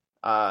extinction.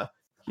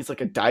 He's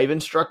like a dive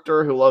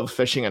instructor who loves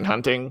fishing and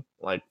hunting.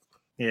 Like,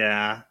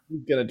 yeah,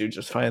 he's gonna do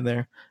just fine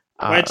there.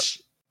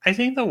 Which I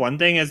think the one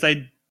thing is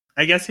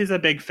I guess he's a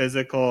big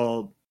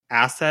physical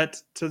asset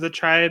to the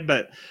tribe,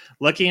 but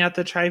looking at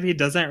the tribe, he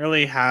doesn't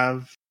really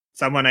have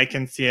someone I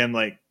can see him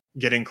like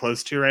getting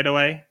close to right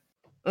away.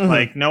 Mm-hmm.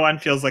 Like no one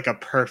feels like a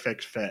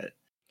perfect fit.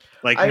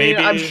 Like I mean,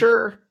 I'm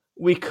sure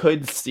we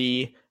could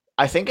see.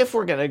 I think if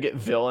we're gonna get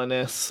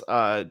villainous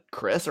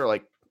Chris or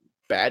like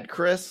bad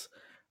Chris,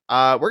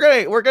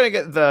 we're gonna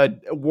get the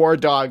War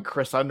Dog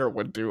Chris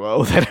Underwood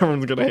duo that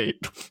everyone's gonna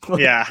hate.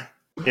 Yeah.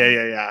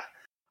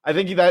 I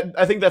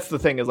think that's the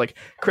thing is like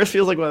Chris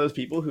feels like one of those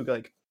people who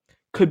like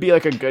could be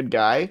like a good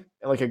guy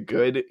and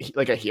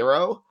like a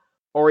hero,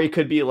 or he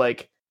could be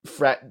like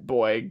frat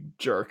boy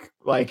jerk,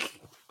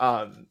 like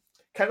kind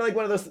of like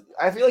one of those.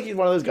 I feel like he's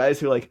one of those guys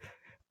who like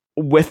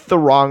with the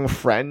wrong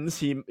friends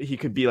he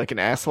could be like an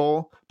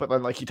asshole, but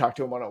then like you talk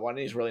to him one-on-one and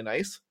he's really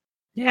nice.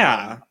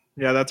 Yeah,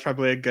 that's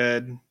probably a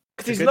good.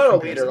 Because he's not a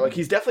leader. Like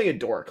he's definitely a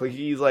dork. Like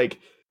he's like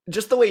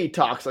just the way he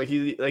talks. Like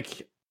he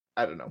like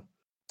I don't know.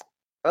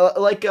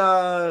 Like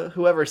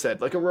whoever said,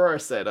 like Aurora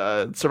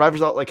said,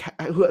 Survivor's all like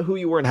who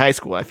you were in high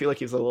school. I feel like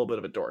he's a little bit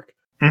of a dork.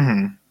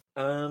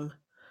 Mm-hmm.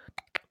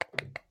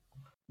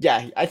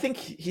 Yeah, I think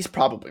he's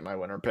probably my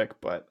winner pick,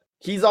 but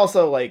he's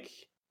also like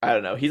I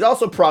don't know. He's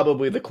also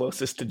probably the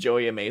closest to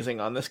Joey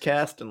Amazing on this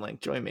cast, and like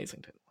Joey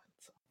Amazing didn't win.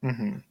 So.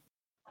 Mm-hmm.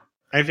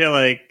 I feel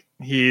like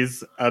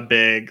he's a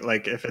big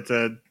like if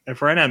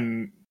we're in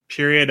a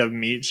period of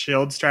meat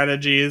shield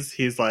strategies,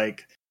 he's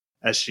like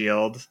a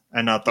shield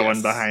and not the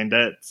one behind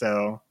it.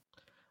 So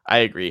I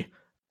agree.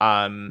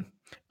 And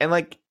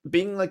like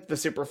being like the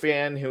super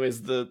fan who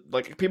is the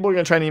like people are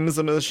gonna try and use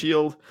him as a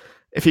shield.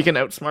 If he can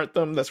outsmart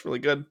them, that's really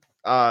good.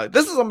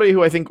 This is somebody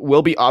who I think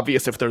will be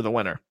obvious if they're the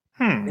winner.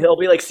 He'll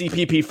be like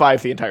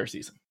CPP5 the entire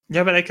season.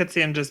 Yeah, but I could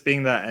see him just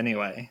being that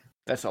anyway.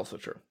 That's also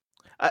true.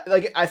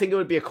 I think it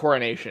would be a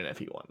coronation if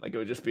he won. Like it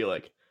would just be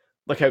like,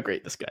 look how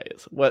great this guy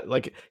is. What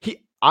like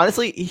he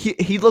honestly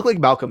he looked like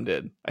Malcolm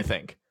did, I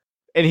think.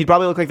 And he'd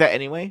probably look like that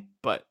anyway,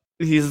 but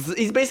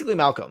he's basically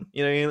Malcolm.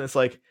 You know what I mean? It's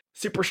like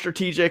super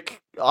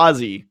strategic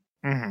Aussie.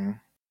 Mm-hmm.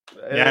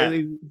 Yeah,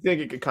 he's gonna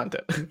get good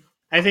content.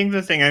 I think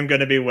the thing I'm going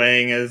to be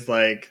weighing is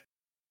like,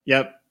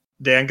 yep,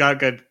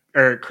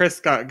 Chris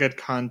got good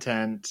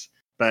content,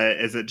 but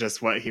is it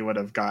just what he would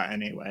have got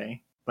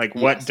anyway? Like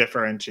what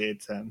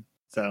differentiates him?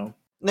 So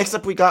next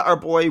up, we got our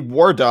boy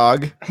War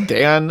Dog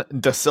Dan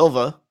Da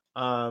Silva.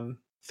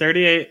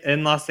 38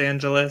 in Los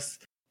Angeles.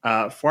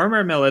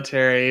 Former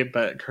military,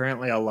 but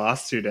currently a law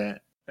student.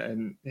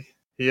 And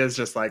he is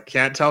just like,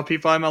 can't tell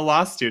people I'm a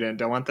law student.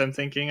 Don't want them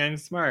thinking I'm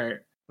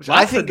smart. Which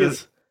I think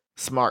is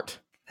smart.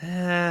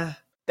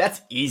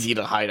 That's easy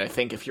to hide, I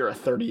think, if you're a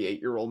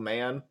 38-year-old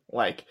man.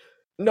 Like,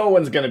 no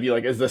one's going to be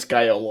like, is this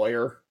guy a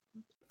lawyer?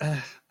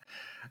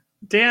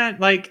 Dan,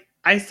 like,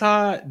 I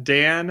saw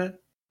Dan,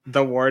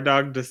 the War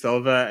Dog Da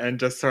Silva, and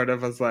just sort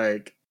of was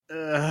like,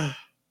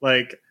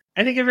 like,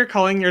 I think if you're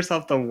calling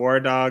yourself the War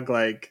Dog,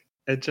 like,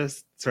 it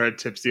just sort of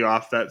tips you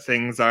off that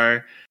things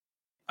are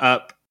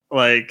up.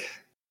 Like,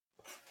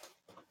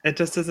 it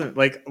just isn't,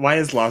 like, why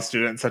is law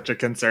student such a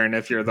concern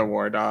if you're the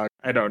War Dog?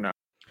 I don't know.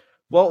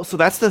 Well, so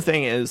that's the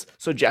thing is,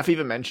 so Jeff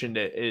even mentioned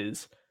it,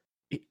 is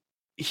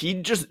he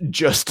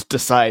just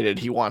decided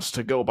he wants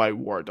to go by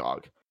War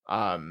Dog.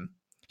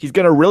 He's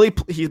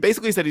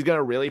basically said he's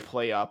gonna really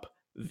play up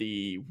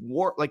the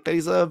war, like that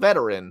he's a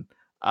veteran.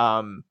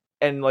 And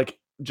like,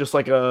 just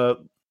like a,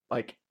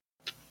 like,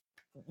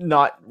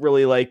 not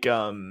really like,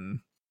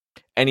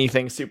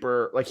 anything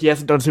super, like he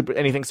hasn't done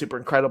anything super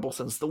incredible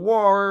since the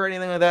war or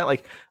anything like that.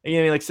 Like,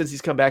 you know, like since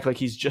he's come back, like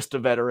he's just a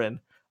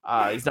veteran.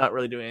 He's not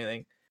really doing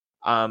anything.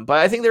 But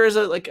I think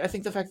I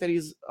think the fact that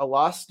he's a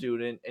law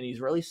student and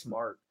he's really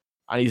smart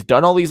and he's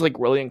done all these like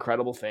really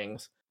incredible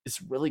things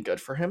is really good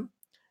for him.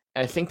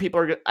 And I think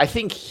I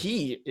think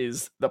he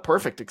is the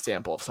perfect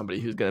example of somebody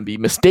who's going to be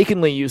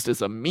mistakenly used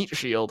as a meat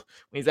shield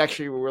when he's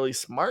actually really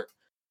smart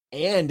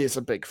and is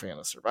a big fan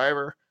of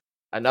Survivor.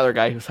 Another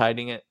guy who's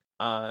hiding it.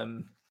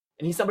 And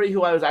he's somebody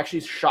who I was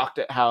actually shocked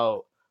at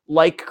how,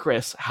 like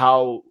Chris,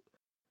 how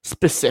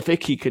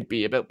specific he could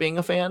be about being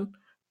a fan.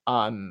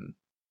 And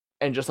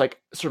just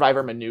like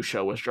Survivor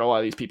minutia, which a lot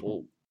of these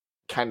people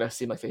kind of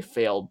seem like they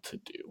failed to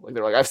do. Like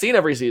they're like, I've seen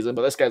every season,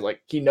 but this guy's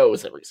like, he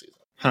knows every season.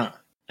 Huh.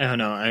 I don't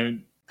know.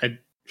 I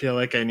feel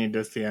like I need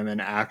to see him in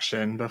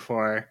action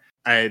before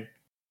I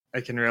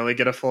can really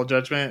get a full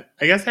judgment.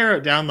 I guess I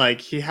wrote down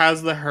like he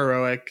has the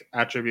heroic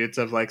attributes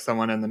of like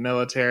someone in the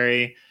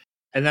military.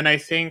 And then I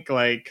think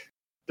like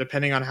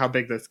depending on how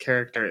big this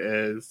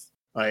character is,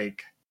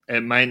 like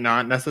it might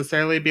not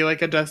necessarily be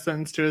like a death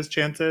sentence to his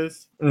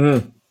chances.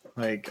 Mm-hmm.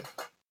 Like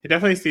he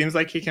definitely seems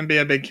like he can be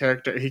a big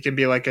character. He can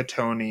be like a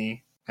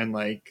Tony and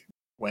like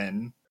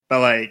win. But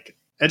like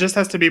it just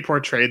has to be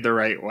portrayed the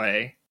right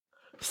way.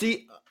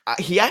 See,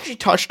 he actually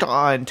touched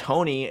on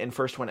Tony in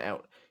First One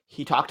Out.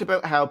 He talked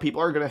about how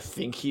people are going to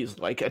think he's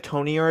like a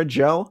Tony or a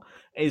Joe,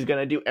 and he's going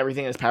to do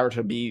everything in his power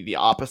to be the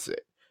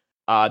opposite.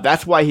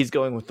 That's why he's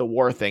going with the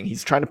war thing.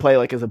 He's trying to play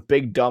like as a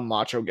big, dumb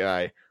macho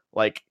guy,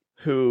 like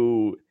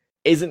who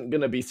isn't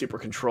going to be super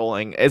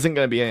controlling, isn't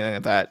going to be anything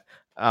like that.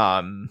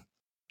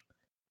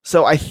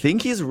 So I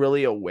think he's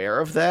really aware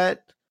of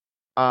that.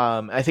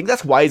 I think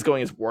that's why he's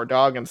going as War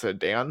Dog instead of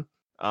Dan.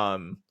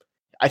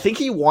 I think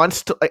he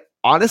wants to, like,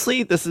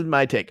 honestly, this is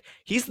my take.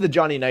 He's the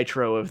Johnny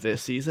Nitro of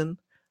this season.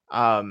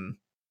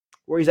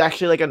 Where he's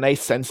actually like a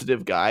nice,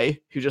 sensitive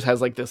guy who just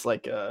has like this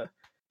like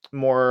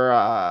more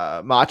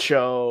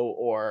macho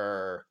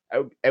or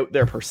out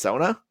there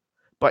persona,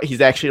 but he's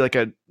actually like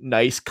a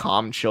nice,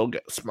 calm, chill,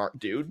 smart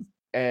dude.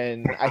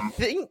 And I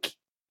think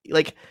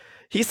like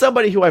he's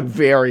somebody who I'm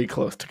very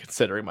close to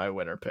considering my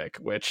winner pick,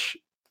 which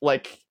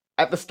like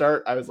at the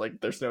start I was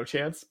like, there's no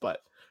chance, but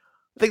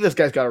I think this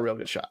guy's got a real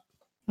good shot.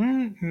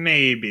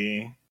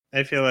 Maybe.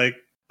 I feel like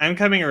I'm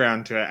coming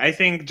around to it. I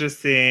think just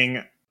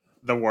seeing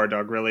the War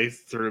Dog really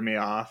threw me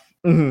off,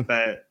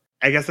 but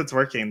I guess it's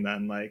working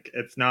then. Like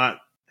it's not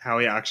how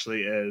he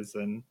actually is,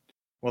 and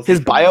we'll see.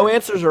 His bio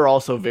answers are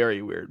also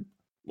very weird.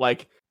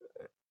 Like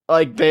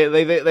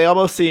they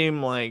almost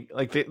seem like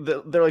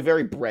they're like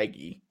very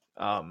braggy,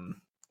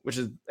 which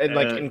is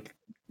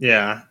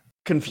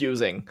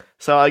confusing.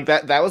 So like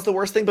that was the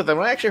worst thing. But then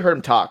when I actually heard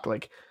him talk,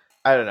 like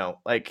I don't know,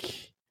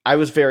 like I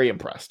was very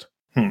impressed.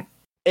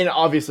 And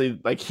obviously,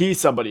 like he's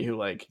somebody who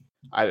like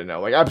I don't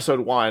know, like episode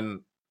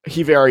 1.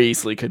 He very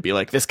easily could be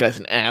like, this guy's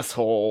an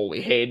asshole,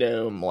 we hate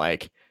him,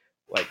 like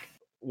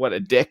what a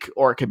dick,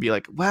 or it could be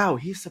like, wow,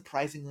 he's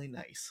surprisingly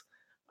nice.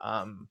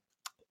 One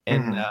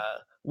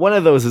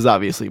of those is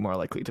obviously more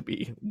likely to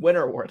be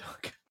winner War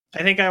Dog.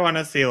 I think I want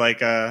to see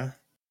like a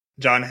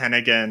John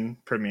Hennigan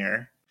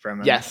premiere from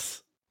him.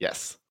 Yes.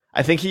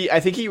 I think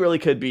he really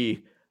could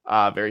be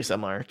very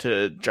similar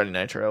to Johnny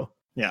Nitro.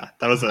 Yeah,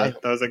 that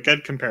was a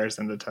good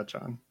comparison to touch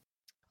on.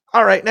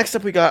 All right, next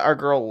up we got our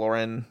girl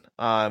Lauren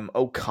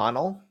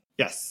O'Connell.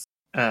 Yes.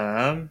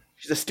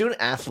 She's a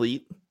student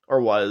athlete,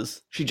 or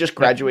was. She just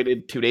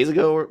graduated 2 days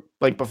ago, or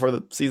like before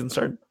the season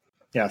started.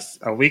 Yes,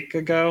 a week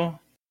ago.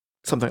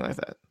 Something like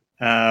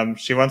that.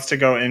 She wants to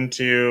go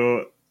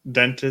into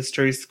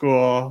dentistry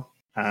school,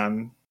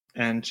 and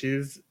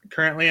she's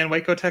currently in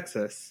Waco,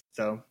 Texas.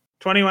 So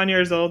 21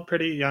 years old,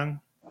 pretty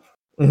young.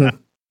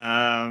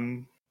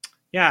 Mm-hmm.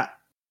 Yeah,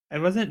 I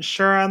wasn't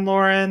sure on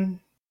Lauren.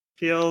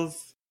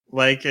 Feels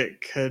like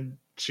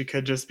she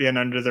could just be an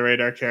under the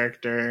radar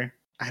character.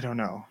 I don't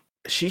know.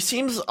 She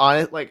seems on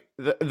it like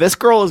this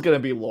girl is gonna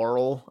be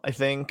Laurel. I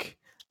think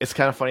it's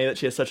kind of funny that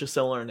she has such a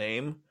similar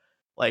name.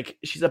 Like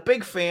she's a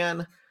big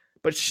fan,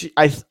 but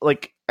I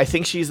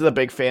think she's the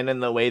big fan in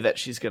the way that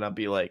she's gonna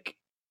be like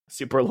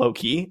super low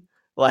key.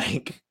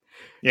 Like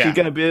she's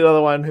gonna be the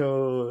other one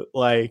who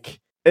like,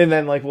 and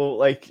then like we'll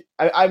like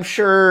I'm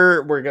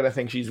sure we're gonna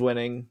think she's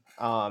winning.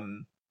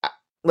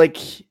 Like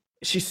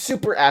she's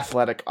super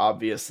athletic,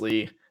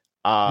 obviously.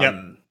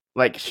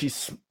 Like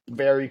she's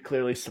very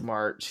clearly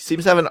smart. She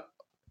seems to have an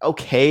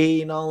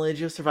okay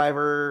knowledge of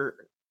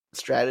Survivor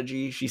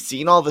strategy. She's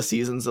seen all the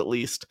seasons at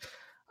least.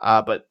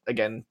 But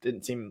again,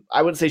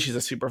 I wouldn't say she's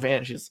a super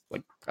fan. She's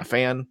like a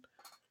fan.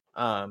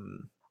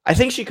 I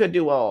think she could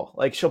do well.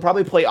 Like she'll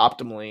probably play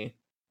optimally.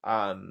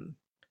 And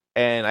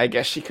I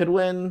guess she could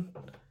win.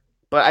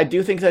 But I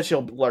do think that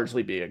she'll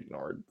largely be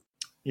ignored.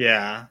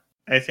 Yeah.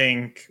 I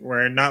think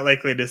we're not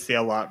likely to see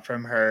a lot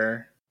from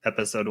her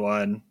episode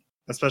 1,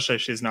 especially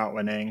if she's not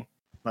winning.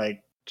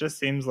 Like, just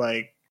seems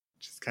like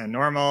she's kind of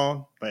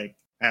normal. Like,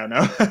 I don't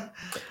know.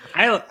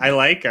 I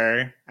like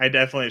her.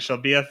 She'll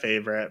be a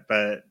favorite,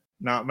 but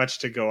not much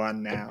to go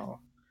on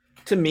now.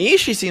 To me,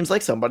 she seems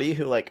like somebody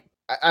who, like,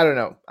 I don't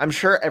know. I'm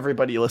sure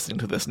everybody listening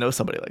to this knows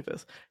somebody like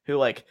this who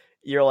like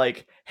you're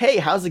like, hey,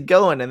 how's it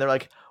going? And they're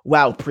like,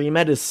 wow,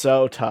 pre-med is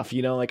so tough.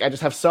 Like I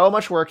just have so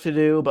much work to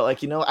do, but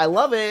like, I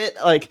love it.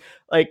 Like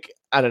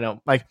I don't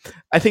know. Like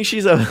I think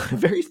she's a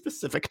very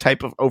specific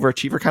type of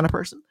overachiever kind of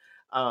person.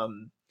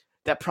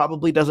 That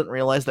probably doesn't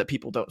realize that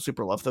people don't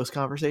super love those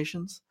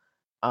conversations.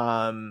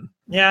 Yeah.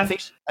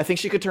 I think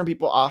she could turn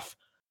people off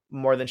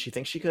more than she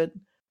thinks she could.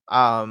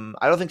 I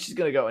don't think she's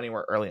gonna go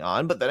anywhere early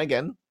on, but then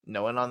again,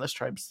 no one on this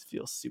tribe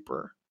feels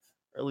super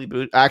early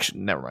boot. Actually,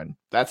 never mind.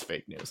 That's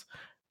fake news.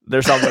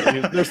 There's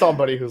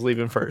somebody who's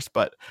leaving first,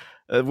 but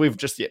we've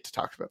just yet to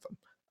talk about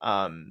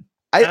them.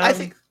 I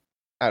think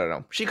I don't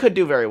know. She could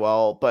do very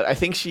well, but I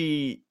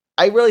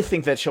really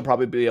think that she'll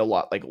probably be a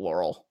lot like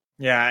Laurel.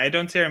 Yeah, I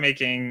don't see her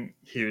making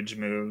huge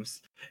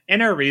moves.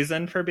 In her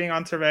reason for being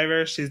on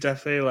Survivor, she's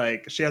definitely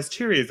like, she has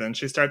two reasons.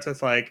 She starts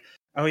with like,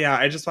 oh yeah,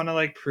 I just want to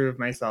like prove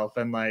myself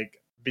and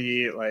like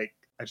be like,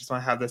 I just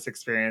want to have this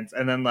experience.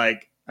 And then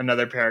like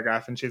another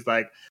paragraph and she's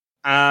like,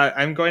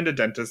 I'm going to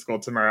dentist school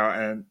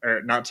tomorrow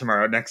or not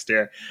tomorrow, next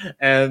year.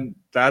 And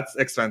that's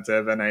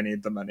expensive and I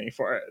need the money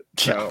for it.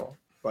 So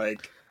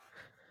like,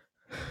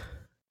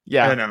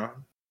 yeah, I don't know.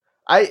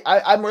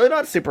 I'm really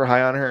not super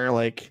high on her.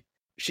 Like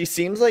she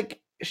seems like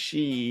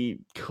she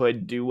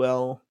could do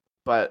well,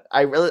 but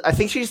I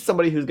think she's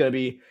somebody who's going to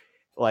be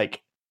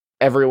like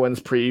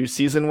everyone's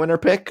pre-season winner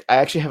pick. I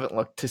actually haven't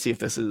looked to see if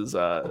this is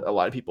a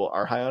lot of people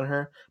are high on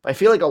her, but I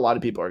feel like a lot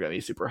of people are going to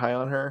be super high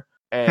on her,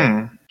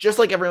 and just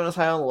like everyone is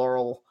high on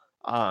Laurel.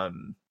 But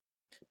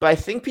I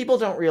think people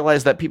don't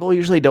realize that people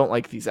usually don't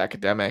like these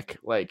academic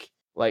like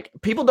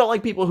people don't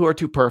like people who are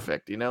too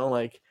perfect,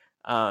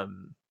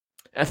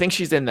 I think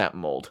she's in that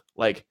mold,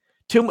 like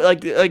too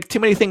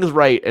many things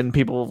right, and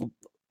people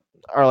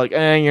are like,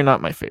 you're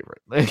not my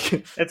favorite.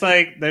 It's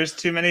like there's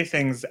too many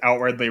things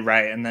outwardly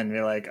right, and then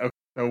you're like, okay,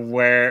 so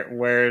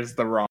where's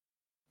the wrong?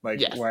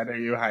 Like, yes. What are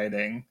you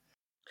hiding?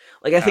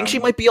 Like, I think she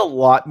might be a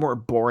lot more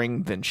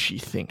boring than she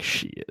thinks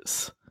she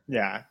is.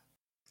 Yeah,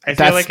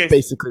 that's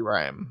basically where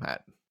I am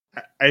at.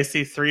 I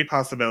see three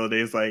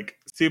possibilities: like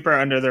super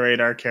under the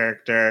radar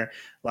character,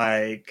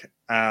 like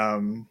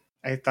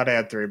I thought I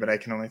had three, but I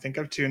can only think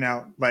of two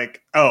now.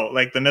 Like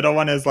the middle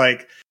one is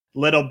like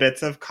little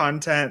bits of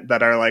content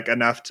that are like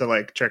enough to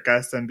like trick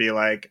us and be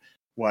like,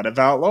 what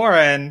about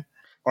Lauren?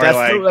 Or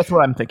that's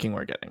what I'm thinking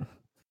we're getting.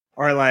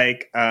 Or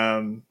like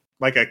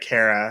a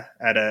Kara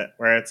edit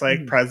where it's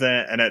like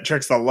present and it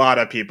tricks a lot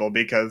of people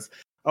because,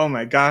 oh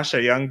my gosh,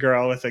 a young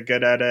girl with a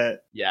good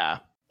edit. Yeah.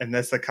 In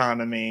this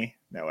economy,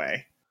 no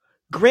way.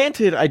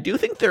 Granted, I do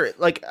think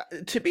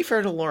to be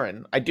fair to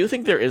Lauren, I do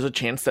think there is a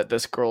chance that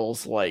this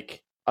girl's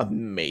like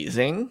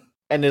amazing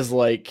and is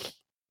like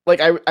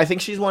I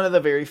think she's one of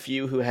the very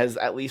few who has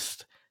at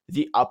least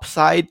the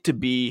upside to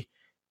be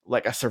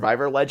like a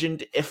Survivor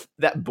legend if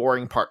that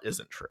boring part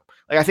isn't true.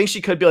 Like I think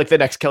she could be like the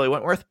next Kelly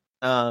Wentworth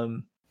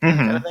kind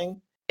of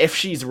thing if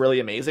she's really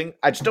amazing.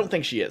 I just don't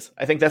think she is.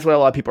 I think that's what a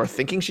lot of people are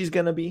thinking she's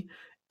going to be,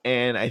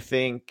 and I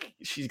think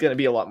she's going to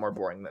be a lot more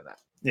boring than that.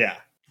 Yeah.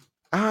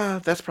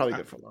 That's probably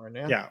good for Lauren.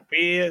 Yeah.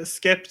 We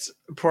skipped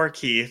poor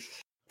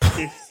Keith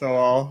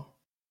Sowell.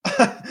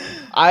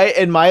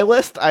 In my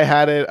list I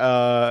had it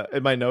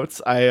in my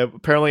notes.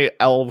 Apparently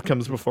L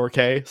comes before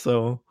K,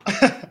 so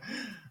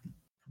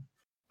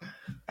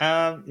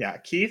yeah,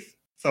 Keith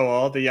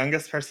Sowell, the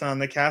youngest person on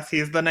the cast,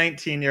 he's the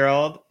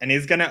 19-year-old and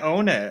he's gonna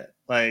own it.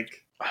 Like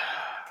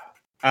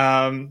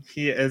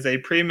he is a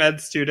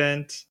pre-med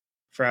student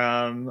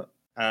from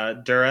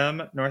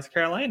Durham, North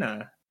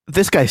Carolina.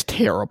 This guy's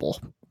terrible.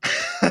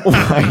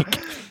 Like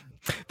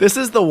this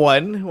is the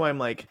one who I'm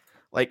like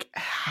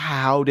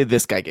how did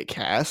this guy get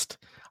cast?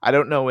 I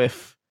don't know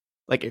if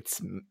like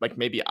it's like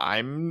maybe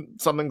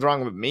something's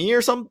wrong with me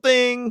or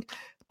something,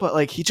 but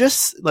like he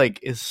just like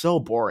is so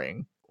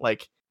boring.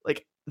 Like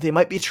they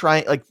might be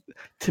trying, like,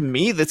 to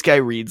me this guy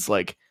reads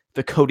like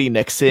the Cody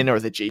Nixon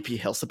or the JP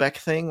Hilsabeck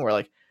thing where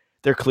like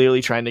they're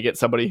clearly trying to get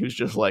somebody who's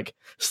just like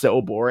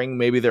so boring.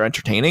 Maybe they're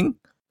entertaining.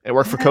 It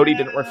worked for Cody,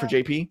 didn't work for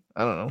JP.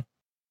 I don't know.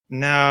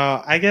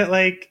 No, I get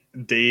like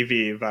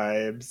Davey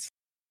vibes.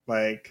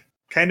 Like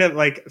kind of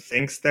like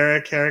thinks they're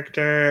a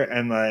character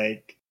and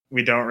like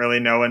we don't really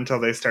know until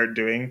they start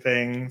doing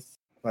things.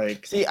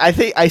 Like I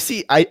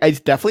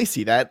definitely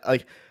see that.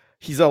 Like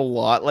he's a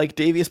lot like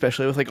Davey,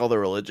 especially with like all the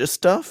religious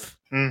stuff.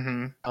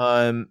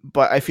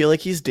 But I feel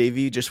like he's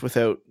Davey just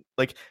without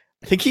like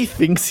I think he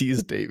thinks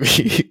he's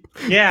Davey.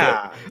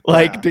 Yeah.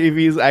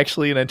 Davey's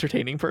actually an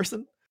entertaining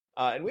person.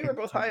 And we were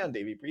both high on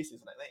Davey preseason,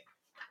 I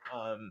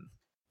think.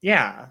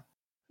 Yeah.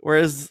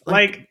 Whereas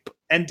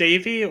and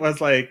Davey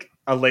was like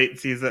a late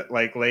season,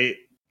 like late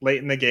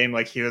in the game,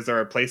 like he was a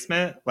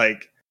replacement,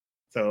 like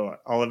so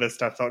all of his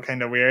stuff felt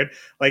kind of weird.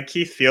 Like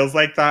Keith feels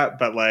like that,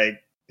 but like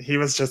he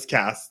was just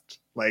cast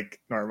like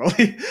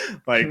normally.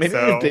 Like maybe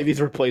it was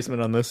Davey's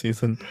replacement on this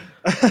season.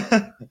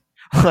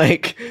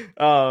 Like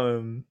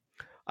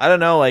I don't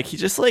know, like he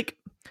just like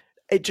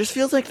it just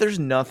feels like there's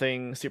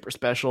nothing super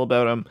special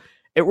about him.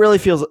 He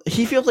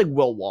feels like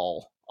Will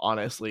Wall,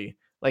 honestly.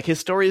 Like his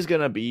story is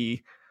gonna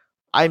be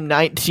I'm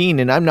 19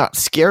 and I'm not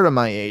scared of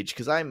my age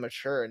because I'm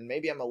mature and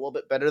maybe I'm a little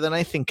bit better than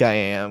I think I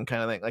am,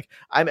 kind of thing. Like,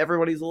 I'm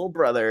everybody's little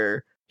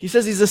brother. He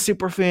says he's a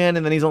super fan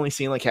and then he's only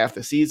seen like half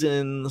the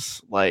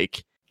seasons.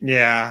 Like,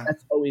 Yeah.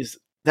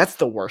 that's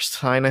the worst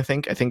sign, I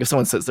think. I think if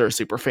someone says they're a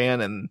super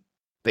fan and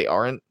they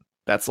aren't,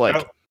 that's like...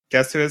 Oh,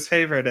 guess who his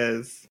favorite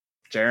is?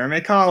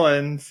 Jeremy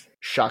Collins.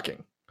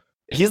 Shocking.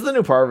 He's the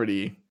new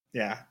Parvati.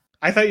 Yeah.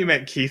 I thought you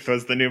meant Keith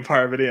was the new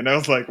Parvati, and I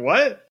was like,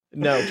 what?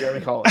 No,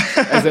 Jeremy Collins.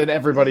 As in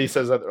everybody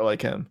says that they're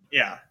like him.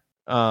 Yeah.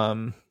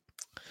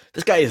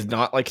 This guy is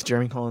not like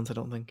Jeremy Collins, I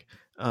don't think.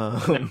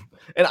 In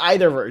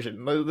either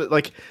version.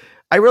 Like,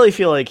 I really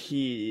feel like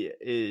he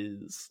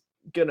is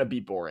gonna be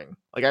boring.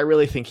 Like, I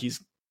really think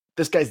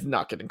this guy's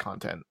not getting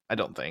content, I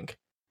don't think.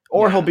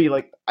 Or he'll be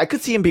like, I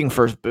could see him being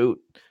first boot.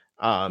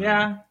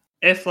 Yeah.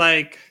 If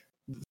like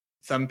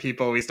some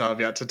people we still have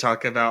yet to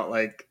talk about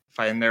like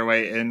find their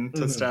way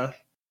into stuff.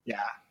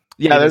 Yeah.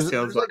 Yeah, there's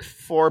like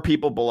 4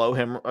 people below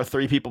him or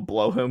 3 people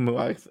below him who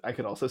I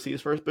could also see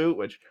his first boot,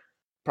 which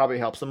probably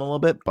helps him a little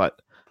bit. But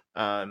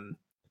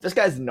this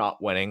guy's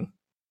not winning,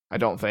 I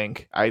don't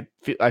think. I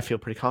feel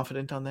pretty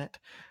confident on that.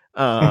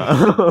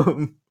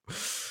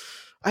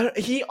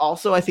 He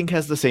also, I think,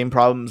 has the same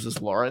problems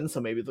as Lauren,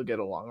 so maybe they'll get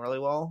along really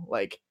well.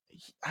 Like,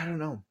 I don't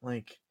know.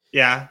 Like,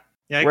 yeah,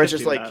 where it's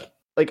just like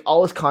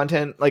all his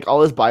content, like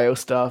all his bio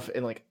stuff,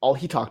 and like all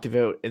he talked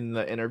about in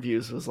the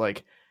interviews was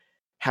like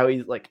how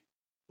he's like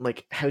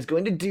how he's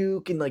going to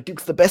Duke, and like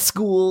Duke's the best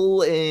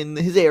school in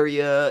his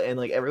area, and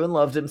like everyone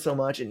loved him so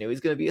much and knew he's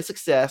going to be a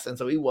success, and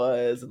so he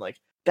was, and like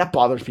that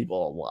bothers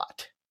people a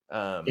lot.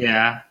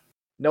 Yeah,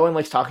 no one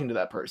likes talking to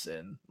that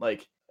person.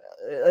 Like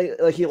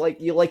you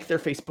like their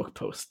Facebook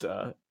post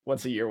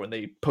once a year when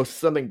they post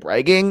something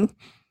bragging,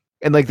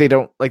 and like they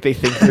don't, like they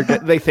think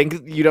they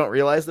think you don't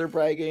realize they're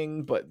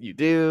bragging, but you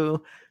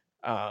do.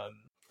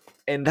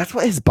 And that's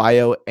what his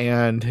bio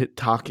and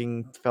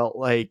talking felt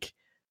like.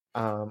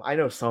 I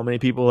know so many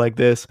people like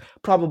this.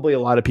 Probably a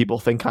lot of people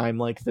think I'm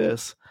like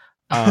this.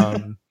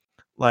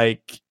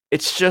 Like,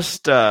 it's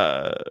just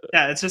yeah,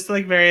 it's just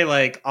like very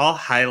like all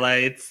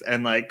highlights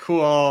and like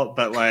cool,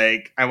 but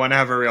like I want to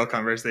have a real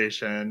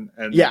conversation.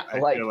 And yeah, I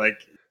feel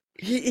like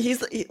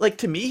he's like,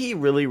 to me, he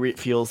really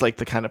feels like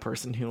the kind of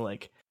person who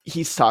like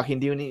he's talking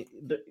to you and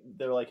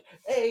they're like,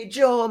 hey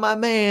Joe, my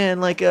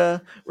man, like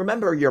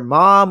remember your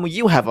mom?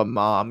 You have a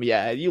mom.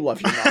 Yeah, you love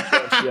your mom,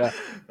 don't you?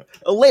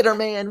 Later,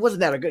 man,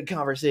 wasn't that a good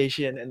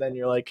conversation? And then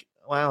you're like,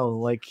 wow,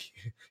 like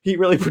he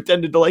really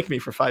pretended to like me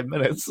for 5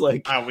 minutes.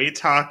 Like, we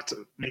talked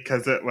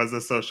because it was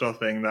a social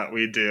thing that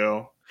we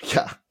do.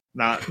 Yeah,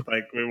 not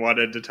like we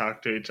wanted to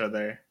talk to each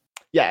other.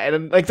 Yeah,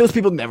 and like those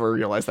people never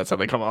realize that's how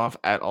they come off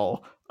at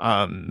all.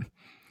 And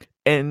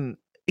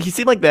he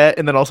seemed like that,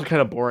 and then also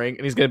kind of boring,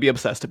 and he's gonna be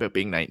obsessed about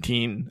being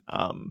 19.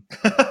 I'm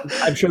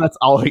sure that's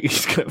all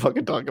he's gonna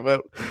fucking talk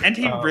about. And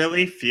he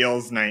really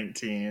feels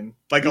 19.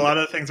 Like a lot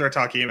of the things we're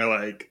talking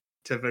about, like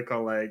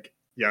typical like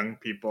young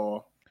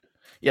people.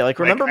 Yeah, like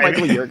remember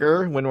Michael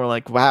Yerger when we're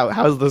like, wow,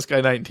 how's this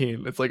guy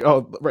 19? It's like,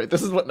 oh, right,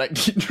 this is what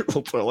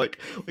 19-year-olds are like.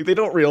 Like they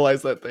don't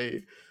realize that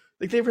they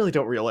really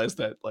don't realize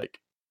that like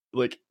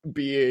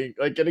being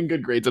like getting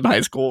good grades in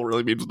high school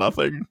really means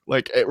nothing.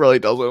 Like it really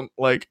doesn't.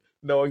 Like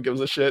no one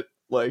gives a shit.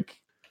 Like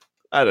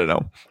I don't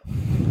know.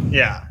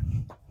 Yeah.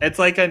 It's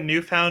like a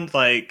newfound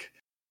like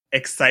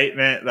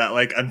excitement that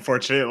like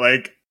unfortunately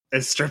like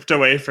is stripped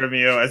away from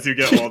you as you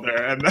get older.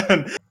 And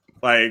then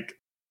like,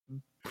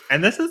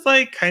 and this is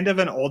like kind of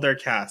an older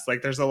cast.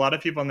 Like there's a lot of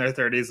people in their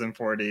 30s and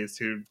 40s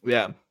who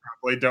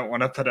probably don't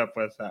want to put up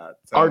with that.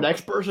 So. Our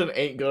next person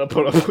ain't gonna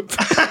put up with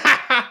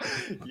that.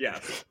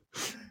 Yes.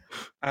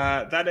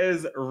 That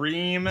is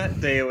Reem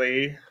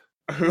Daly,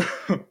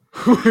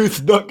 who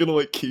is not gonna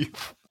like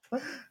Keith.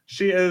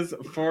 She is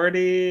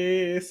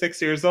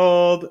 46 years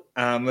old,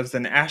 lives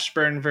in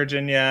Ashburn,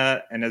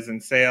 Virginia, and is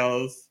in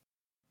sales.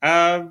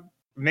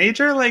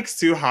 Major like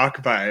Sue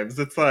Hawk vibes.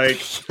 It's like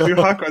Sue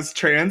Hawk was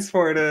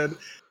transported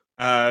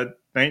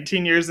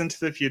 19 years into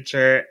the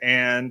future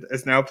and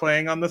is now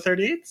playing on the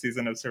 38th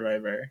season of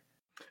Survivor.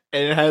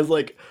 And it has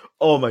like,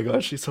 oh my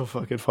gosh, she's so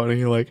fucking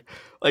funny. Like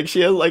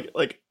she has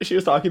like she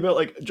was talking about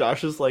like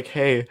Josh is like,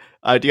 hey,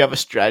 do you have a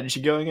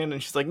strategy going in?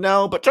 And she's like,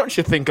 no, but don't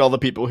you think all the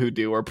people who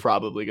do are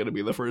probably going to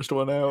be the first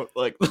one out?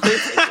 Like,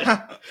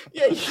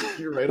 yeah,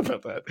 you're right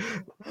about that.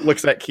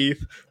 Looks at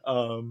Keith.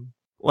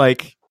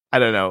 Like I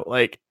don't know,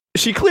 like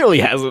she clearly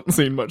hasn't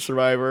seen much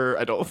Survivor,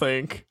 I don't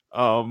think.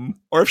 Or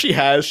if she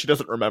has, she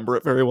doesn't remember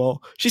it very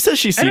well. She says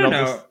she's seen all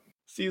the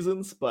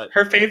seasons, but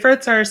her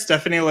favorites are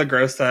Stephanie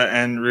LaGrossa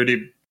and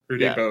Rudy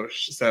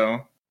Bosch.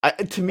 So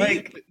to me,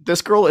 like,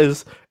 this girl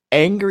is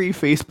angry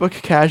Facebook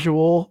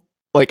casual.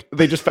 Like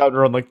they just found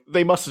her on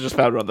they must have just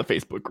found her on the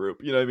Facebook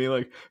group. You know what I mean?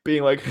 Like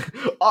being like,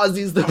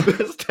 Ozzy's the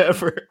best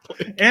ever.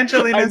 Like,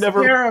 Angelina's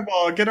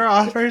terrible. Get her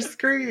off her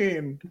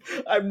screen.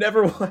 I'm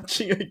never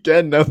watching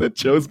again now that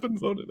Joe's been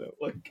voted out.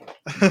 Like,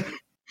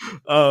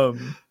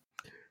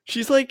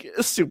 she's like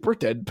super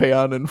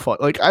deadpan and fun.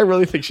 Like I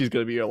really think she's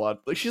gonna be a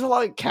lot. Like she's a lot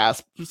like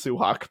Cass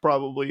Suhawk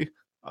probably.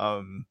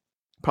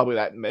 Probably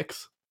that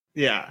mix.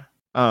 Yeah.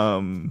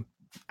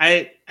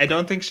 I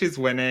don't think she's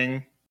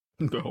winning,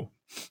 No.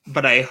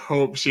 but I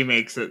hope she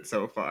makes it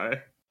so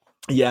far.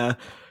 Yeah,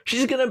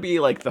 she's gonna be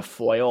like the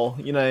foil.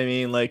 You know what I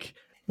mean? Like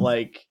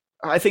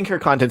I think her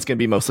content's gonna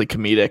be mostly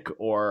comedic,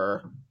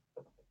 or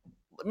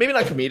maybe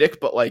not comedic,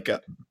 but like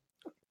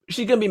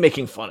she's gonna be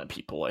making fun of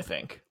people. I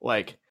think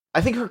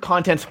her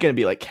content's gonna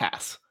be like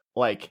Cass,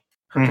 like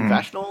her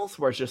confessionals,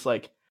 where it's just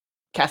like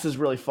Cass is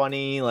really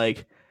funny,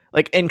 like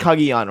in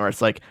Kaguyan, where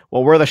it's like,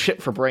 well, we're the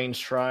shit for brains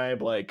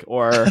tribe, like,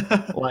 or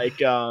like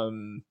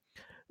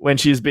when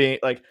she's being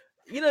like,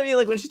 you know what I mean,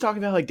 like when she's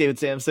talking about like David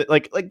Samson,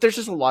 like there's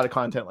just a lot of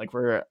content like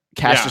where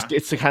Cass just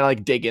gets to kind of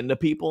like dig into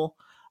people.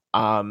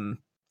 I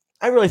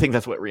really think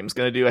that's what Reem's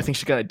gonna do. I think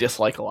she's gonna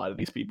dislike a lot of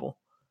these people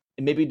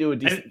and maybe do a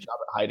decent job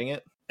at hiding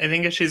it. I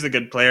think if she's a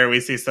good player, we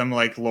see some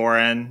like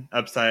Lauren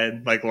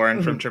upside, like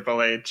Lauren from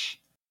Triple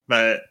H.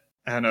 But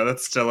I don't know,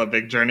 that's still a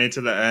big journey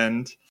to the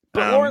end.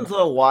 But Lauren's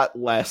a lot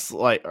less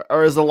like,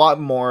 or is a lot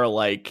more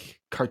like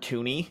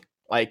cartoony.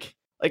 Like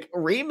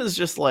Reem is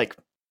just like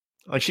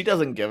she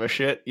doesn't give a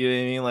shit. You know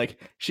what I mean?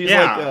 Like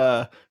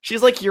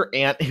she's like your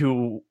aunt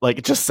who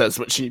like just says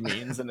what she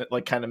means, and it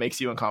like kind of makes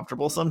you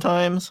uncomfortable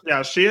sometimes.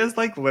 Yeah, she is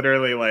like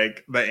literally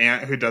like the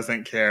aunt who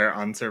doesn't care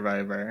on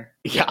Survivor.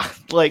 Yeah,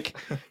 like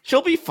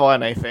she'll be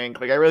fun. I think.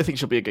 Like I really think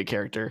she'll be a good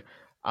character.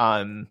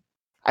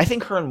 I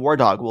think her and War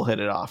Dog will hit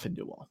it off and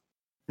do well.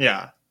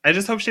 Yeah. I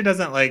just hope she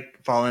doesn't like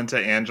fall into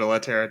Angela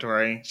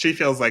territory. She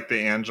feels like the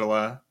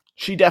Angela.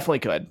 She definitely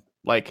could.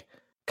 Like,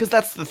 because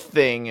that's the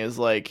thing is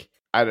like,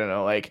 I don't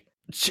know, like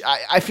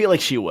I feel like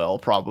she will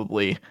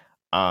probably.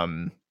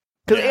 Because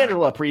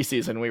Angela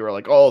preseason, we were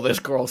like, oh, this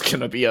girl's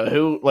gonna be a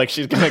hoot. Like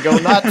she's gonna go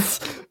nuts.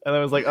 And I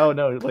was like, oh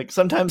no, like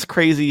sometimes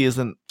crazy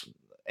isn't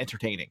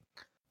entertaining.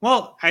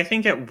 Well, I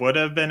think it would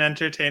have been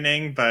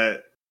entertaining,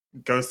 but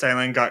Ghost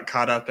Island got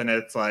caught up in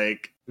its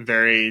like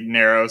very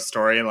narrow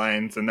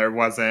storylines, and there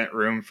wasn't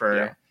room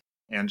for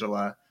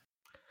Angela,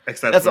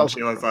 except when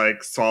she was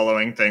like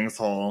swallowing things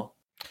whole.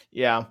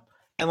 Yeah,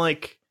 and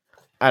like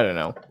I don't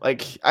know,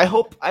 like I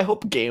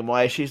hope game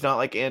wise she's not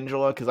like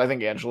Angela, because I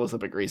think Angela's a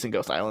big reason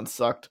Ghost Island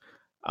sucked.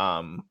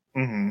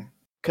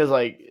 Because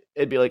like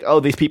it'd be like,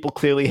 oh, these people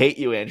clearly hate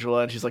you,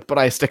 Angela, and she's like, but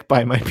I stick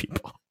by my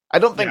people. I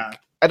don't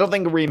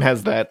think Reem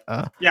has that.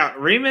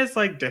 Reem is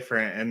like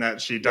different in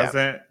that she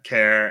doesn't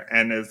care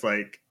and is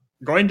like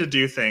going to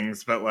do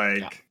things, but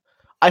like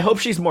I hope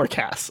she's more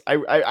Cass.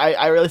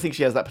 I really think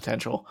she has that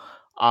potential.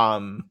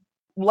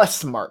 Less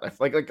smart,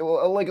 like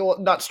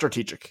not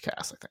strategic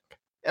Cass, I think,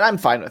 and I'm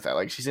fine with that.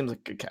 Like she seems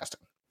like good casting.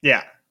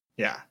 Yeah.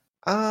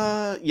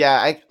 I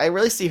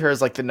really see her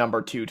as like the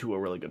number 2 to a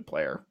really good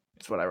player.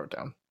 That's what I wrote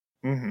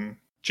down.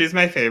 She's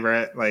my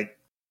favorite, like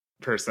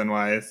person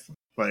wise.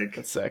 Like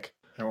that's sick.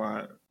 I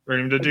want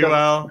Reem to do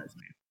well.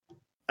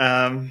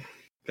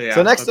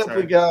 So next up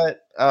we got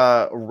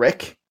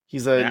Rick.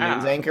 He's a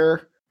news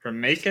anchor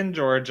from Macon,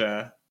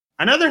 Georgia.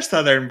 Another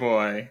Southern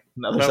boy.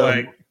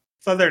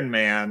 Southern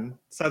man,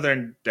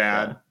 Southern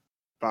dad.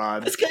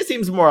 Bod. This guy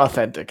seems more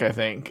authentic, I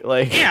think.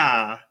 Like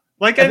I'm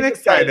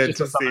excited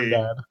to see.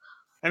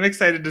 I'm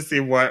excited to see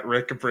what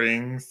Rick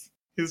brings.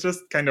 He's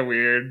just kind of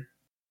weird.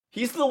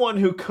 He's the one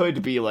who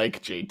could be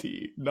like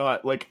JT,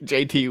 not like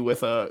JT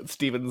with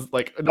Steven's,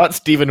 like not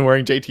Steven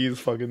wearing JT's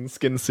fucking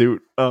skin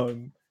suit.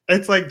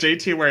 It's like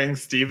JT wearing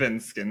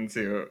Steven's skin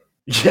suit.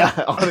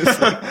 Yeah,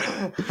 honestly.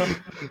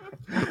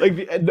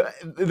 Like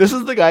this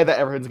is the guy that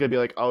everyone's gonna be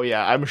like, oh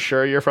yeah, I'm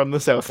sure you're from the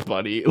South,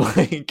 buddy.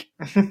 Like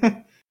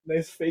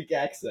nice fake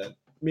accent.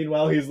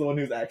 Meanwhile, he's the one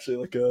who's actually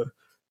like a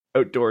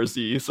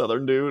outdoorsy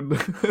Southern dude.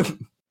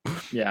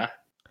 Yeah.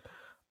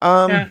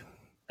 I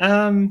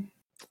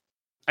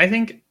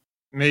think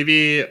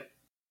maybe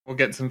we'll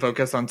get some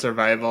focus on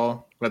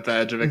survival with the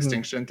Edge of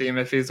Extinction theme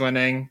if he's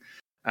winning.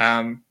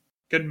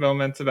 Good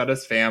moments about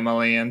his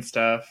family and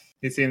stuff.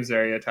 He seems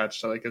very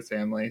attached to like his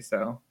family,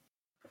 so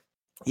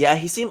yeah,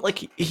 he seemed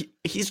like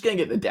he's gonna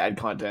get the dad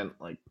content,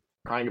 like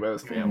crying about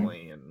his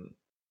family and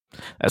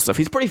that stuff.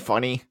 He's pretty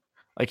funny.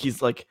 Like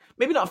he's like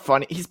maybe not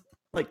funny. He's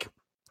like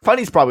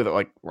funny's probably the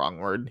like wrong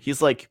word. He's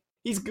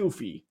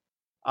goofy.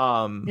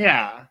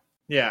 Yeah.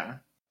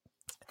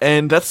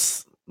 And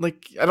that's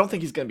like I don't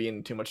think he's gonna be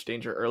in too much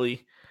danger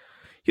early.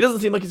 He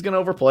doesn't seem like he's gonna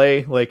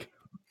overplay. Like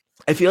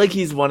I feel like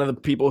he's one of the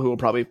people who will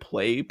probably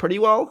play pretty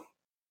well.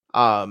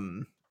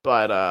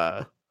 But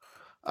I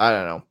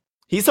don't know.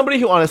 He's somebody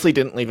who honestly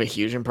didn't leave a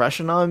huge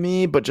impression on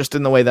me, but just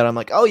in the way that I'm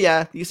like, oh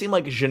yeah, you seem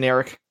like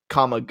generic,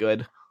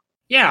 good.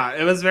 Yeah,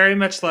 it was very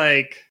much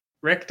like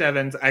Rick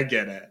Devens. I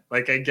get it.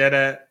 Like I get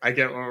it. I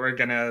get what we're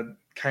gonna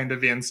kind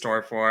of be in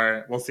store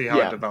for. We'll see how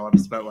it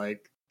develops, but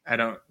like I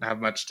don't have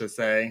much to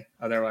say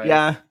otherwise.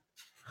 Yeah.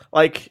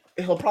 Like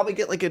he'll probably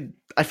get like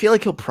I feel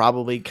like he'll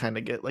probably kind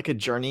of get like a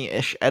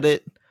Journey-ish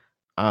edit.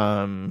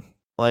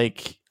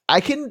 Like I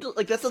can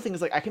like that's the thing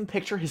is like I can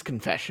picture his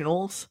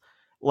confessionals.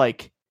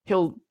 Like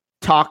he'll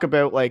talk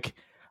about like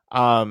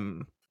I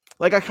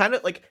kind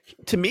of like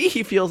to me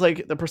he feels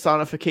like the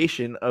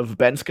personification of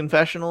Ben's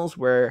confessionals,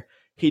 where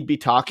he'd be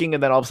talking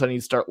and then all of a sudden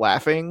he'd start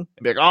laughing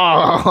and be like,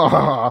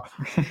 oh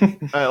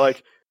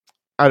like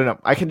I don't know.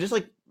 I can just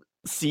like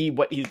see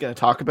what he's gonna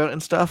talk about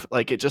and stuff.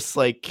 Like it just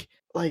like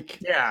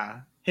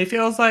Yeah. He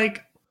feels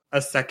like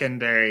a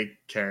secondary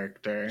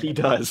character. he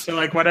does. So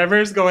like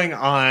whatever's going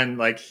on,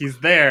 like he's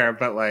there,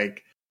 but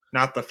like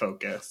not the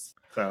focus.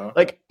 So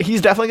Like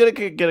he's definitely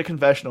gonna get a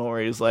confessional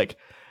where he's like,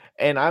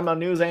 and I'm a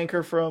news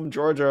anchor from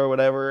Georgia or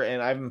whatever,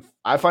 and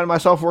I find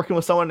myself working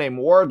with someone named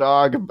War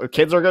Dog.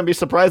 Kids are gonna be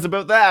surprised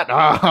about that.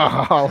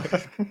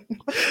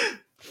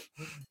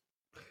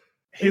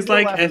 he's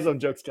like his own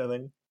jokes kind of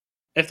thing.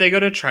 If they go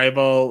to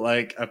Tribal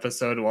like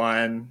episode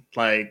 1,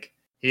 like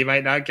he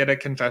might not get a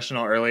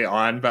confessional early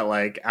on, but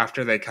like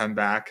after they come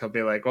back, he'll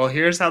be like, well,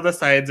 here's how the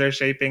sides are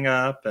shaping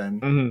up,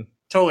 and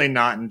totally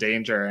not in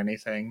danger or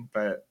anything.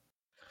 But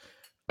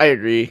I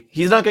agree.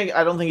 He's not going.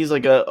 I don't think he's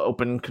like a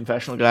open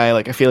confessional guy.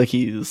 Like I feel like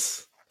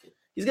he's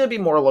gonna be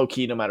more low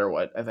key no matter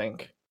what. I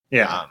think.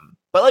 Yeah.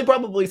 But like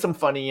probably some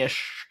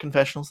funny-ish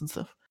confessionals and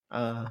stuff.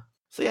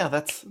 So yeah,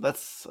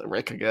 that's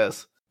Rick, I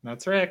guess.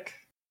 That's Rick.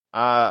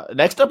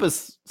 Next up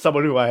is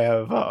someone who I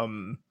have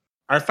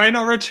our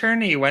final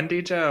returnee,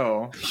 Wendy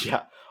Jo.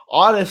 Yeah.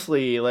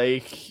 Honestly,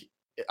 like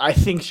I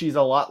think she's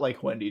a lot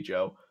like Wendy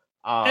Jo.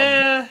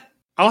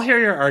 I'll hear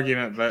your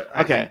argument, but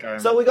okay.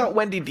 So we got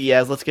Wendy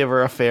Diaz. Let's give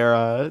her a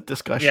fair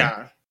discussion.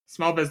 Yeah.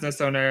 Small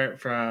business owner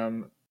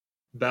from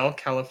Bell,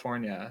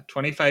 California,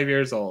 25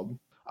 years old.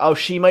 Oh,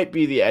 she might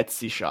be the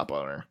Etsy shop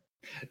owner.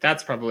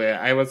 That's probably it.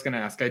 I was going to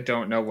ask. I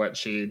don't know what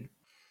she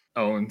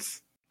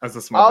owns as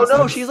a small business.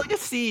 Oh, no, she's like a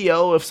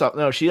CEO of something.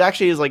 No, she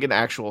actually is like an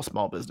actual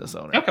small business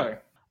owner. Okay.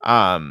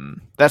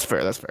 That's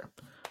fair. That's fair.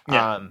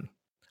 Yeah.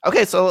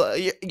 Okay, so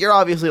you're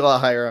obviously a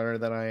lot higher on her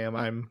than I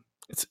am.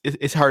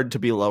 It's hard to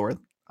be lower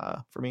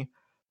for me,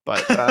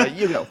 but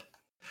you go.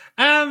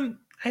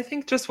 I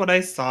think just what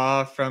I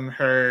saw from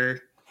her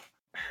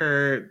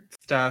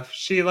stuff,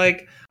 she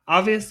like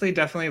obviously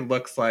definitely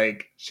looks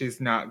like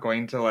she's not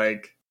going to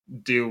like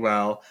do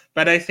well,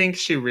 but I think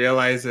she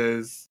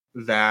realizes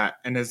that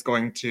and is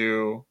going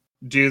to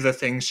do the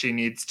things she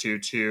needs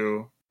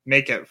to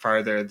make it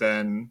farther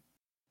than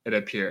it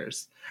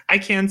appears. I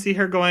can see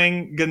her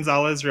going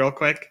Gonzalez real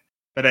quick,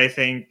 but I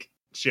think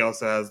she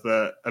also has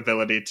the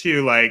ability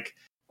to like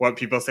what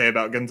people say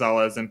about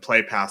Gonzalez and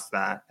play past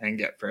that and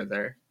get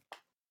further.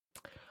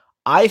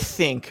 I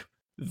think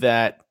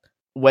that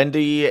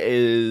Wendy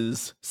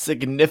is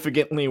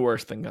significantly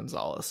worse than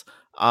Gonzalez.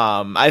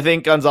 I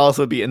think Gonzalez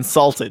would be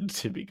insulted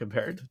to be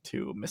compared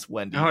to Miss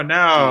Wendy. Oh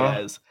no.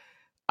 Diaz.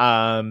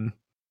 I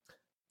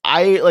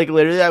like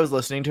literally I was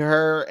listening to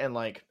her and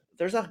like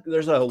there's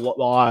a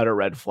lot of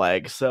red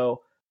flags.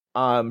 So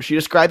she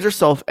describes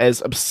herself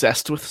as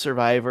obsessed with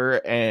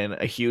Survivor and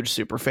a huge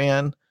super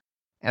fan.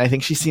 And I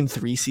think she's seen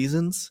 3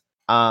 seasons.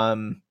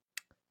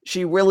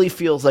 She really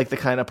feels like the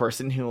kind of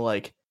person who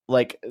like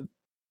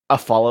a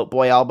Fall Out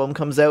Boy album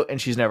comes out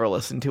and she's never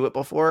listened to it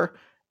before.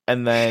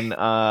 And then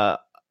all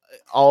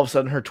of a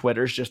sudden her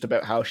Twitter's just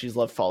about how she's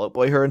loved Fall Out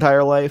Boy her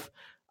entire life.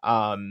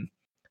 And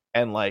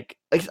like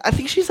I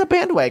think she's a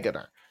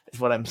bandwagoner is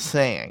what I'm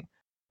saying.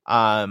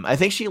 I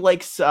think she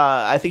likes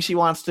I think she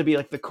wants to be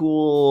like the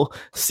cool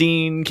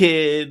scene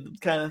kid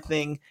kind of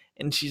thing,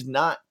 and she's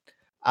not.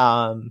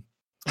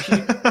 She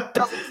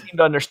doesn't seem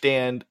to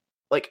understand.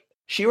 Like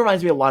she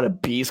reminds me a lot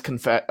of B's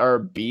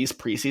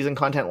preseason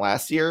content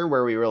last year,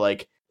 where we were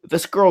like,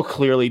 this girl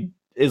clearly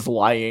is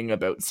lying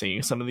about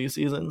seeing some of these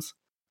seasons.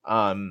 B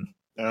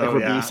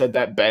said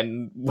that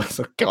Ben was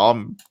a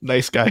calm,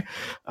 nice guy.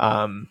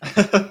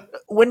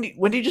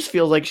 Wendy just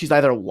feels like she's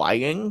either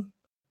lying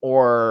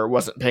or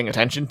wasn't paying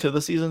attention to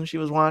the season she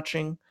was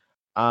watching.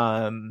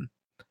 I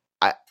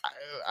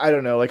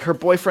don't know. Like her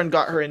boyfriend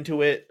got her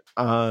into it.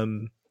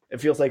 It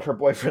feels like her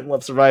boyfriend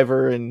loves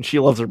Survivor and she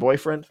loves her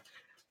boyfriend.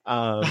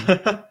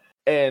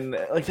 And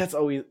like that's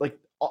always like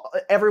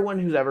everyone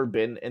who's ever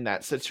been in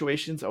that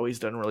situation's always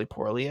done really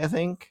poorly. I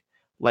think.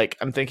 Like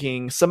I'm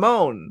thinking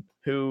Simone,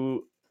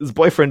 who his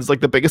boyfriend's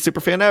like the biggest super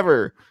fan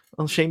ever.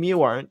 Well, shame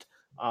you aren't.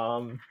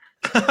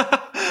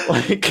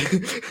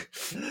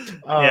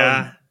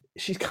 Yeah.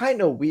 She's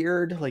kind of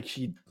weird. Like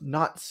she's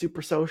not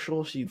super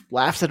social. She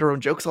laughs at her own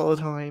jokes all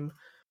the time.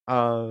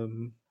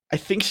 I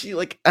think she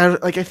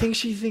I think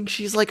she thinks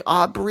she's like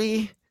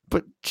Aubrey,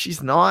 but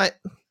she's not.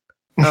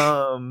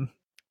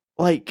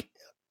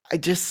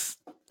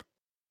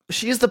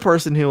 She is the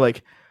person who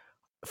like,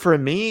 for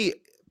me,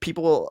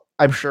 people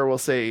I'm sure will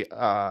say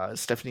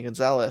Stephanie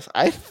Gonzalez.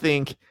 I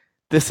think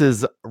this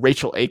is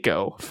Rachel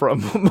Aiko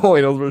from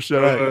Millennials vs.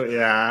 Jedi. Oh,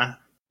 yeah.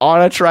 On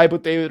a tribe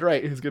with David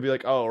Wright, who's gonna be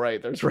like, oh right,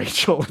 there's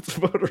Rachel, let's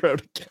vote her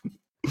out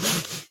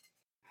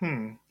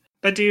again.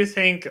 But do you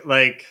think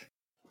like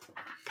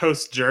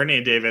post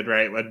Journey David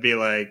Wright would be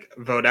like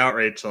vote out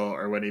Rachel,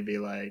 or would he be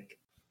like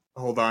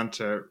hold on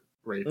to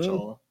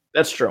Rachel?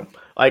 That's true.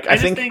 Like I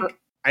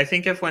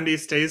think if Wendy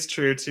stays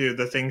true to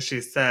the things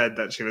she said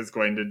that she was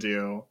going to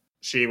do,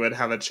 she would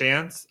have a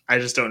chance. I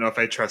just don't know if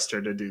I trust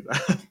her to do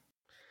that.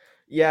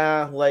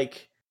 Yeah,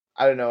 like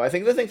I don't know. I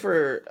think the thing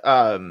for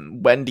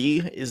Wendy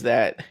is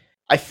that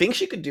I think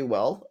she could do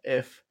well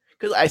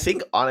because I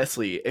think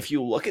honestly, if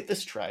you look at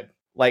this tribe,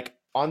 like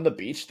on the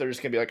beach, they're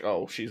just gonna be like,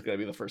 oh, she's gonna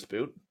be the first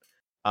boot.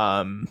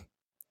 But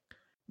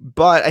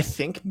I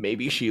think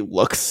maybe she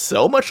looks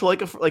so much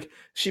like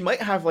she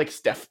might have like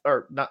Steph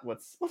or not.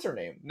 What's her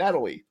name?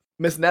 Natalie,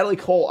 Miss Natalie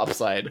Cole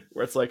upside,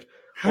 where it's like,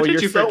 how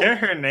did you forget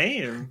her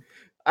name?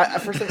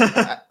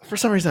 For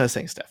some reason I was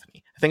saying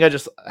Stephanie. I think I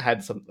just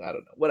had some, I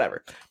don't know,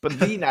 whatever. But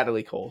the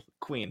Natalie Cole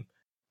queen,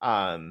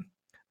 I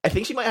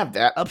think she might have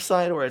that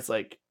upside where it's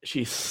like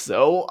she's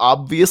so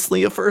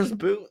obviously a first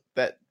boot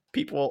that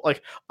people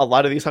like a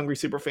lot of these hungry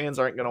super fans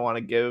aren't going to want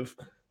to give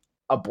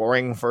a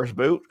boring first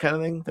boot kind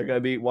of thing. They're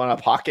going to want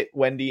to pocket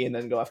Wendy and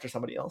then go after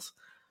somebody else.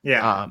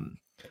 Yeah.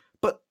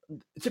 But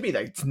to me,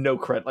 that's no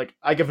credit. Like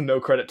I give no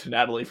credit to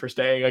Natalie for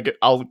staying.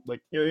 I'll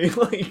like, you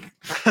know, like,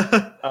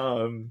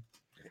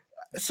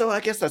 so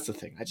I guess that's the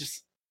thing.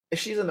 If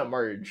she's in a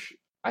merge,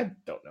 I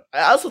don't know.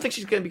 I also think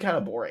she's going to be kind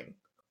of boring.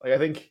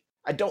 Like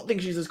I don't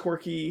think she's as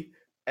quirky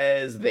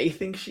as they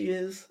think she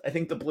is. I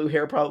think the blue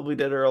hair probably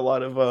did her a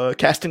lot of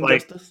casting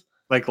justice.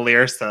 Like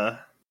Lyrsa.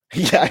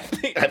 Yeah, I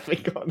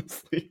think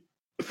honestly.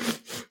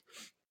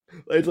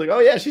 It's like, oh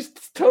yeah, she's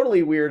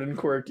totally weird and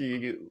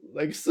quirky,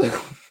 like so,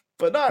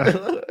 but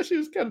not. She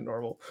was kind of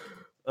normal.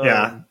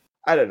 Yeah,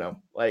 I don't know.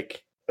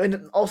 Like,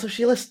 and also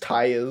she lists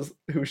Ty as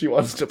who she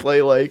wants to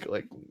play. Like,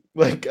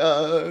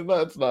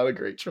 that's not a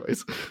great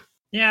choice.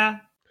 Yeah,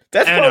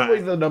 that's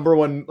probably the number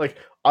one. Like,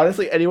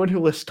 honestly, anyone who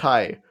lists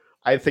Ty,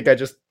 I think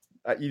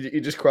you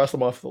just cross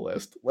them off the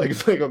list. Like,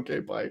 it's like,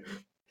 okay, bye.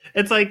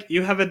 It's like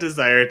you have a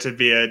desire to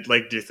be a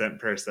like decent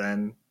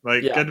person.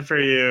 Like, good for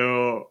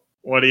you.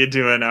 What are you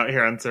doing out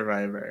here on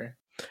Survivor?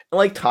 And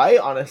like Ty,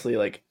 honestly,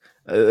 like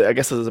I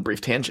guess this is a brief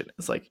tangent.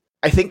 It's like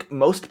I think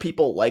most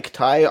people like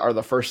Ty are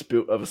the first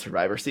boot of a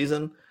Survivor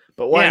season,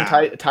 but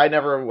Ty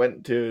never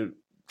went to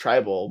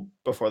Tribal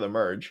before the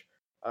merge.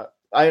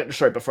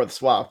 Before the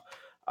swap.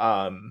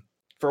 For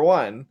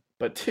one,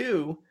 but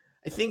two,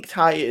 I think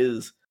Ty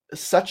is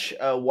such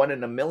a 1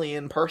 in a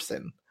million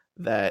person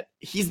that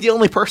he's the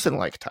only person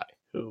like Ty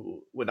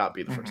who would not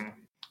be the first.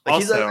 Like,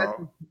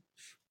 also,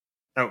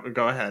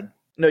 go ahead.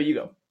 No, you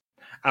go.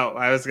 Oh,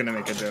 I was going to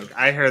make a joke.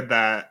 I heard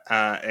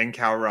that in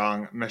Cal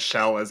Wrong,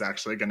 Michelle is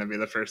actually going to be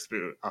the first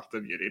boot off the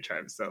Beauty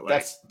Tribe. So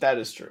like, that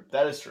is true.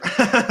 That is true.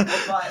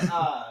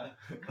 But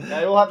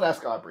we'll have to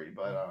ask Aubrey.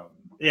 But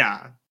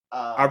yeah,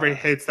 Aubrey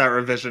hates that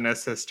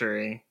revisionist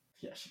history.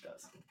 Yeah, she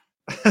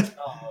does.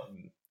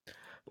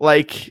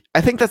 Like,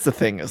 I think that's the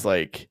thing. Is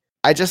like,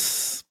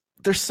 there's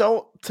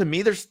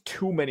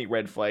too many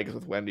red flags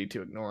with Wendy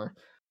to ignore.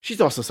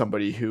 She's also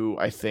somebody who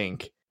I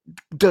think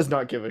does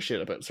not give a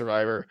shit about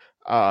Survivor.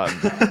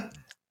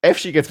 If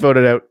she gets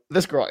voted out,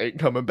 this girl ain't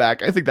coming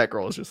back. I think that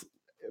girl is just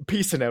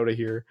piecing out of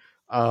here.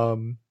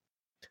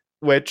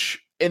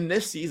 Which in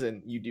this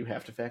season you do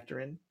have to factor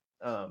in.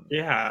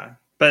 Yeah,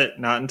 but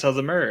not until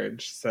the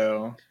merge.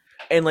 So,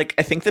 and like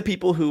I think the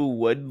people who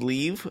would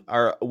leave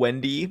are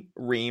Wendy,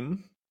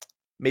 Reem,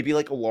 maybe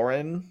like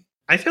Lauren.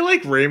 I feel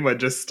like Reem would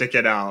just stick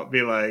it out,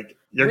 be like,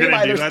 "You're Reem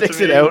gonna do that sticks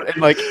to me?" It out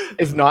and like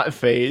is not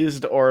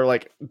phased or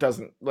like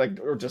doesn't like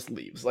or just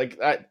leaves. Like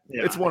that,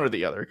 It's one or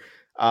the other.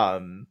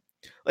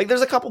 Like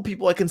there's a couple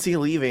people I can see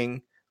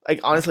leaving. Like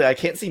honestly, I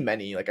can't see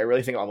many. Like I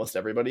really think almost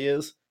everybody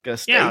is gonna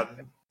stay.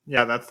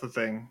 Yeah, that's the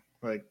thing.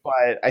 Like,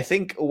 but I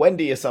think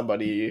Wendy is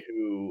somebody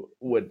who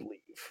would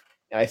leave.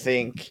 And I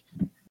think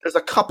there's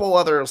a couple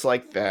others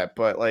like that,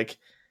 but like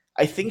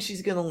I think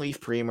she's gonna leave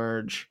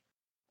pre-merge.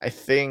 I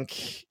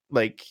think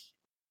like.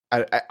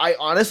 I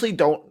honestly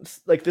don't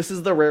like. This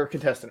is the rare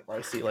contestant where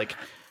I see like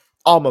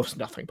almost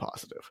nothing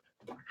positive.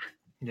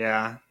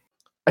 Yeah,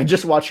 I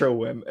just watch her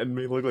win and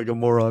me look like a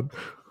moron.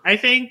 I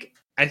think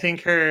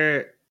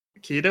her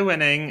key to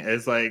winning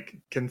is like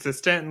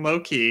consistent and low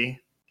key,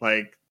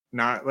 like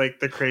not like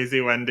the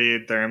crazy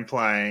Wendy they're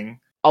implying.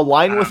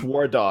 Align with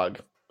War Dog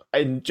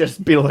and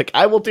just be like,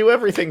 I will do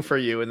everything for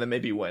you, and then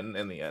maybe win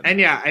in the end. And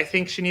yeah, I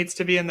think she needs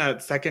to be in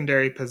that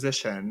secondary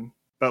position,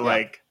 but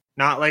like.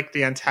 Not like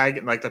the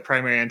like the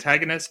primary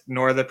antagonist,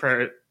 nor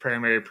the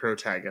primary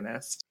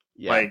protagonist.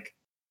 Yeah. Like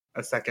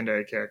a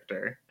secondary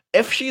character.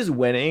 If she's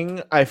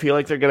winning, I feel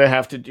like they're gonna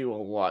have to do a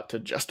lot to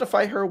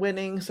justify her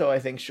winning. So I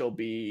think she'll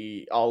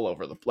be all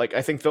over the. Like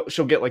I think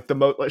she'll get like the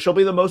most. Like, she'll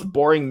be the most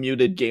boring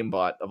muted game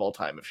bot of all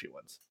time if she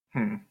wins.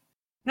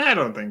 I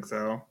don't think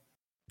so.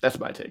 That's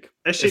my take.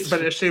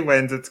 If she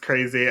wins, it's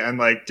crazy. And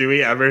like, do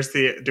we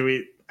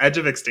Edge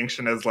of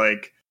Extinction is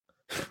like.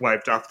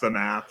 Wiped off the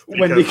map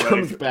when he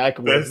comes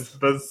back. This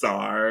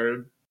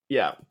bizarre,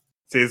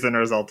 season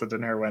resulted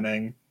in her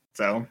winning.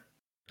 So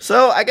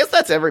I guess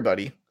that's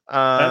everybody.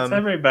 That's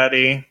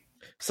everybody.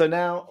 So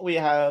now we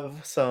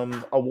have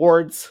some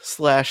awards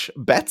 /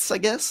 bets, I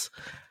guess.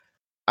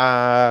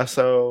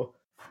 So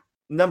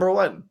number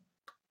 1,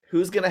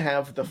 who's gonna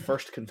have the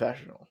first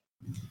confessional?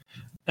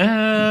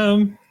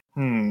 And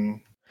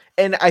we're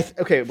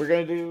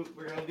gonna do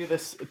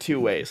this 2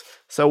 ways.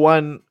 So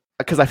one.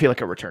 Because I feel like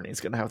a returnee is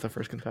going to have the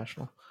first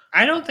confessional.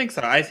 I don't think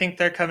so. I think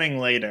they're coming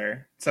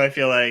later. So I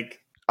feel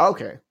like...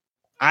 Okay.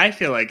 I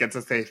feel like it's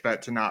a safe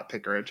bet to not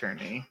pick a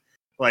returnee.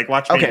 Like,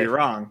 watch me be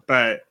wrong,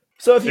 but...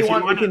 So if you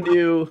want, we can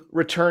do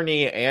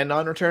returnee and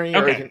non-returnee,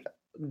 or we can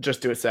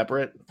just do it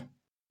separate.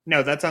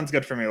 No, that sounds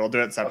good for me. We'll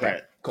do it separate.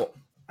 Okay, cool.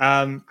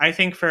 I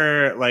think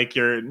for like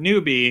your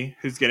newbie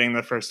who's getting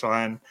the first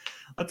one,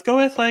 let's go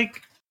with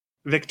like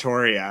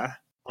Victoria.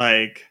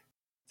 Like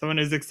someone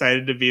who's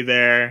excited to be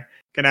there,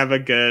 can have a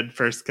good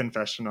first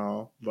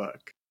confessional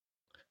look.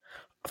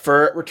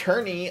 For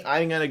returnee,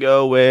 I'm gonna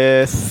go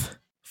with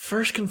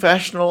first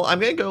confessional.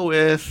 I'm gonna go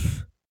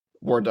with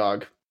War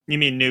Dog. You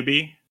mean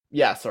newbie?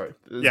 Yeah, sorry.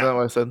 Is that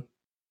what I said?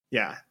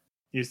 Yeah.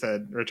 You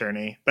said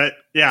returnee. But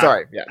yeah.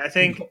 Sorry, yeah. I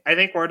think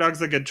War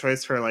Dog's a good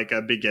choice for like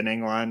a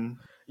beginning one.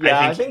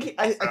 Yeah, I think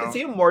I can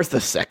see him more as the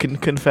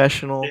second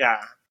confessional.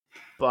 Yeah.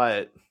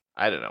 But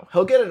I don't know.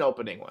 He'll get an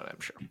opening one,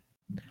 I'm sure.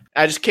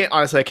 I just can't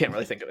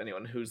really think of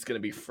anyone who's gonna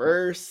be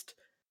first.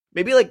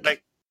 Maybe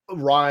like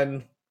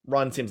Ron.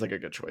 Ron seems like a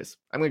good choice.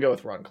 I'm gonna go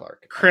with Ron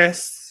Clark.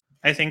 Chris,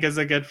 I think, is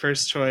a good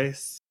first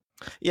choice.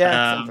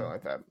 Yeah, something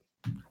like that.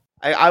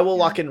 I will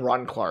lock in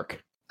Ron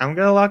Clark. I'm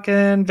gonna lock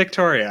in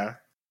Victoria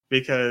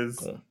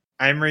because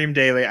I'm Reem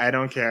Daly. I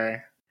don't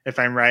care if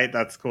I'm right.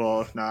 That's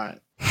cool. If not,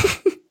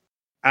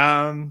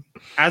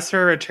 as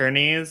for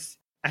returnees,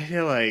 I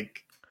feel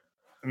like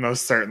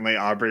most certainly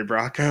Aubrey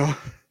Bracco.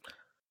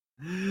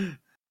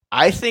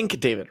 I think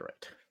David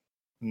Wright.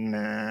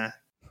 Nah,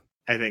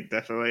 I think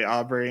definitely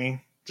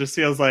Aubrey. Just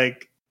feels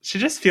like she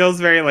just feels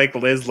very like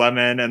Liz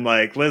Lemon, and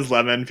like Liz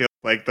Lemon feels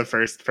like the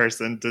first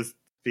person to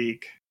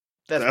speak.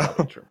 That's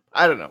probably true.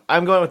 I don't know.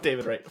 I'm going with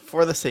David Wright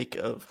for the sake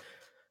of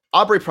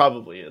Aubrey.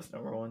 Probably is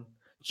number one.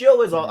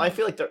 Jill is all. I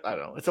feel like I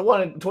don't know. It's a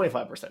 1 in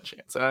 25%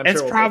 chance. And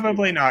it's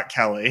probably not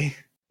Kelly.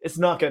 It's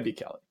not going to be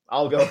Kelly.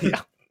 I'll go.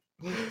 Yeah.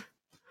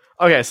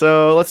 Okay,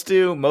 so let's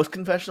do most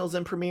confessionals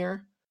in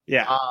Premiere.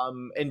 Yeah.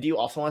 And do you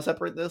also want to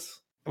separate this?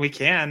 We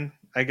can,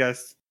 I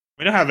guess.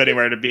 We don't have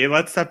anywhere to be.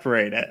 Let's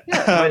separate it.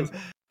 Yeah,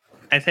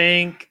 I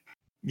think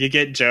you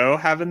get Joe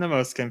having the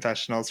most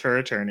confessionals for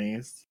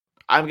attorneys.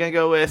 I'm gonna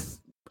go with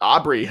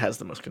Aubrey has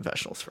the most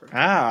confessionals for.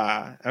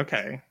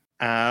 Okay.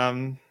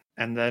 And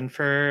then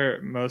for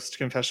most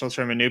confessionals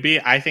from a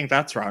newbie, I think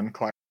that's Ron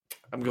Clark.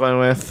 I'm going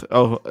with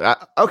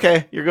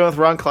okay. You're going with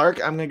Ron Clark.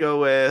 I'm gonna go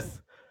with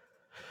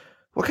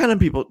what kind of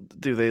people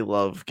do they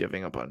love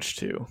giving a bunch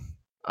to?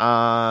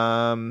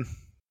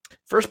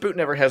 First boot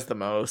never has the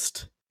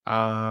most.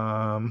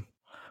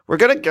 We're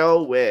gonna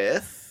go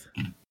with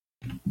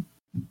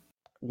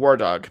War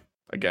Dog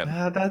again.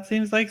 That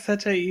seems like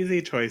such an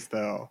easy choice,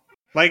 though.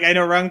 Like I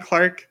know Ron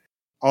Clark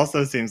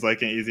also seems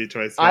like an easy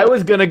choice. I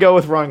was gonna go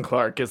with Ron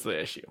Clark is the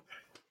issue.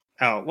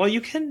 Oh well,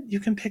 you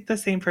can pick the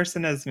same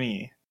person as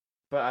me,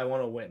 but I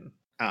want to win.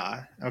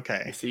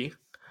 Okay. You see,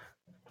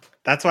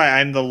 that's why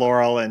I'm the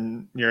Laurel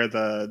and you're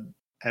the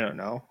I don't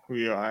know who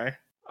you are.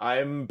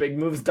 I'm Big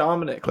Moves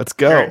Dominic. Let's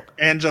go, you're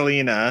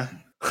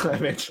Angelina.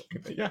 I'm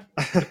Angelina. Yeah,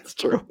 that's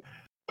true.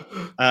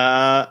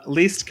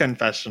 Least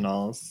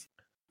confessionals.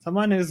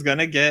 Someone who's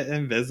gonna get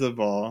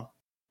invisible.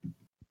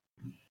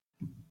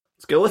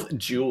 Let's go with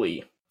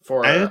Julie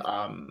for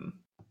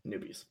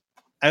newbies.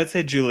 I would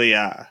say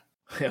Julia.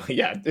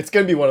 Yeah, it's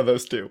gonna be one of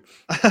those two.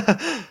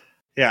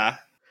 Yeah,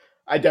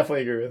 I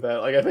definitely agree with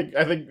that. Like,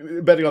 I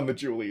think betting on the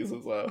Julies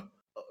is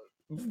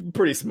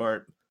pretty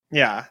smart.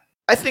 Yeah,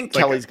 I think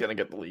Kelly's gonna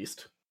get the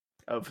least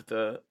of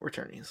the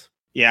returnees.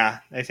 Yeah,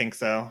 I think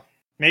so.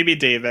 Maybe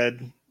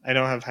David. I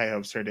don't have high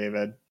hopes for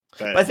David.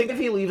 But I think if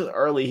he leaves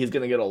early, he's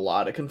going to get a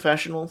lot of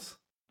confessionals.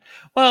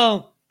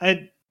 Well,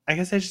 I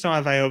guess I just don't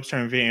have high hopes for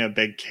him being a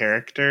big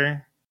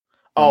character.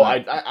 Oh,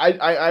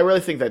 I really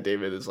think that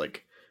David's going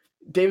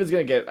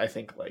to get, I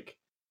think, like,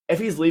 if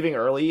he's leaving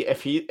early,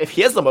 if he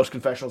has the most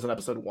confessionals in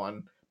episode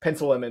 1,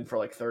 pencil him in for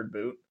like third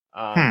boot.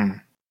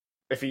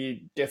 If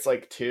he gets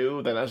like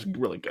 2, then that's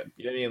really good.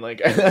 You know what I mean?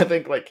 Like,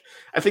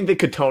 I think they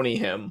could Tony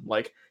him.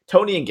 Like,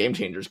 Tony and Game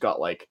Changers got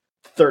like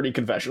 30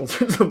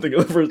 confessionals or something in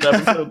the first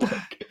episode.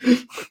 Like,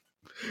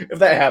 if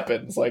that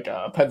happens, like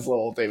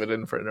pencil David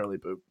in for an early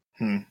boot.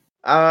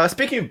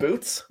 Speaking of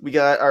boots, we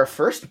got our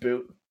first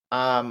boot.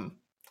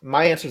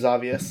 My answer's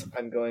obvious.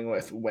 I'm going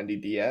with Wendy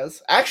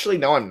Diaz. Actually,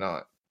 no, I'm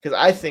not, because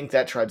I think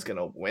that tribe's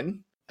gonna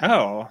win.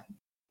 Oh,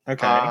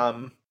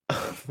 okay.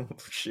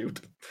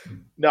 Shoot.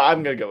 No,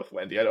 I'm gonna go with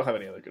Wendy. I don't have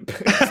any other good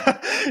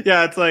picks.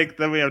 Yeah, it's like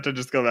then we have to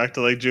just go back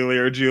to like Julie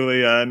or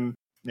Julia and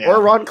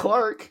or Ron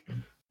Clark.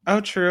 Oh,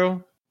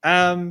 true.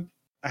 I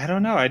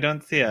don't know. I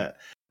don't see it.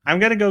 I'm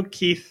gonna go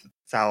Keith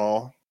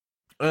Sowell.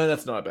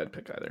 That's not a bad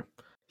pick either.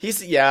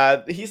 He's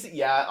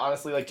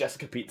honestly like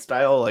Jessica Pete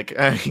style. Like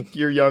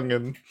you're young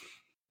and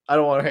I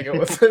don't want to hang out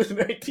with an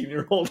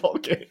 18-year-old all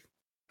game.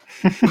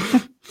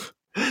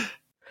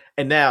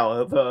 And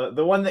now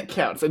the one that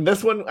counts, and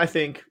this one I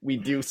think we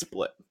do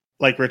split.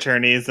 Like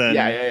returnees and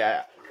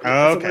yeah.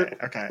 Oh, so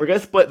okay. We're gonna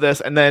split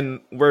this, and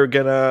then we're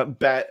gonna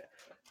bet.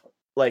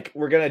 Like,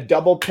 we're gonna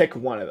double pick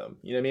one of them.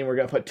 You know what I mean? We're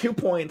gonna put 2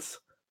 points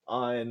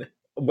on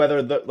whether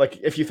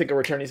if you think a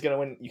returnee is gonna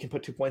win, you can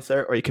put 2 points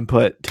there, or you can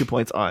put 2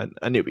 points on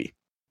a newbie.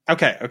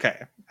 Okay,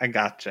 I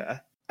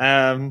gotcha.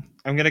 I'm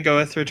gonna go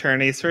with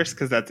returnees first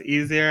because that's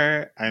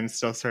easier. I'm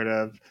still sort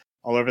of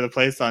all over the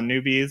place on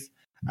newbies.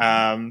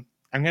 I'm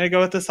gonna go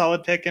with the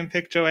solid pick and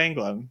pick Joe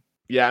Anglim.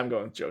 Yeah, I'm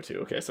going with Joe too.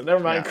 Okay, so never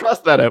mind. Yeah.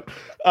 Cross that out.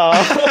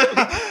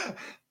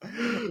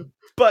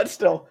 But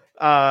still,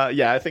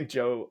 yeah, I think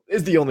Joe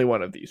is the only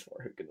one of these four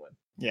who can win.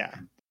 Yeah.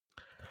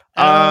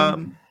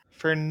 Um,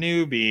 For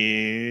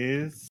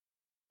newbies,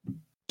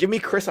 give me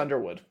Chris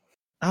Underwood.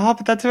 oh,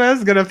 but that's who I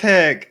was gonna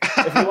pick.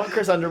 If you want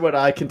Chris Underwood,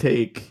 I can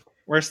take.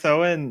 We're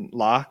so in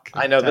lock.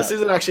 I know this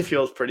season actually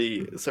feels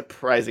pretty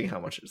surprising how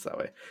much it's that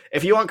way.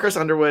 If you want Chris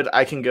Underwood,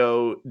 I can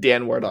go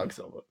Dan War Dog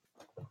Silva.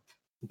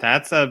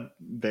 That's a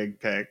big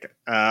pick.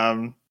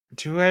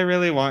 Do I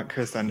really want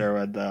Chris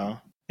Underwood though?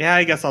 Yeah,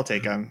 I guess I'll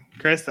take him.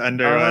 Chris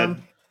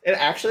Underwood. And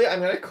actually, I'm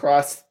gonna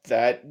cross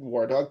that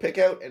War Dog pick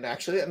out, and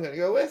actually, I'm gonna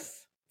go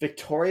with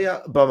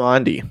Victoria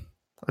Bamondi.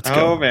 Let's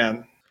go. Oh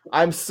man.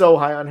 I'm so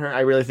high on her. I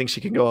really think she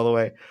can go all the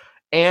way.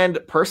 And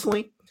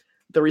personally,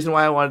 the reason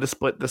why I wanted to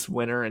split this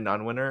winner and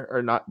non-winner,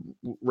 or not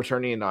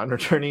returning and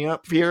non-returning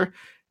up here,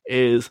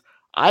 is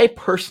I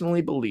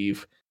personally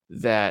believe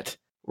that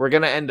we're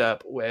going to end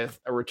up with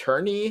a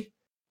returnee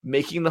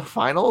making the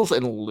finals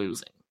and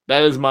losing.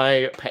 That is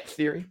my pet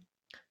theory.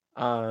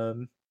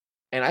 And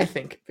I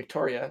think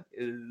Victoria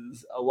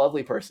is a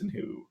lovely person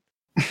who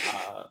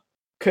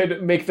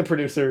could make the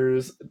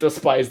producers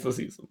despise the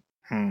season.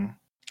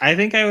 I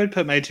think I would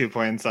put my 2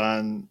 points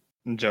on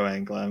Joe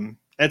Anglem.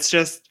 It's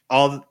just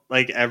all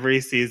like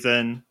every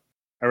season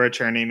a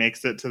returnee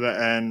makes it to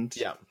the end.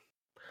 Yeah.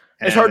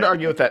 It's hard to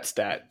argue with that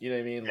stat. You know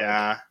what I mean?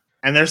 Yeah.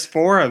 And there's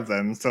 4 of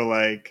them, so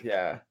like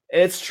yeah.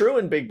 And it's true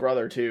in Big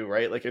Brother too,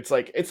 right? Like it's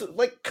like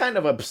kind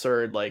of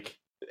absurd. Like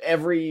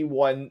every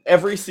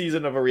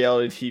season of a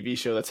reality TV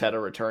show that's had a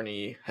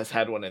returnee has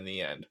had one in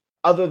the end.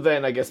 Other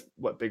than I guess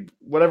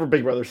whatever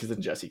Big Brother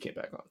season Jesse came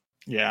back on.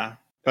 Yeah.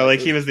 But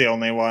like he was the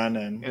only one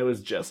and it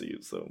was Jesse,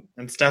 so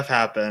and stuff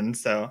happened,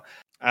 so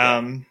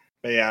but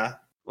yeah.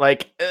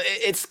 Like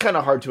it's kind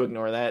of hard to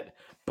ignore that.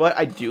 But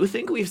I do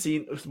think we've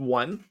seen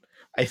one.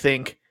 I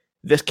think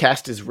this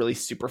cast is really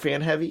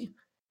superfan heavy.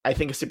 I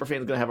think a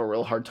superfan is going to have a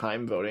real hard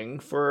time voting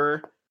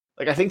for.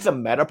 Like, I think the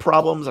meta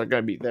problems are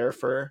going to be there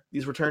for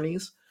these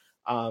returnees.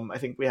 I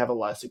think we have a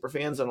lot of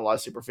superfans, and a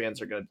lot of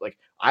superfans are going to like.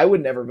 I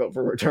would never vote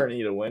for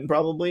returnee to win,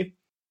 probably,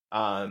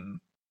 because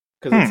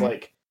it's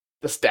like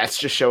the stats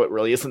just show it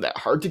really isn't that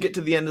hard to get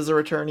to the end as a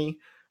returnee.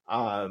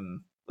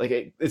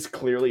 Like it's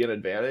clearly an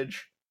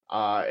advantage,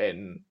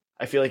 and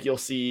I feel like you'll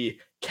see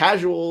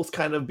casuals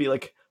kind of be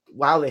like,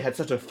 wow, they had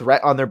such a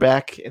threat on their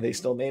back and they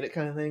still made it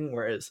kind of thing.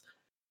 Whereas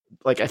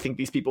like, I think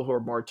these people who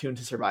are more tuned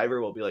to Survivor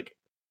will be like,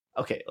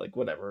 okay, like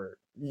whatever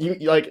you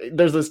like,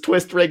 there's this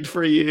twist rigged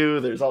for you.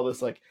 There's all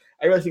this, like,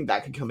 I really think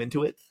that could come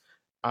into it.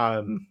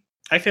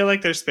 I feel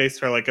like there's space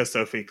for like a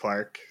Sophie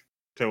Clark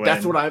to win.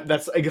 That's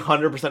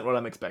 100% what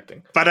I'm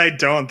expecting. But I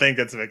don't think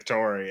it's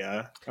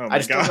Victoria. Oh my I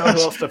just don't know who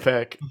else to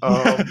pick.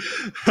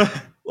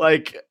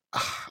 Like,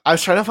 I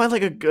was trying to find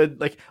like a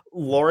good, like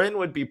Lauren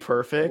would be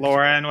perfect.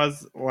 Lauren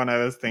was one I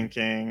was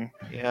thinking.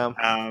 Yeah.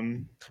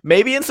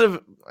 Maybe instead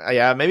of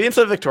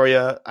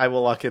Victoria, I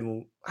will lock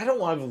in. I don't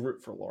want to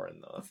root for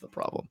Lauren though. That's the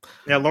problem.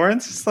 Yeah,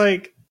 Lauren's just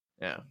like,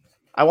 yeah.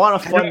 I want a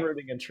fun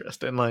rooting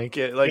interest, and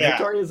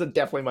Victoria is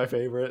definitely my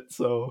favorite.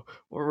 So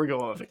we're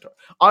going with Victoria.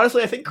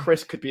 Honestly, I think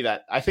Chris could be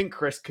that. I think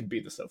Chris could be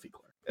the Sophie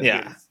Clark.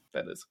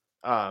 That is.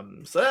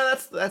 So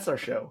that's our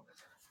show.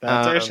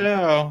 That's our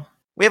show.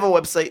 We have a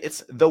website.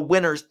 It's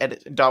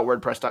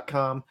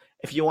thewinnersedit.wordpress.com.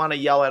 If you want to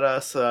yell at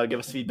us, give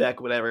us feedback,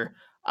 whatever,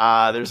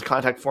 there's a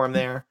contact form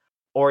there.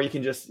 Or you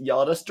can just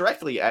yell at us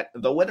directly at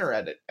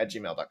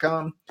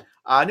thewinneredit@gmail.com.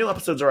 New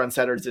episodes are on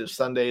Saturdays or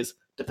Sundays.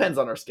 Depends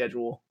on our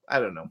schedule. I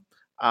don't know.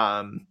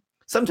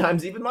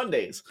 Sometimes even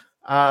Mondays.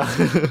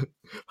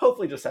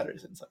 Hopefully just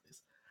Saturdays and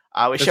Sundays.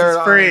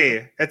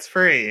 It's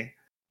free.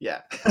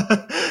 Yeah.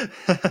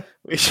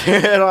 We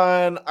share it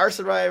on our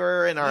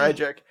Survivor and our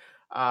Edgic.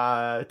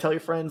 Tell your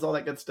friends, all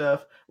that good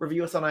stuff.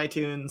 Review us on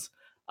iTunes.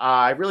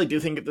 I really do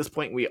think at this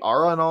point we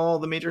are on all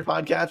the major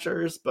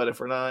podcatchers, but if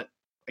we're not,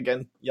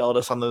 again, yell at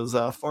us on those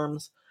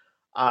forums.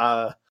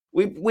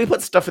 We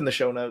put stuff in the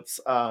show notes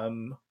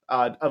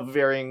of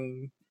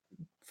varying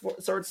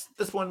sorts.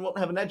 This one won't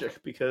have an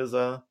Edgic because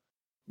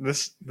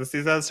this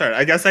season started.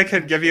 I guess I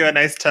could give you a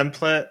nice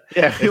template.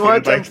 Yeah, if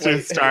you'd like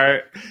to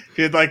start. If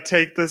you'd like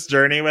take this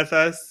journey with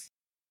us.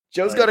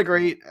 Joe's got a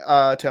great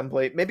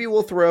template. Maybe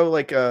we'll throw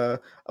like a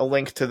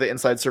link to the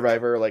Inside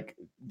Survivor like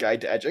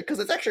guide to Edgic because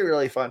it's actually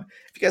really fun.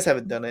 If you guys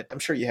haven't done it, I'm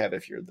sure you have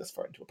if you're this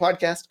far into a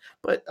podcast.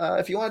 But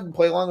if you want to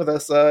play along with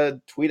us,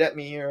 tweet at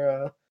me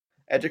or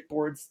Edgic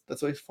boards.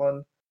 That's always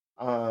fun.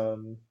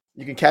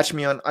 You can catch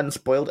me on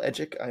Unspoiled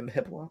Edgic. I'm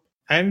Hiplop.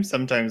 I'm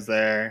sometimes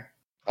there.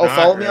 Oh,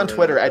 follow me on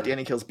Twitter at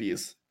Danny Kills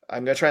Bees.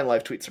 I'm gonna try and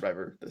live tweet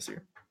Survivor this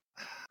year.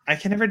 I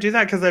can never do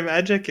that because I'm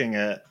Edgicing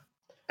it.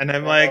 And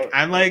I'm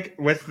like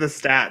with the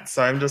stats,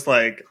 so I'm just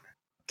like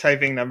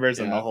typing numbers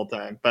in the whole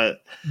time. But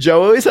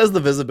Joe always has the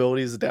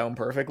visibilities down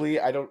perfectly.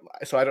 I don't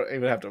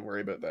even have to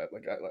worry about that.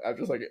 Like I'm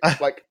just like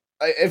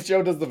if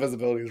Joe does the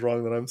visibilities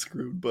wrong, then I'm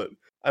screwed. But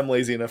I'm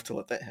lazy enough to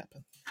let that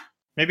happen.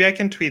 Maybe I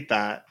can tweet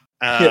that.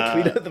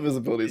 Tweet out the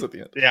visibilities at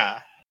the end.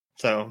 Yeah,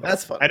 so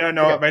that's fun. I don't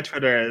know what my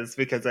Twitter is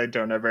because I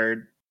don't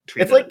ever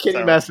tweet It's like it, Kitty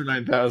so. Master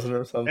 9000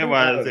 or something. It I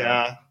was, don't know.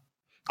 yeah.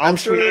 I'm I'll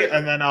sure- tweet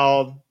and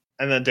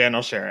then Dan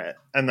will share it,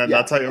 and then Yeah.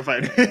 that's how you'll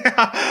find me.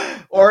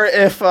 Or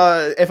if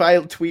I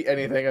tweet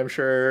anything, I'm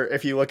sure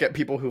if you look at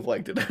people who've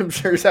liked it, I'm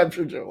sure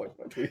Joe liked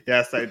my tweet.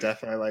 Yes, I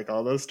definitely like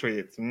all those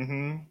tweets.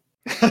 Mm-hmm.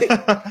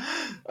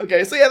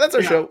 Okay, so yeah, that's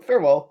our Yeah. show.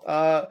 Farewell.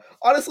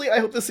 Honestly, I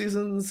hope the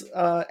season's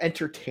an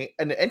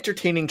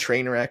entertaining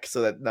train wreck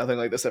so that nothing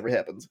like this ever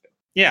happens.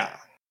 Yeah,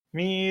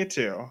 me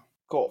too.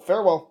 Cool.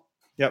 Farewell.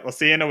 Yep, we'll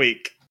see you in a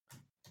week.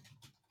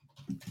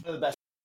 The best.